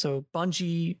 So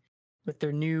Bungie with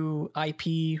their new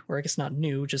IP, or I guess not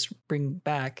new, just bring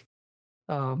back.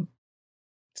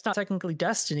 It's not technically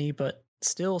Destiny, but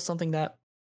still something that's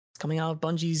coming out of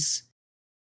Bungie's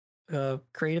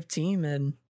creative team,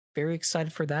 and very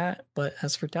excited for that. But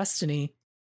as for Destiny,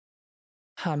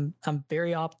 I'm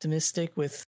very optimistic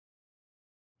with,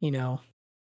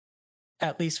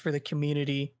 at least for the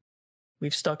community.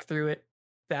 We've stuck through it,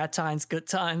 bad times, good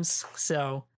times.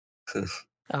 So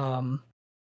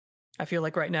I feel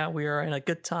like right now we are in a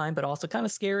good time, but also kind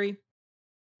of scary.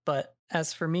 But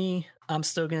as for me, I'm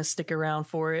still going to stick around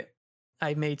for it.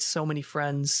 I made so many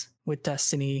friends with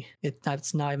Destiny.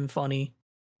 It's not even funny.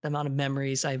 The amount of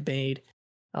memories I've made,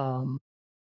 the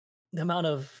amount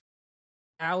of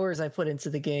hours I put into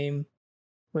the game,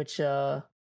 which,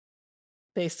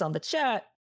 based on the chat,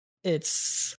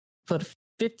 it's put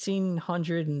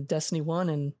 1,500 in Destiny 1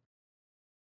 and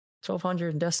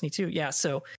 1,200 in Destiny 2. Yeah,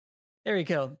 so there you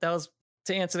go. That was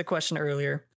to answer the question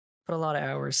earlier. Put a lot of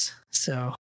hours.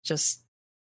 So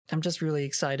I'm just really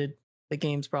excited. The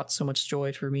game's brought so much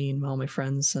joy for me and all my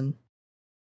friends, and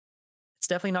it's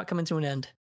definitely not coming to an end.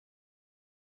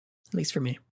 At least for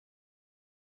me.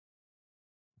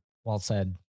 Well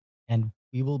said. And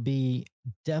we will be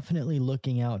definitely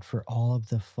looking out for all of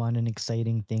the fun and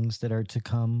exciting things that are to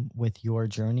come with your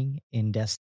journey in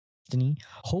Destiny.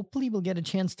 Hopefully we'll get a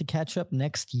chance to catch up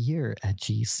next year at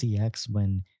GCX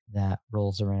when that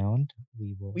rolls around.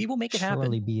 We will make it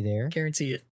surely happen. Be there.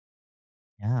 Guarantee it.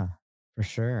 Yeah, for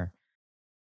sure.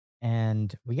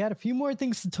 And we got a few more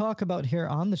things to talk about here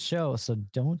on the show, so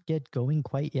don't get going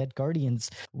quite yet,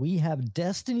 Guardians. We have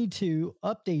Destiny 2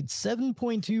 update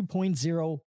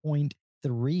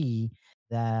 7.2.0.3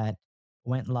 that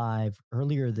went live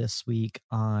earlier this week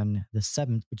on the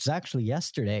 7th, which is actually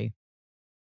yesterday.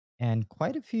 And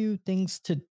quite a few things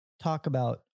to talk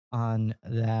about on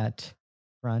that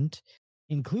front,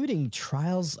 including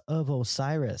Trials of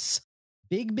Osiris.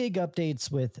 Big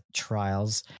updates with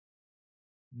Trials.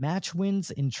 Match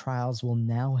wins in Trials will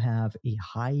now have a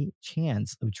high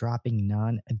chance of dropping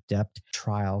non-adept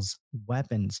Trials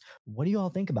weapons. What do you all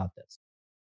think about this?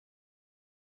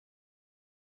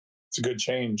 It's a good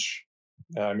change.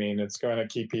 I mean, it's going to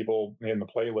keep people in the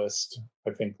playlist,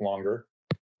 I think, longer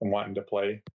and wanting to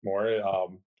play more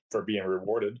for being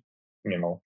rewarded,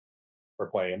 for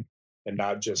playing and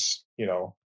not just,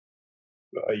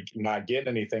 like not getting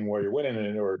anything where you're winning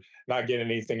it or not getting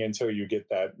anything until you get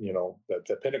that, that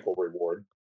the pinnacle reward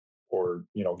or,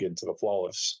 get into the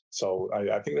flawless. So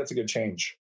I think that's a good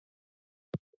change.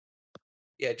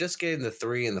 Yeah, just getting the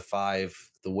 3 and the 5,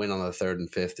 the win on the 3rd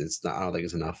and 5th is not. I don't think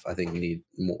it's enough. I think you need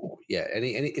more. Yeah,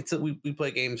 we play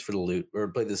games for the loot or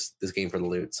play this game for the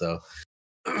loot. So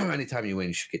anytime you win,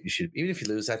 you should even if you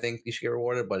lose, I think you should get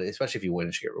rewarded. But especially if you win,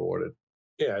 you should get rewarded.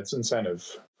 Yeah, it's incentive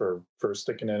for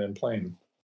sticking in and playing.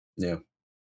 Yeah,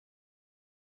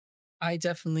 I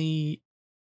definitely.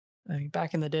 I mean,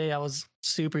 back in the day, I was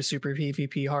super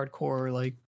PvP hardcore,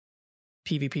 like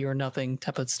PvP or nothing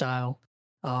type of style.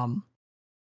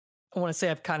 I want to say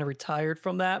I've kind of retired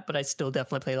from that, but I still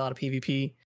definitely play a lot of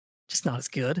PvP, just not as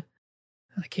good.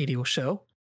 Like Katie will show,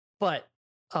 but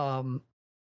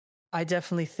I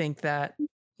definitely think that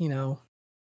the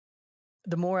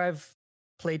more I've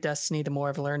played Destiny, the more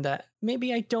I've learned that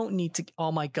maybe I don't need to.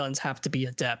 All my guns have to be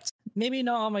adept. Maybe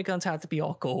not all my guns have to be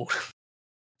all gold.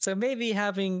 So maybe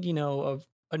having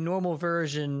a normal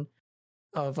version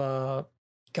of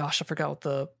gosh, I forgot what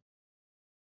the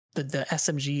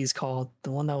SMG is called,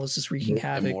 the one that was just wreaking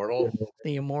havoc.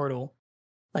 The Immortal.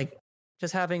 Like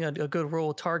just having a good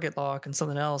roll target lock and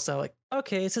something else. So like,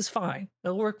 okay, this is fine.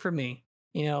 It'll work for me.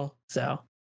 So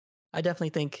I definitely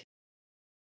think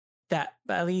that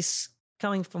at least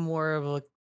coming from more of a,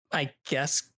 I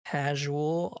guess,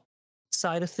 casual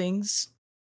side of things,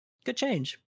 good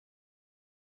change.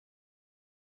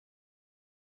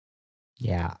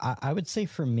 Yeah, I would say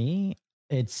for me,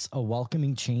 it's a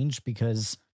welcoming change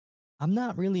because I'm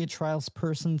not really a trials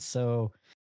person. So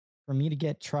for me to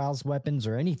get trials weapons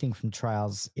or anything from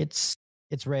trials, it's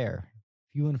rare,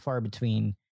 few and far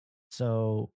between.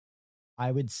 So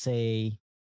I would say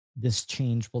this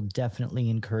change will definitely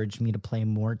encourage me to play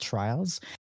more trials,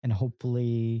 and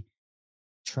hopefully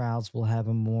trials will have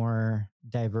a more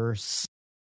diverse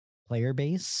player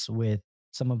base with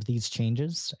some of these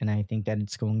changes. And I think that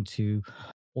it's going to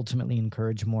ultimately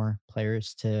encourage more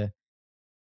players to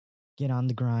get on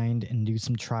the grind and do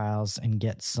some trials and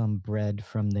get some bread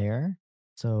from there.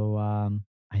 So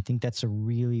I think that's a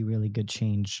really, really good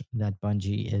change that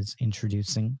Bungie is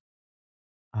introducing.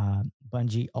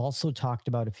 Bungie also talked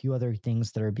about a few other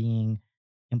things that are being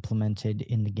implemented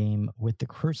in the game. With the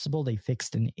Crucible, they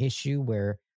fixed an issue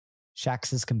where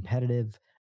Shax's competitive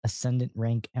Ascendant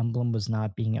rank emblem was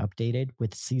not being updated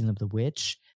with Season of the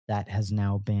Witch. That has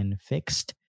now been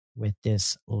fixed with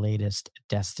this latest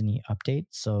Destiny update.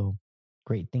 So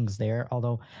great things there.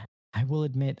 Although I will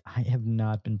admit I have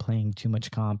not been playing too much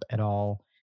comp at all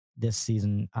this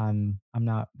season. I'm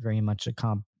not very much a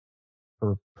comp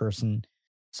person.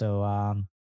 So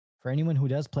for anyone who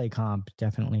does play comp,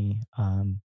 definitely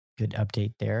good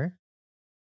update there.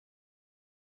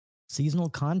 Seasonal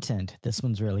content. This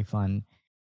one's really fun.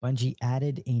 Bungie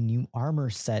added a new armor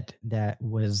set that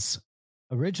was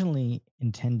originally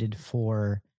intended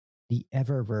for the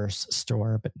Eververse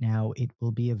store, but now it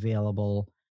will be available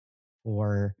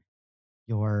for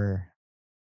your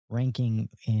ranking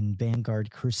in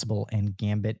Vanguard, Crucible, and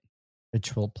Gambit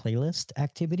ritual playlist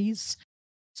activities.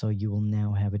 So you will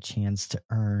now have a chance to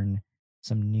earn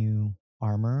some new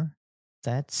armor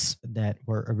sets that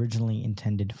were originally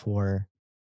intended for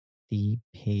the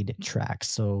paid tracks.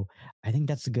 So I think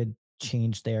that's a good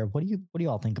change there. What do you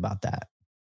all think about that?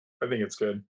 I think it's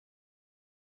good.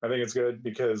 I think it's good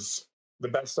because the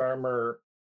best armor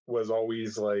was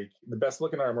always like the best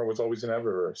looking armor was always in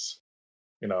Eververse,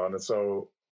 and so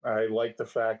I like the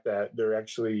fact that they're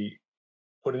actually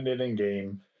putting it in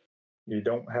game. You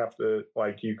don't have to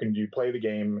you play the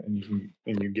game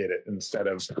and you get it instead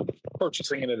of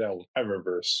purchasing it at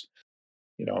Eververse.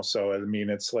 So I mean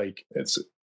it's I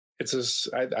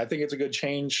think it's a good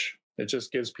change. It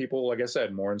just gives people, like I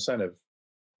said, more incentive.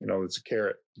 It's a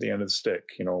carrot at the end of the stick,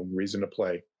 reason to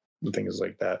play and things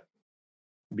like that.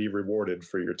 Be rewarded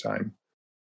for your time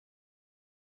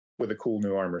with a cool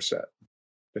new armor set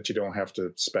that you don't have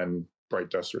to spend bright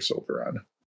dust or silver on.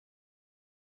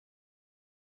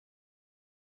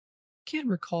 Can't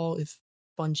recall if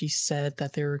Bungie said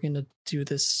that they were going to do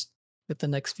this with the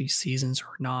next few seasons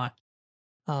or not.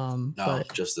 No,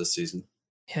 but just this season.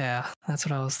 Yeah, that's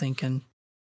what I was thinking.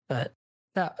 But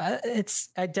I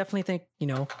definitely think,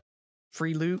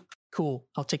 free loot, cool.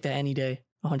 I'll take that any day,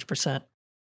 100%.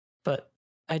 But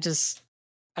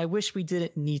I wish we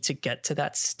didn't need to get to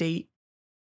that state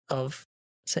of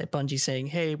Bungie saying,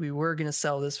 hey, we were going to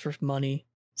sell this for money,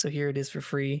 so here it is for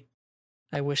free.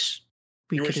 I wish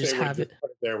we You could wish they just would have just it. put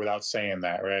it there without saying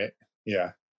that, right?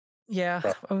 Yeah. Yeah,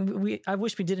 Right. I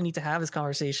wish we didn't need to have this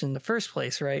conversation in the first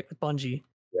place, right? With Bungie,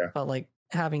 Yeah. but like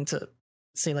having to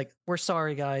say like, we're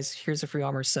sorry guys, here's a free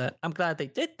armor set. I'm glad they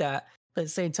did that, but at the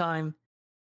same time,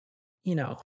 you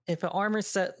know, if an armor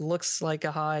set looks like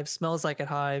a hive, smells like a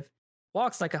hive,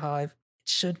 walks like a hive, it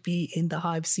should be in the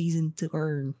hive season to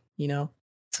earn, you know?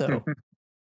 So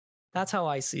that's how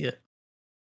I see it.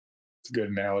 It's a good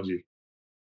analogy.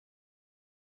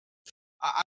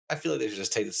 I feel like they should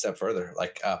just take it a step further.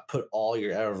 Like put all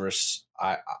your Eververse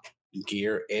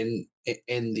gear in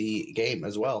the game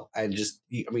as well, and just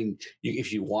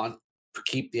if you want,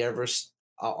 keep the Eververse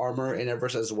armor in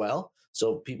Eververse as well.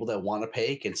 So people that want to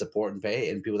pay can support and pay,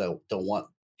 and people that don't want,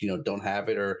 don't have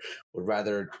it or would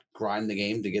rather grind the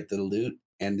game to get the loot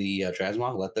and the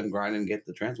transmog, let them grind and get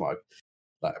the transmog.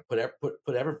 Put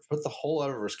the whole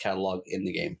Eververse catalog in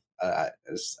the game.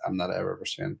 I'm not an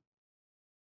Eververse fan.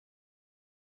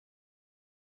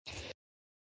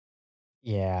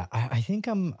 Yeah, I think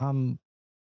I'm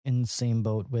in the same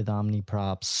boat with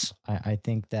Omniprops. I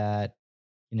think that,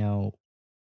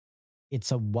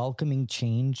 it's a welcoming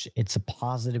change. It's a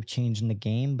positive change in the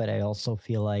game, but I also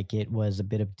feel like it was a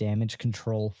bit of damage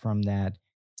control from that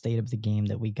state of the game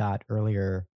that we got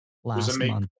earlier last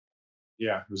month.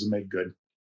 Yeah, it was a make good.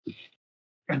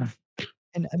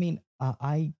 And I mean,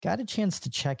 I got a chance to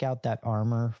check out that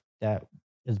armor that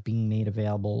is being made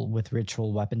available with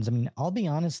ritual weapons. I mean, I'll be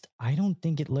honest, I don't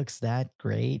think it looks that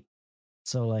great.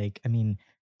 So, like, I mean,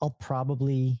 I'll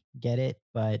probably get it,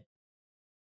 but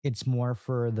it's more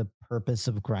for the purpose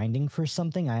of grinding for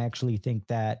something. I actually think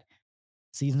that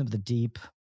Season of the Deep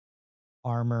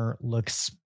armor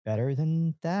looks better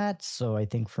than that. So I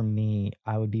think for me,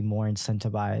 I would be more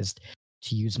incentivized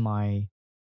to use my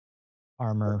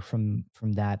armor from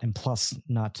that, and plus,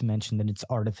 not to mention that it's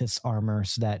artifice armor,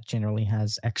 so that generally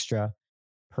has extra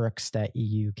perks that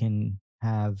you can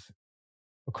have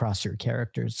across your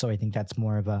characters. So I think that's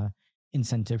more of a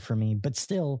incentive for me. But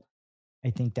still, I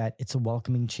think that it's a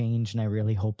welcoming change, and I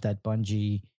really hope that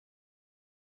Bungie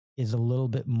is a little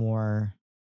bit more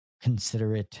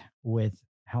considerate with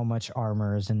how much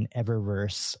armor is in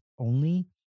Eververse only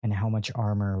and how much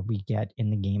armor we get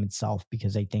in the game itself,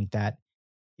 because I think that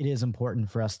it is important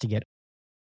for us to get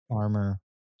armor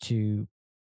to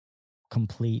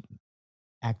complete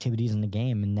activities in the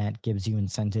game, and that gives you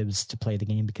incentives to play the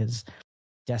game, because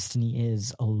Destiny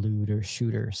is a looter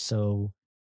shooter. So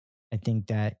I think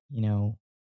that,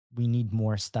 we need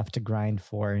more stuff to grind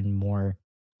for and more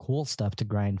cool stuff to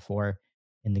grind for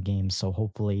in the game. So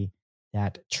hopefully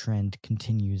that trend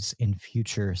continues in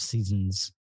future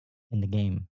seasons in the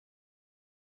game.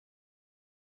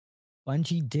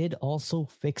 Bungie did also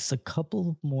fix a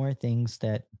couple more things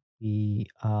that we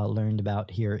learned about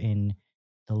here in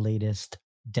the latest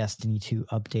Destiny 2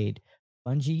 update.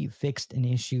 Bungie fixed an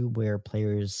issue where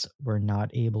players were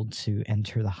not able to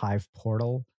enter the Hive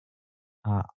portal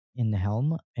in the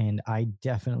Helm, and I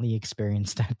definitely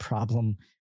experienced that problem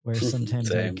where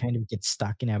sometimes I would kind of get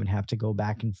stuck and I would have to go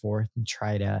back and forth and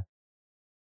try to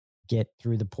get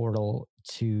through the portal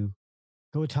to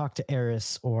go talk to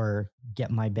Eris or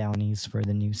get my bounties for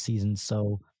the new season.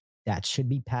 So that should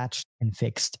be patched and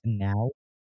fixed now.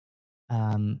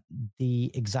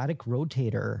 The exotic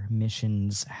rotator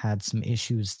missions had some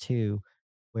issues too,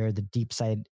 where the deep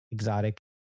side exotic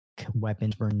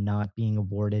weapons were not being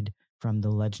awarded from the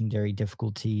legendary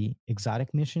difficulty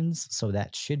exotic missions. So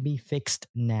that should be fixed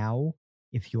now.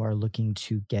 If you are looking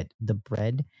to get the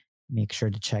bread, make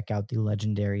sure to check out the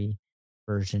legendary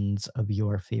versions of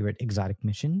your favorite exotic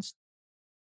missions.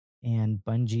 And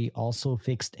Bungie also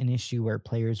fixed an issue where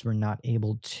players were not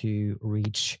able to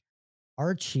reach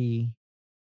Archie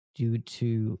due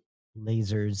to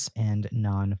lasers and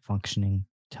non-functioning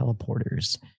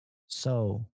teleporters.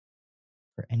 So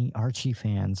for any Archie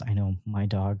fans, I know my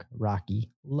dog Rocky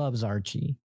loves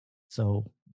Archie. So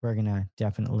we're going to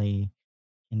definitely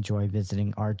enjoy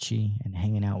visiting Archie and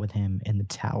hanging out with him in the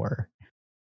tower.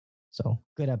 So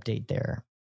good update there.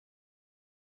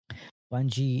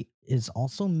 Bungie is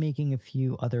also making a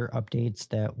few other updates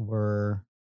that were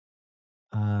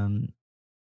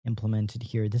implemented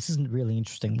here. This is a really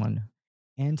interesting one.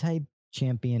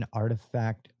 Anti-champion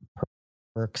artifact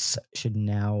perks should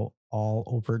now all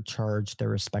overcharge their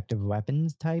respective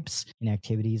weapons types in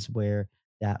activities where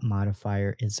that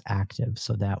modifier is active.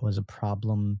 So that was a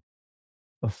problem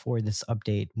before this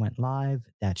update went live.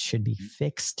 That should be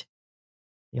fixed.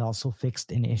 They also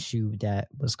fixed an issue that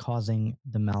was causing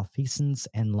the Malfeasance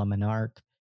and Luminarch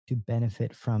to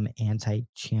benefit from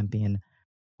anti-champion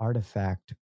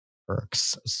artifact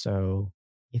perks. So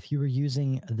if you were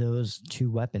using those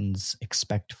two weapons,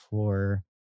 expect for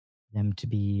them to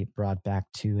be brought back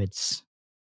to its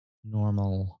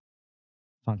normal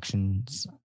functions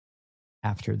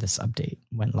after this update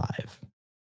went live.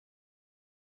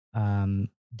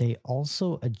 They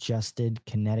also adjusted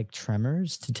kinetic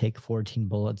tremors to take 14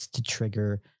 bullets to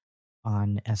trigger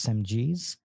on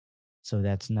SMGs. So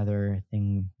that's another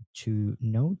thing to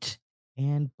note.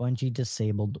 And Bungie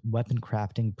disabled weapon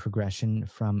crafting progression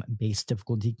from base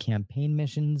difficulty campaign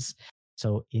missions.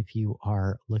 So if you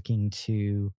are looking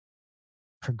to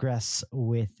progress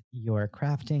with your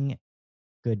crafting,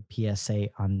 good PSA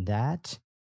on that.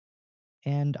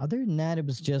 And other than that, it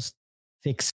was just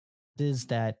fixes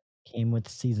that came with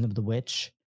Season of the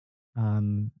Witch.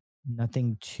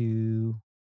 Nothing too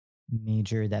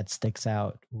major that sticks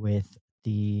out with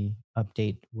the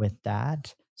update with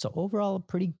that. So overall, a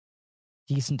pretty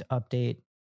decent update.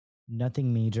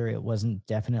 Nothing major. It wasn't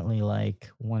definitely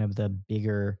like one of the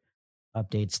bigger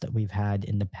updates that we've had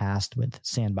in the past with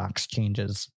sandbox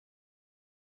changes.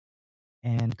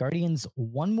 And Guardians,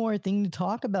 one more thing to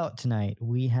talk about tonight.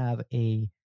 We have a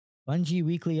Bungie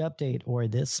weekly update, or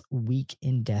this week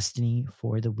in Destiny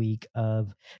for the week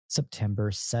of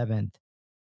September 7th,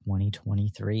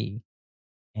 2023.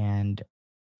 And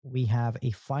we have a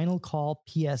final call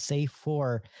PSA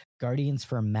for Guardians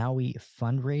for Maui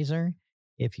fundraiser.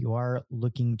 If you are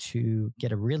looking to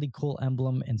get a really cool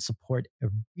emblem and support a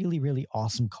really, really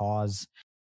awesome cause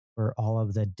for all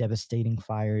of the devastating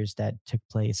fires that took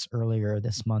place earlier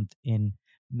this month in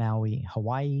Maui,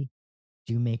 Hawaii,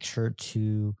 do make sure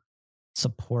to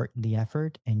support the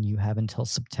effort. And you have until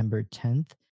September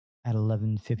 10th at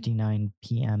 11:59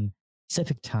 p.m.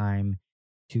 Pacific time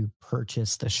to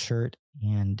purchase the shirt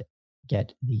and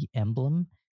get the emblem.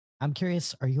 I'm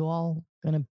curious, are you all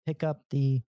going to pick up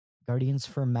the Guardians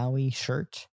for Maui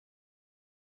shirt?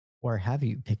 Or have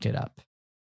you picked it up?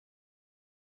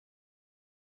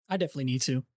 I definitely need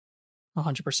to.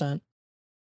 100%.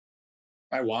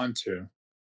 I want to.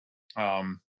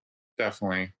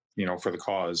 Definitely, for the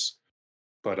cause.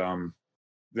 But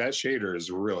that shader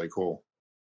is really cool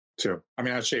too. I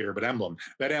mean, not shader, but emblem.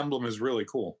 That emblem is really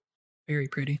cool. Very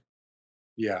pretty.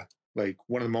 Yeah, like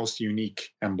one of the most unique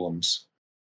emblems.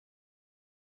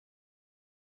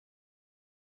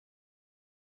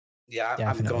 Yeah, I'm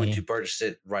Definitely. going to purchase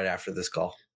it right after this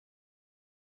call.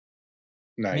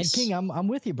 Nice. Man King, I'm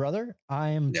with you, brother. I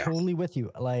am totally with you.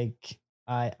 Like,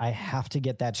 I have to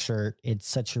get that shirt. It's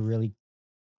such a really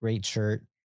great shirt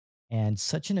and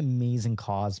such an amazing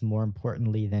cause, more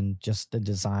importantly than just the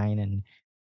design and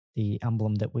the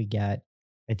emblem that we get.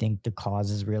 I think the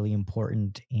cause is really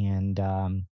important, and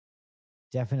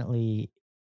definitely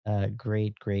a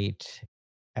great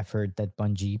effort that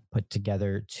Bungie put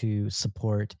together to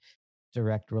support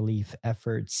direct relief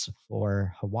efforts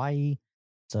for Hawaii.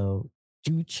 So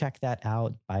do check that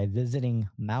out by visiting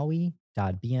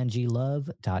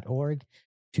maui.bnglove.org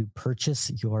to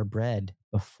purchase your bread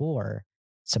before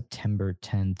September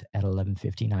 10th at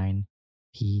 11:59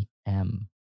 p.m.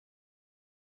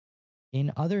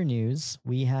 In other news,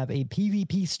 we have a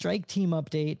PvP strike team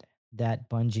update that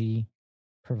Bungie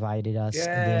provided us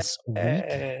this week.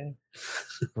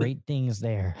 Great things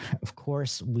there. Of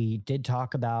course, we did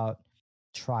talk about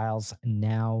trials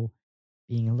now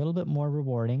being a little bit more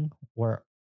rewarding, or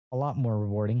a lot more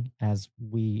rewarding, as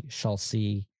we shall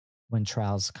see when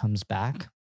trials comes back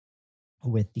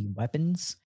with the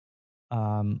weapons.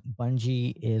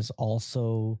 Bungie is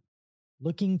also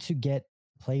looking to get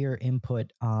player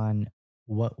input on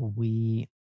what we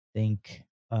think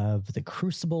of the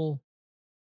Crucible.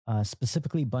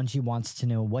 Specifically, Bungie wants to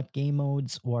know what game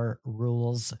modes or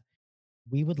rules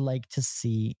we would like to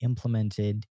see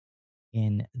implemented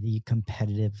in the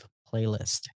competitive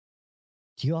playlist.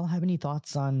 Do you all have any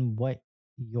thoughts on what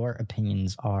your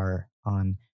opinions are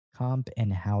on comp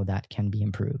and how that can be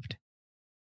improved?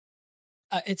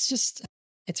 It's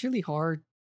really hard,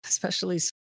 especially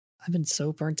I've been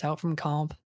so burnt out from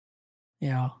comp.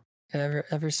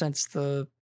 Ever since the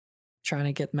trying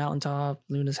to get Mountaintop,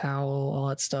 Luna's Howl, all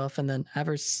that stuff, and then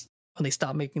when they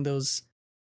stopped making those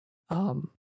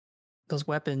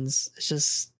weapons,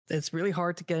 it's really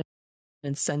hard to get an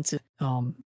incentive.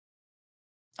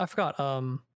 I forgot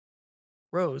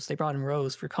Rose. They brought in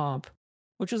Rose for comp,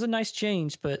 which was a nice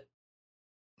change, but at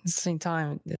the same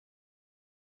time, it's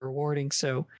rewarding.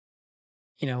 So,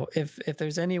 if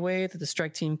there's any way that the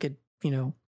strike team could,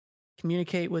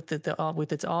 communicate with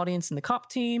with its audience and the comp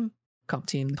team,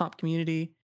 the comp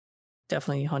community,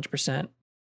 definitely 100%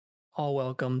 all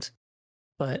welcomed.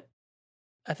 But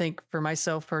I think for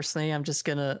myself personally, I'm just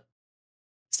gonna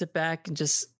sit back and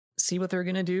just see what they're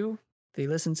gonna do. They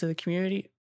listen to the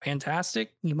community.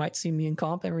 fantastic. You might see me in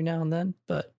comp every now and then,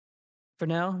 but for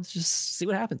now, let's just see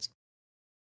what happens.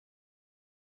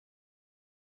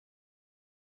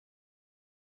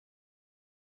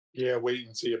 Yeah, wait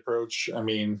and see approach. I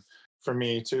mean, for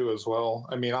me too as well.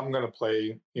 I mean, I'm gonna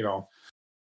play,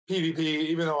 PvP,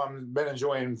 even though I've been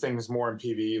enjoying things more in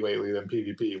PvE lately than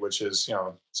PvP, which is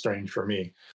strange for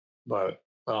me. But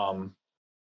I'm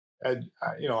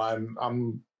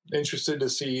interested to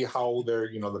see how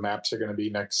the maps are going to be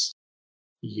next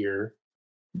year,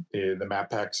 the map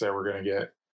packs that we're going to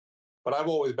get. But I've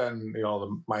always been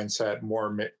the mindset more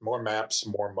maps,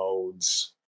 more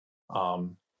modes,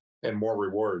 and more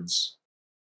rewards.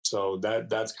 So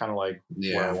that's kind of like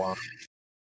where I want,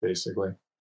 basically.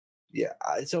 Yeah.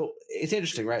 So it's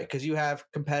interesting, right? Because you have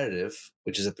competitive,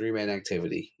 which is a 3-man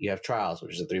activity. You have trials,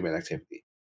 which is a 3-man activity.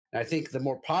 And I think the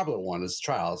more popular one is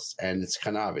trials, and it's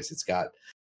kind of obvious. It's got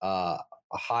a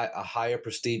higher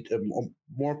prestige,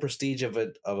 more prestige of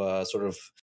a sort of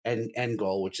end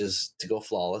goal, which is to go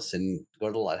flawless and go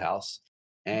to the lighthouse.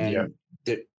 And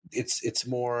it's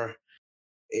more,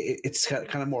 it's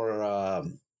kind of more.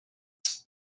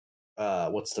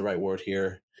 What's the right word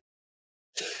here?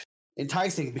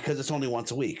 Enticing because it's only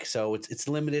once a week, so it's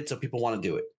limited, so people want to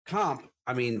do it. Comp,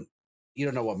 I mean, you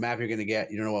don't know what map you're going to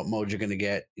get, you don't know what mode you're going to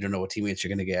get, you don't know what teammates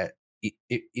you're going to get.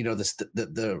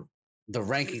 The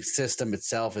ranking system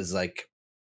itself is like,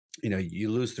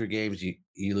 you lose 3 games,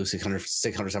 you lose 600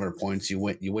 700 points, you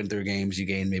win 3 games, you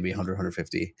gain maybe 100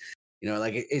 150.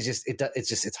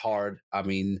 It's hard. I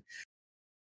mean,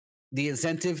 the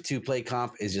incentive to play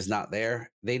comp is just not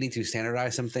there. They need to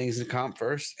standardize some things in comp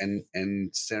first and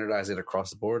standardize it across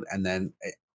the board. And then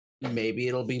maybe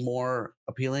it'll be more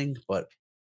appealing, but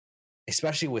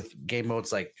especially with game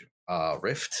modes like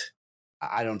Rift,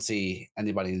 I don't see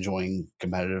anybody enjoying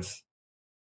competitive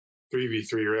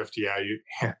 3v3 Rift.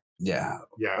 Yeah.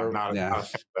 I'm not a fan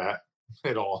of that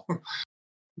at all.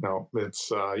 No,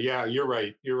 it's you're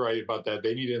right. You're right about that.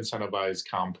 They need to incentivize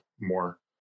comp more.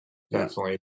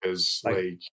 Definitely. Because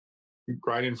like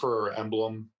grinding for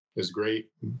emblem is great,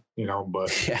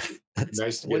 but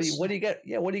nice. What do you get?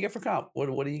 Yeah, what do you get for comp?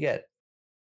 What do you get?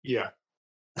 Yeah,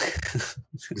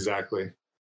 exactly.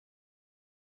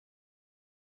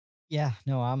 Yeah,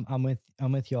 no, I'm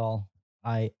with y'all.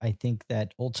 I think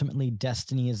that ultimately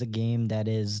Destiny is a game that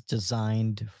is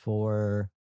designed for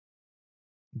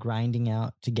grinding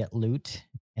out to get loot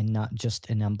and not just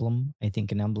an emblem. I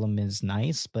think an emblem is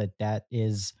nice, but that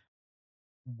is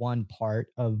one part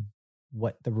of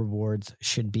what the rewards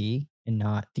should be and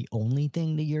not the only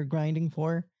thing that you're grinding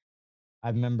for. I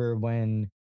remember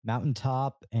when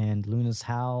Mountaintop and Luna's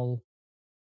Howl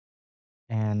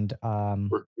and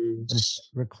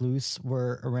Recluse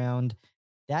were around,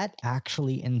 that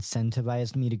actually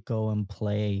incentivized me to go and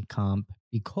play comp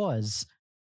because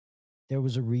there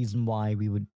was a reason why we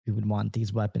would want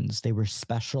these weapons. They were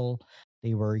special,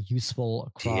 they were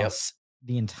useful across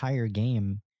the entire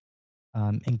game.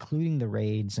 Including the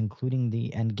raids, including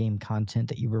the end game content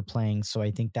that you were playing. So I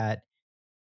think that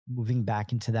moving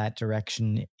back into that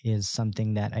direction is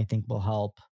something that I think will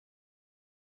help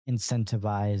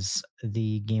incentivize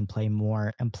the gameplay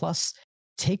more. And plus,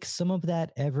 take some of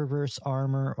that Eververse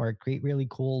armor or great, really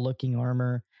cool looking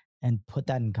armor and put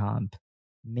that in comp.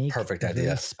 Make perfect very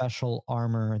idea. Special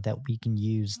armor that we can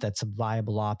use that's a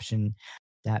viable option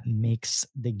that makes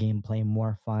the gameplay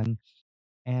more fun.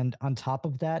 And on top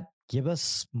of that, give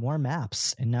us more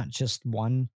maps and not just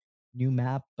one new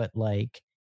map, but like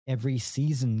every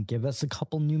season, give us a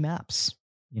couple new maps.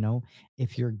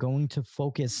 If you're going to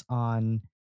focus on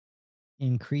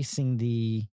increasing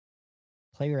the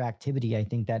player activity, I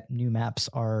think that new maps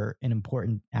are an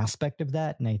important aspect of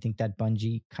that. And I think that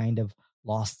Bungie kind of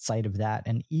lost sight of that.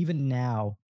 And even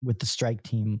now, with the Strike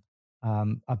Team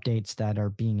updates that are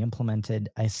being implemented,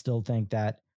 I still think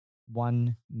that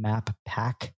one map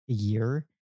pack a year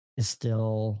is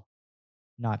still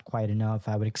not quite enough.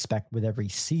 I would expect with every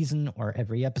season or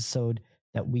every episode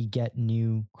that we get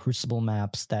new Crucible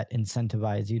maps that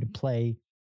incentivize you to play.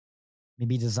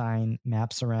 Maybe design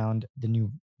maps around the new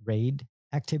raid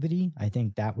activity. I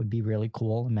think that would be really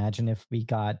cool. Imagine if we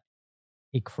got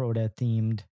a Crota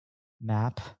themed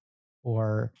map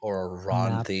or a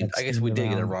Ron themed. I guess we did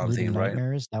get a Ron themed, right?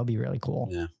 Nightmares. That would be really cool.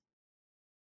 Yeah.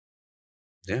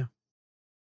 Yeah.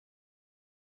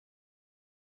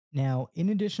 Now, in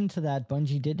addition to that,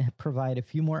 Bungie did provide a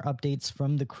few more updates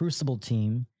from the Crucible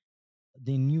team.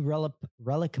 The new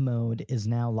Relic mode is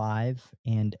now live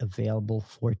and available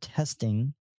for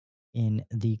testing in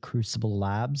the Crucible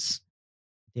labs.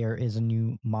 There is a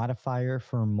new modifier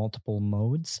for multiple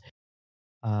modes,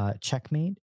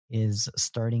 Checkmate, is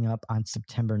starting up on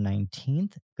September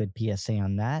 19th. Good PSA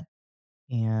on that.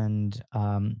 And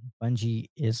Bungie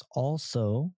is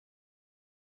also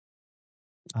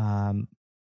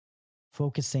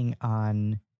focusing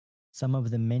on some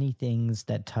of the many things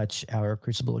that touch our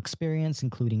Crucible experience,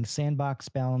 including sandbox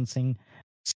balancing,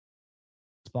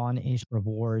 spawn-ish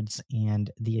rewards,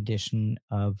 and the addition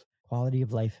of quality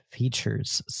of life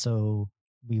features. So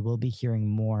we will be hearing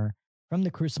more from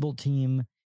the Crucible team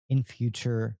in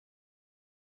future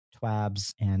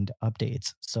TWABs and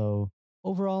updates. So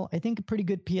overall, I think a pretty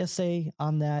good PSA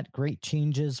on that. Great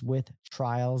changes with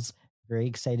trials. Very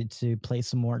excited to play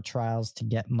some more trials to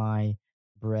get my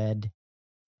bread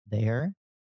there.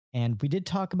 And we did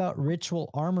talk about ritual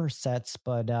armor sets,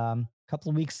 but a couple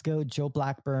of weeks ago, Joe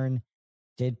Blackburn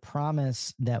did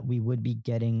promise that we would be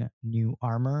getting new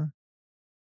armor.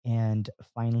 And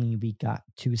finally, we got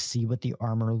to see what the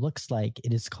armor looks like.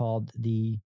 It is called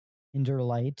the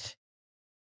Hinderlight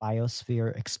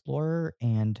Biosphere Explorer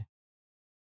and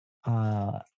Ossuary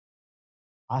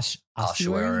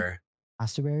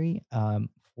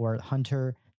for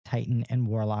Hunter, Titan, and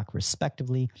Warlock,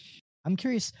 respectively. I'm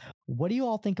curious, what do you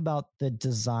all think about the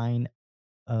design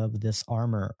of this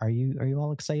armor? Are you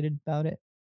all excited about it?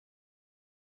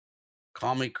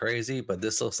 Call me crazy, but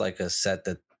this looks like a set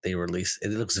that they released. It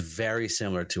looks very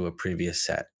similar to a previous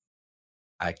set.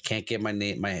 I can't get my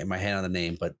hand on the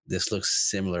name, but this looks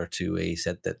similar to a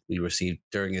set that we received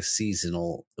during a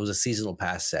seasonal. It was a seasonal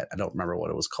pass set. I don't remember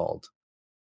what it was called.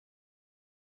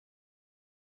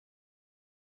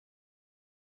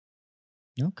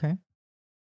 Okay.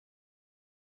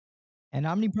 And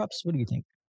Omniprops, what do you think?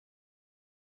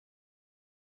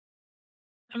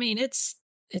 I mean, it's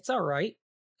all right.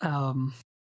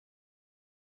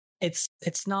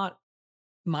 It's not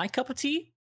my cup of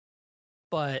tea,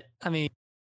 but I mean,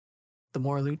 the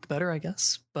more loot, the better, I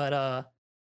guess. But I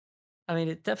mean,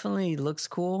 it definitely looks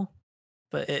cool.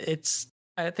 But it's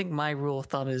I think my rule of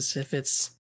thumb is if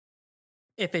it's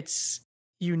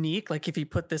unique, like if you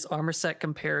put this armor set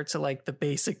compared to like the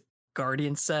basic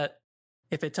Guardian set,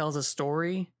 if it tells a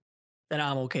story, then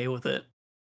I'm okay with it.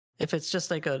 If it's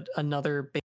just like another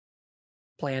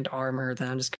bland armor, then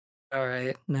I'm just all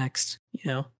right, next,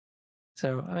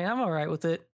 So I mean, I'm all right with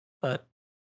it, but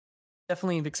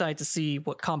definitely excited to see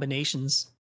what combinations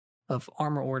of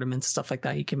armor ornaments, stuff like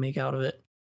that, you can make out of it.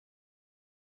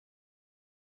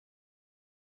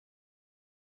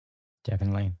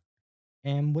 Definitely.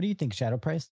 And what do you think, Shadow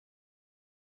Price?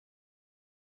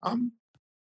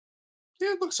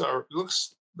 Yeah, it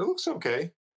looks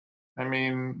okay. I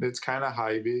mean, it's kind of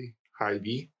hive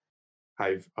themed,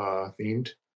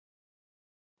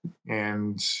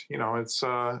 and it's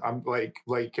I'm like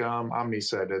Omni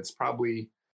said, it's probably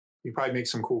you probably make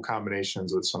some cool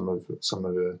combinations with some of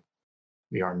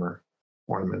the armor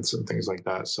ornaments and things like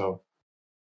that. So,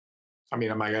 I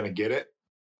mean, am I gonna get it?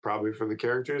 Probably for the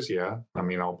characters, yeah. I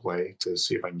mean, I'll play to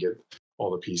see if I can get all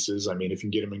the pieces. I mean, if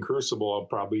you get them in Crucible,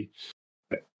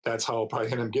 that's how I'll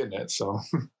probably end up getting it. So.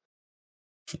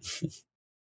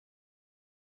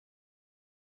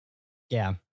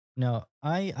 Yeah. No,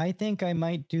 I think I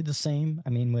might do the same.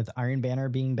 I mean, with Iron Banner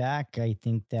being back, I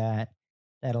think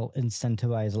that'll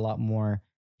incentivize a lot more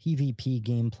PvP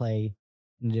gameplay.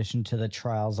 In addition to the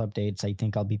trials updates, I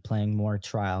think I'll be playing more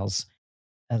trials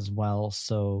as well.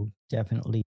 So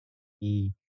definitely,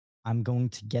 I'm going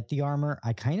to get the armor.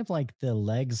 I kind of like the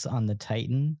legs on the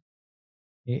Titan.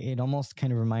 It almost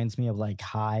kind of reminds me of like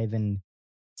Hive and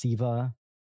Siva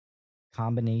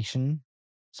combination.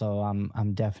 So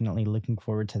I'm definitely looking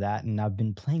forward to that. And I've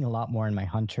been playing a lot more in my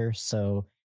Hunter, so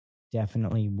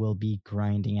definitely will be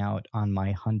grinding out on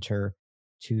my Hunter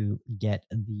to get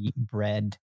the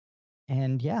bread.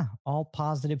 And yeah, all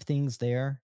positive things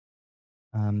there.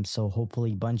 So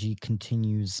hopefully Bungie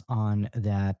continues on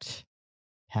that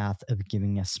path of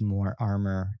giving us more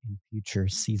armor in future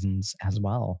seasons as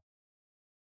well.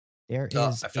 There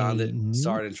is I found it.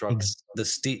 Sorry to interrupt. The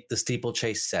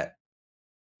steeplechase set.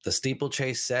 The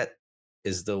steeplechase set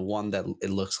is the one that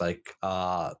it looks like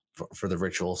for the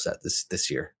ritual set this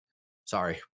year.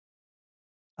 Sorry.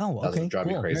 Oh, okay. That drive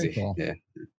me crazy. Cool. Yeah.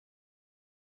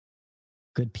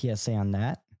 Good PSA on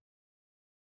that.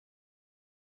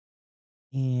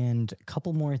 And a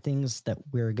couple more things that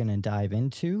we're going to dive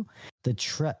into. The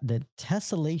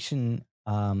Tessellation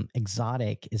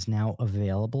exotic is now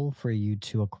available for you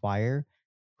to acquire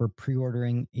for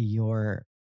pre-ordering your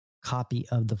copy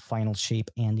of the Final Shape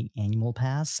and the Annual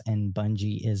Pass. And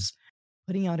Bungie is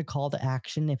putting out a call to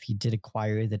action if you did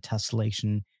acquire the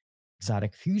Tessellation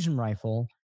exotic fusion rifle.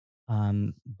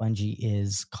 Bungie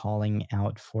is calling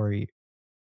out for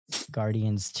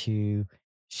Guardians to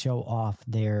show off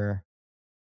their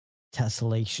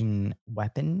tessellation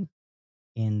weapon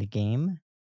in the game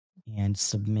and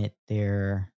submit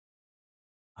their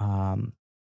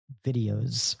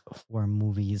videos for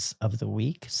movies of the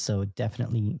week. So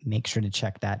definitely make sure to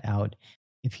check that out.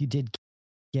 If you did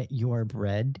get your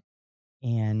bread,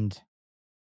 and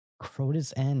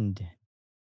Crota's End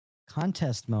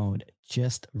contest mode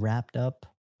just wrapped up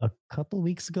a couple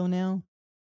weeks ago now,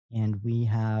 and we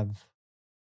have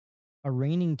a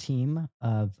reigning team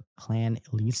of Clan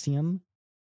Elysium.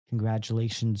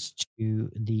 Congratulations to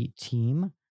the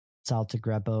team.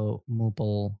 Saltagreppo,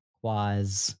 Moopel,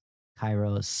 Quaz,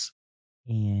 Kairos,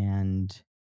 and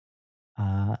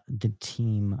the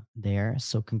team there.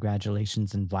 So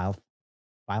congratulations and Vile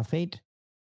Fate.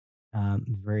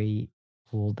 Very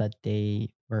cool that they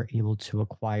were able to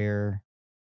acquire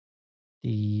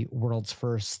the world's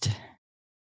first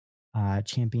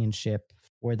championship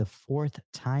for the fourth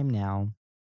time now.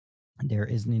 There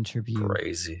is an interview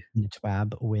Crazy. in the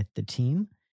TWAB with the team.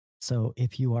 So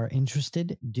if you are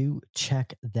interested, do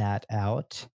check that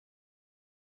out.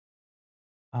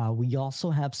 We also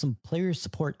have some player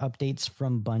support updates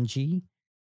from Bungie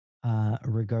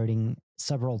regarding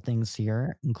several things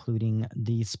here, including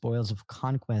the Spoils of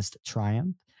Conquest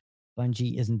Triumph.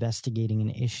 Bungie is investigating an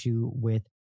issue with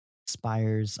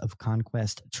Spires of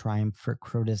Conquest Triumph for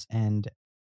Crota's End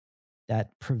that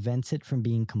prevents it from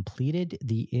being completed.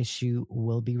 The issue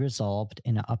will be resolved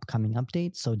in an upcoming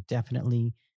update, so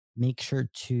definitely make sure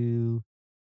to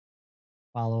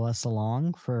follow us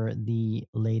along for the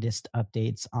latest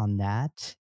updates on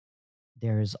that.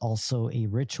 There's also a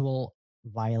Ritual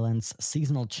Violence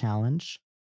Seasonal Challenge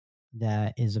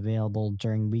that is available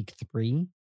during week 3,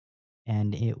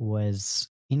 and it was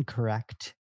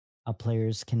incorrect.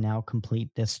 Players can now complete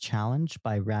this challenge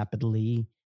by rapidly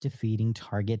defeating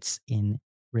targets in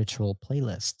Ritual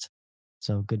Playlist.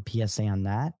 So good PSA on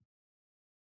that.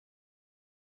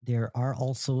 There are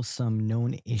also some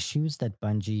known issues that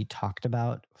Bungie talked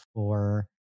about for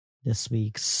this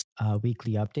week's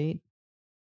weekly update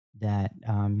that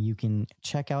you can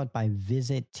check out by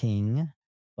visiting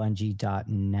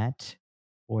bungie.net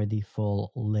for the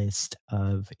full list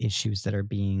of issues that are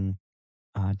being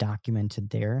documented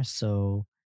there. So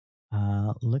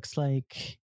looks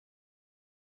like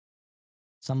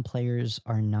some players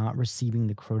are not receiving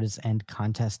the Crota's End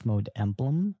contest mode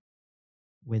emblem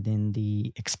within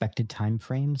the expected time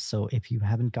frame. So if you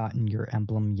haven't gotten your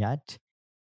emblem yet,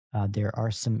 there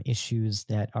are some issues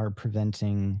that are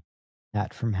preventing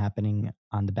that from happening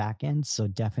on the back end. So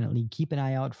definitely keep an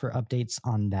eye out for updates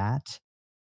on that.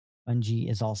 Bungie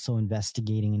is also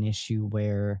investigating an issue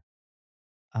where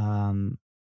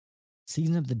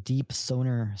Season of the Deep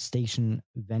Sonar Station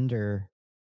vendor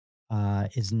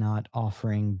is not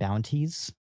offering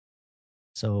bounties.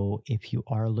 So if you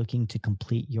are looking to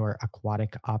complete your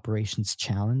aquatic operations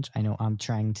challenge, I know I'm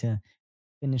trying to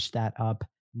finish that up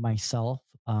myself.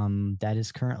 That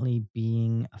is currently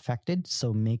being affected.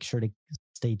 So make sure to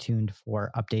stay tuned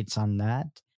for updates on that.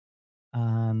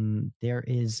 There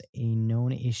is a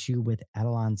known issue with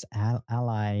Adelon's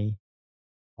ally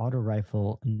auto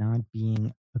rifle not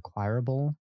being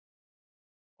acquirable,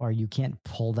 or you can't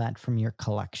pull that from your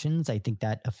collections. I think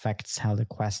that affects how the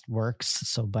quest works.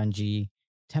 So Bungie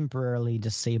temporarily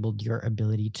disabled your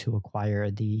ability to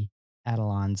acquire the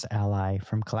Adelon's ally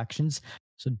from collections.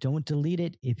 So don't delete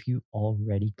it if you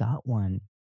already got one.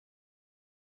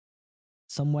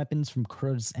 Some weapons from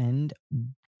Crota's End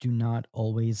do not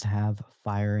always have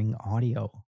firing audio.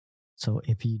 So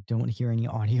if you don't hear any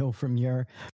audio from your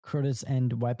Crota's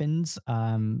End weapons,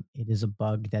 it is a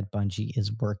bug that Bungie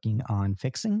is working on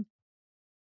fixing.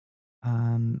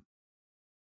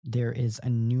 There is a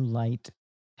new light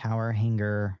tower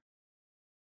hanger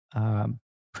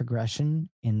progression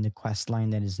in the quest line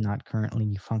that is not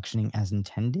currently functioning as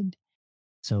intended.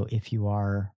 So if you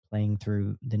are playing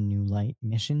through the new light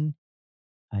mission,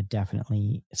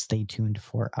 definitely stay tuned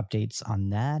for updates on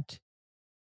that.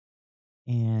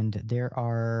 And there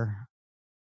are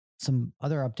some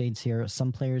other updates here.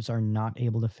 Some players are not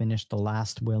able to finish the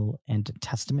Last Will and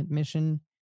Testament mission.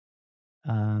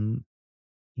 And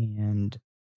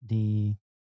the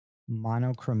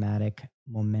monochromatic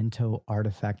memento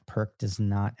artifact perk does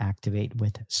not activate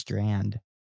with Strand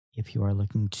if you are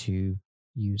looking to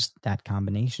use that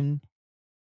combination.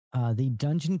 The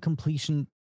dungeon completion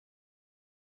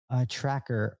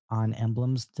tracker on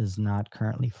emblems does not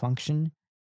currently function.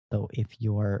 So if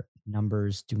your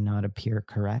numbers do not appear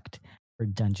correct for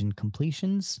dungeon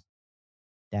completions,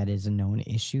 that is a known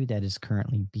issue that is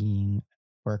currently being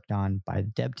worked on by the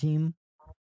dev team.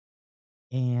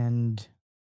 And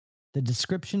The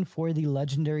description for the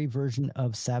legendary version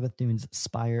of Savathun's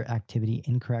Spire activity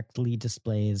incorrectly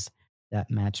displays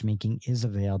that matchmaking is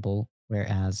available,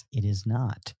 whereas it is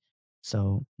not.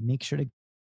 So make sure to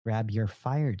grab your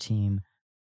fire team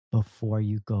before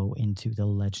you go into the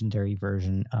legendary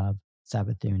version of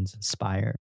Savathun's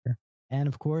Spire. And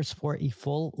of course, for a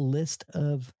full list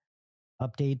of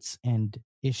updates and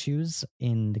issues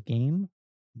in the game,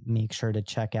 make sure to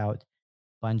check out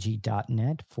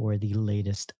Bungie.net for the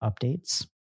latest updates.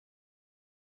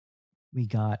 We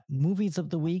got movies of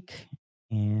the week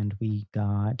and we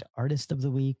got artist of the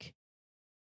week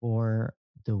for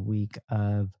the week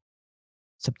of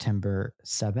September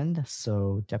 7th.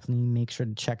 So definitely make sure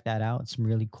to check that out. Some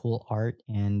really cool art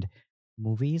and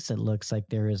movies. It looks like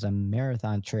there is a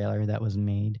marathon trailer that was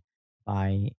made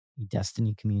by a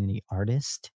Destiny community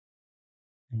artist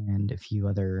and a few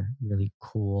other really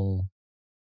cool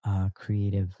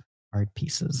creative art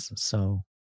pieces. So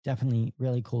definitely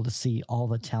really cool to see all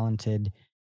the talented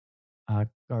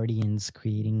Guardians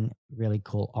creating really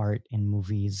cool art and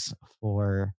movies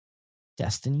for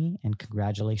Destiny. And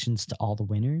congratulations to all the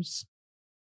winners.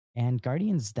 And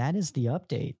Guardians, that is the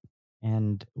update.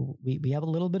 And we have a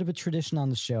little bit of a tradition on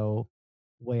the show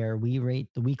where we rate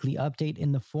the weekly update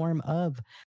in the form of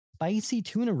spicy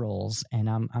tuna rolls. And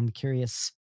I'm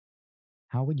curious,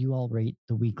 how would you all rate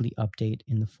the weekly update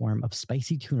in the form of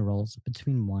spicy tuna rolls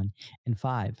between 1 and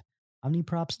 5?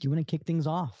 Onmiprops, do you want to kick things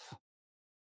off?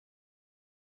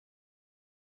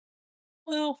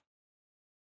 Well,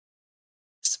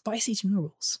 spicy tuna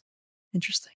rolls.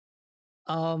 Interesting.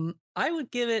 I would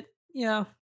give it,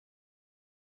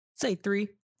 say 3.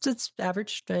 It's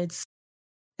average. It's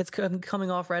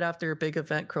coming off right after a big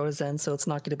event, Crota's End, so it's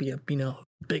not going to be a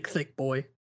big thick boy.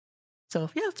 So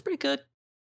yeah, it's pretty good.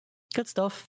 Good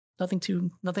stuff. Nothing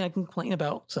I can complain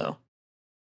about. So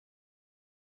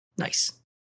nice.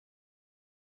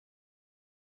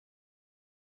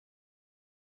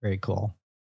 Very cool.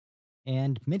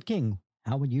 And Mid King,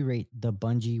 how would you rate the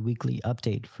Bungie weekly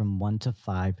update from 1 to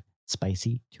 5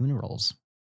 spicy tuna rolls?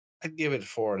 I'd give it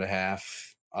 4.5.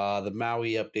 The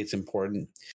Maui update's important.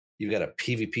 You've got a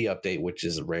PvP update, which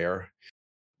is rare.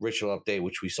 Ritual update,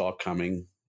 which we saw coming.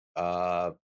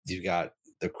 You've got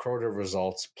the Crota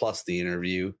results plus the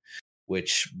interview,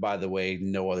 which, by the way,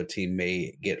 no other team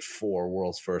may get 4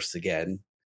 world's first again.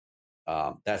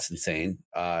 That's insane.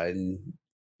 And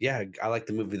yeah, I like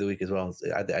the movie of the week as well.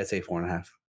 I'd say 4.5.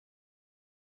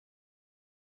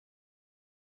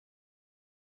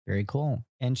 Very cool.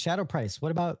 And Shadow Price,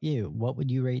 what about you? What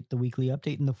would you rate the weekly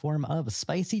update in the form of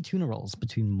spicy tuna rolls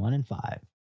between 1 and 5?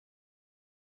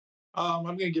 I'm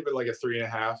gonna give it like a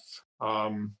 3.5.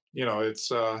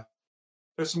 It's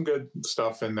there's some good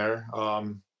stuff in there.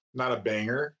 Not a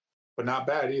banger, but not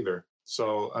bad either.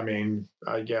 So I mean,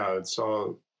 yeah, it's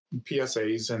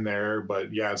PSAs in there,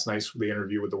 but yeah, it's nice for the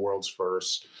interview with the world's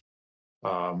first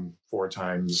 4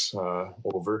 times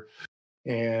over,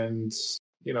 and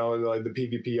like the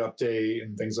PvP update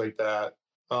and things like that.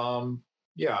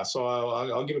 Yeah, so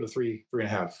I'll give it a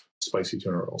 3.5 spicy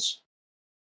tuna rolls.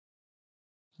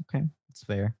 Okay, that's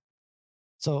fair.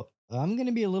 So I'm going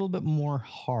to be a little bit more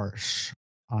harsh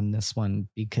on this one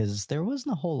because there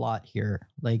wasn't a whole lot here.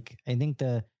 Like, I think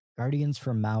the Guardians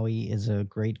for Maui is a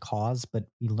great cause, but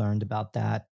we learned about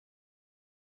that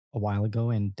a while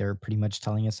ago, and they're pretty much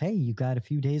telling us, hey, you got a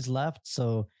few days left.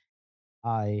 So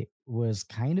I was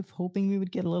kind of hoping we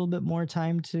would get a little bit more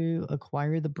time to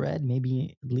acquire the bread,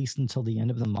 maybe at least until the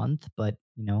end of the month. But,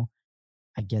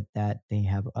 I get that they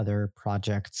have other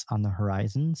projects on the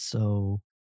horizon. So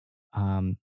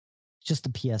um, just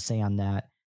a PSA on that.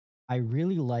 I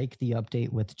really like the update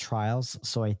with trials.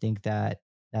 So I think that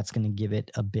that's going to give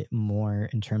it a bit more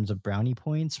in terms of brownie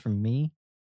points from me.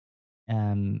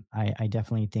 I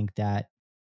definitely think that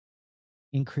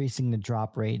increasing the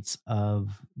drop rates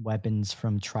of weapons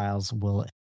from trials will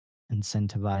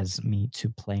incentivize me to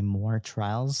play more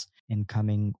trials in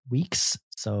coming weeks.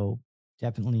 So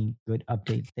definitely good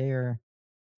update there.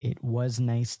 It was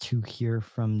nice to hear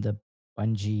from the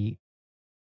Bungie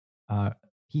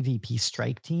PvP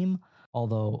strike team,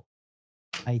 although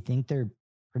I think they're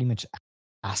pretty much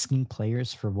asking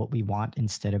players for what we want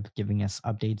instead of giving us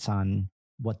updates on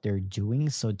what they're doing.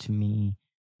 So to me,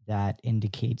 that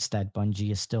indicates that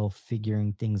Bungie is still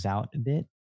figuring things out a bit.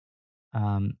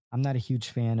 I'm not a huge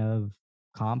fan of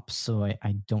comps, so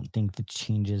I don't think the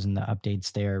changes and the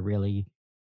updates there really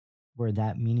were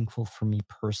that meaningful for me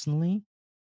personally.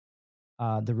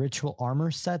 The ritual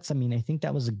armor sets, I mean, I think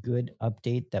that was a good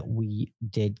update that we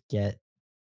did get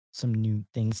some new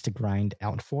things to grind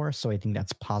out for. So I think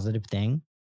that's a positive thing.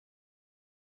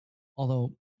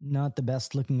 Although not the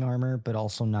best looking armor, but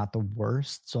also not the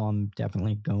worst. So I'm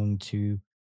definitely going to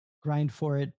grind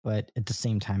for it. But at the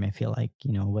same time, I feel like,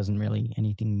 it wasn't really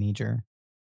anything major.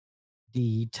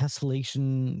 The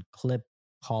tessellation clip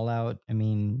call out, I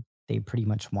mean, they pretty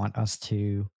much want us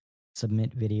to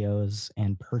submit videos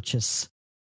and purchase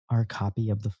our copy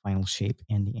of the final shape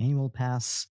and the annual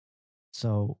pass.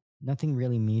 So nothing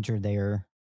really major there.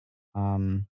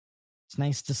 It's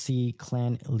nice to see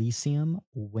Clan Elysium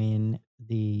win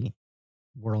the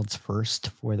world's first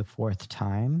for the fourth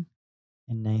time.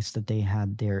 And nice that they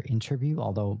had their interview,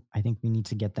 although I think we need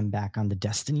to get them back on the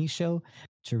Destiny show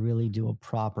to really do a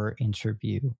proper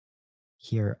interview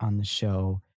here on the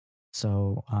show.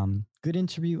 So good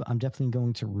interview. I'm definitely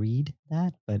going to read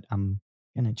that, but I'm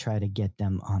going to try to get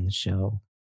them on the show.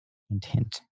 Hint,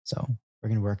 hint. So we're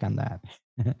going to work on that.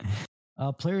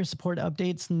 Player support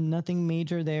updates, nothing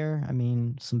major there. I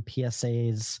mean, some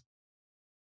PSAs,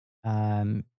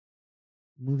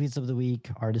 movies of the week,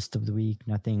 artist of the week,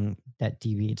 nothing that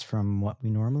deviates from what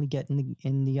we normally get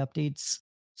in the updates.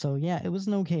 So yeah, it was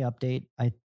an okay update.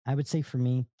 I would say for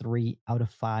me, 3 out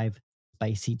of 5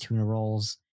 spicy tuna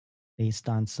rolls based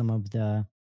on some of the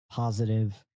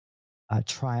positive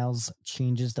trials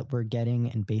changes that we're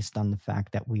getting, and based on the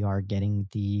fact that we are getting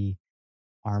the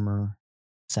armor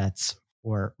sets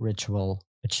for ritual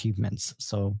achievements.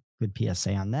 So good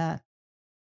PSA on that.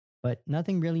 But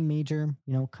nothing really major,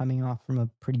 coming off from a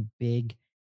pretty big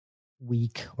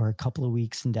week or a couple of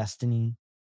weeks in Destiny.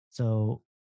 So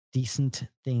decent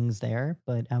things there,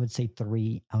 but I would say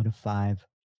 3 out of 5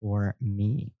 for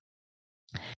me.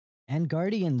 And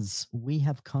Guardians, we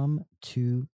have come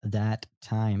to that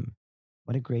time.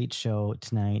 What a great show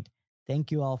tonight.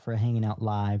 Thank you all for hanging out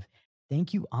live.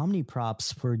 Thank you,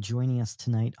 Onmiprops, for joining us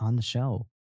tonight on the show.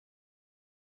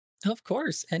 Of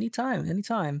course,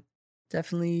 anytime.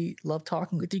 Definitely love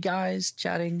talking with you guys,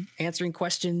 chatting, answering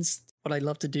questions, what I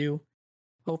love to do.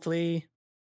 Hopefully,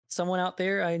 someone out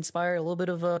there, I inspire a little bit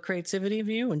of creativity of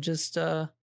you, and just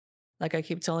like I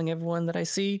keep telling everyone that I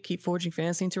see, keep forging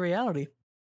fantasy into reality.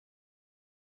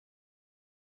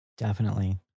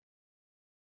 Definitely.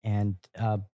 And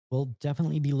we'll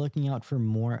definitely be looking out for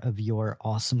more of your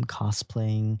awesome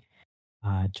cosplaying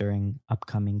during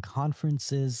upcoming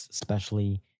conferences,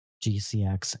 especially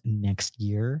GCX next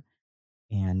year.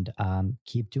 And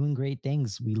keep doing great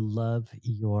things. We love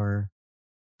your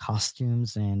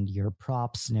costumes and your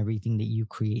props and everything that you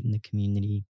create in the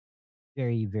community.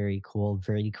 Very, very cool,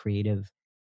 very creative.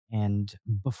 And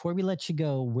before we let you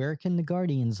go, where can the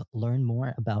Guardians learn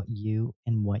more about you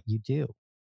and what you do?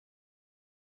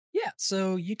 Yeah,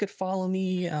 so you could follow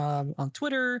me on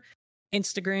Twitter,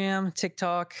 Instagram,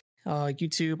 TikTok,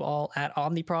 YouTube, all at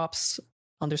Omniprops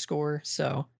 _.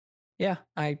 So yeah,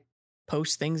 I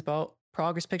post things about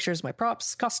progress pictures, my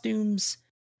props, costumes.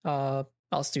 I'll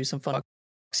also do some fun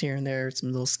talks here and there,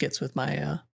 some little skits with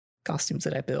my costumes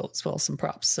that I built, as well as some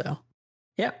props. So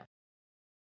yeah.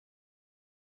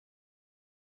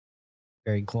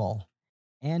 Very cool.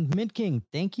 And Mid King,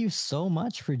 thank you so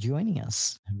much for joining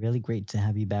us. Really great to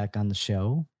have you back on the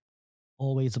show.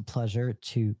 Always a pleasure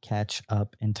to catch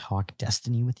up and talk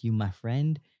Destiny with you, my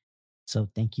friend. So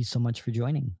thank you so much for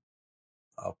joining.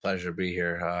 A pleasure to be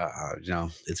here.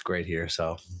 It's great here,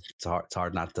 so it's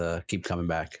hard not to keep coming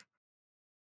back.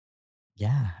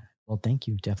 Yeah. Well, thank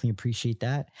you. Definitely appreciate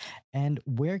that. And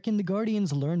where can the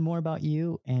Guardians learn more about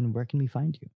you, and where can we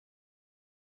find you?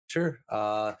 Sure.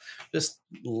 Just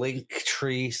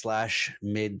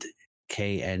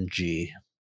linktree/midkng.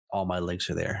 All my links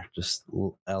are there. Just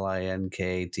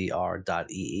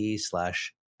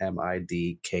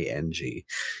linktr.ee/midkng.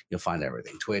 You'll find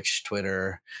everything. Twitch,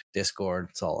 Twitter, Discord.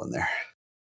 It's all in there.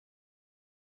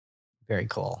 Very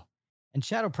cool. And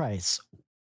Shadow Price,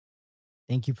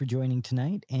 thank you for joining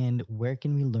tonight. And where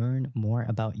can we learn more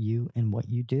about you and what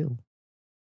you do?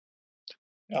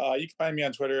 You can find me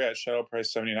on Twitter at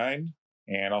ShadowPrice79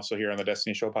 and also here on the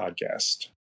Destiny Show podcast.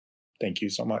 Thank you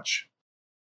so much.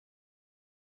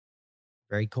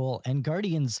 Very cool. And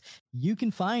Guardians, you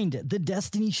can find the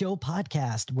Destiny Show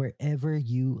podcast wherever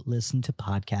you listen to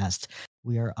podcasts.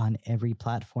 We are on every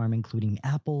platform, including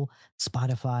Apple,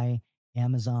 Spotify,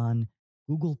 Amazon,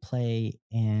 Google Play,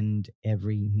 and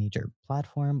every major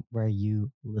platform where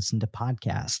you listen to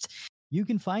podcasts. You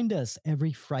can find us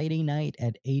every Friday night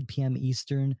at 8 p.m.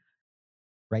 Eastern,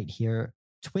 right here,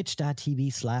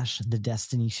 twitch.tv/The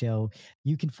Destiny Show.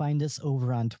 You can find us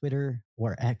over on Twitter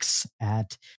or X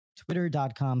at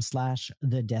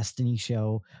twitter.com/The Destiny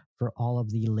Show for all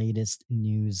of the latest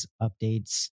news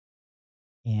updates.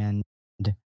 And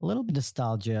a little bit of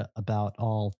nostalgia about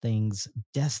all things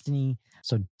Destiny.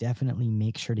 So definitely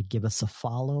make sure to give us a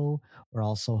follow. We're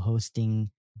also hosting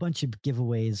a bunch of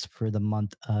giveaways for the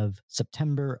month of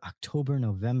September, October,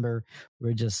 November.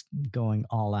 We're just going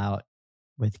all out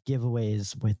with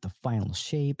giveaways with the final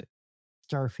shape,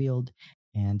 Starfield,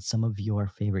 and some of your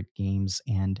favorite games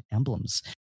and emblems.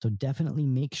 So definitely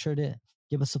make sure to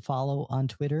give us a follow on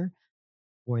Twitter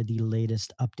for the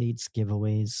latest updates,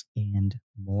 giveaways, and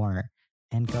more.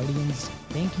 And Guardians,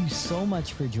 thank you so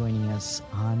much for joining us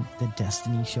on the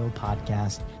Destiny Show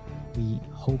podcast. We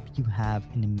hope you have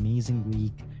an amazing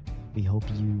week. We hope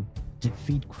you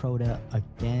defeat Crota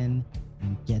again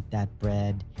and get that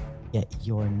bread, get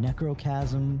your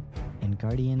Necrochasm. And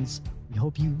Guardians, we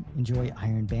hope you enjoy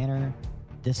Iron Banner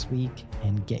this week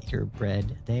and get your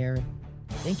bread there.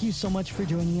 Thank you so much for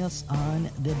joining us on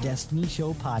the Destiny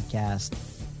Show podcast.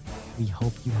 We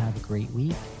hope you have a great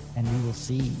week, and we will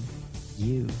see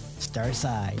you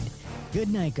Starside. Good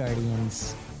night,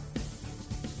 Guardians.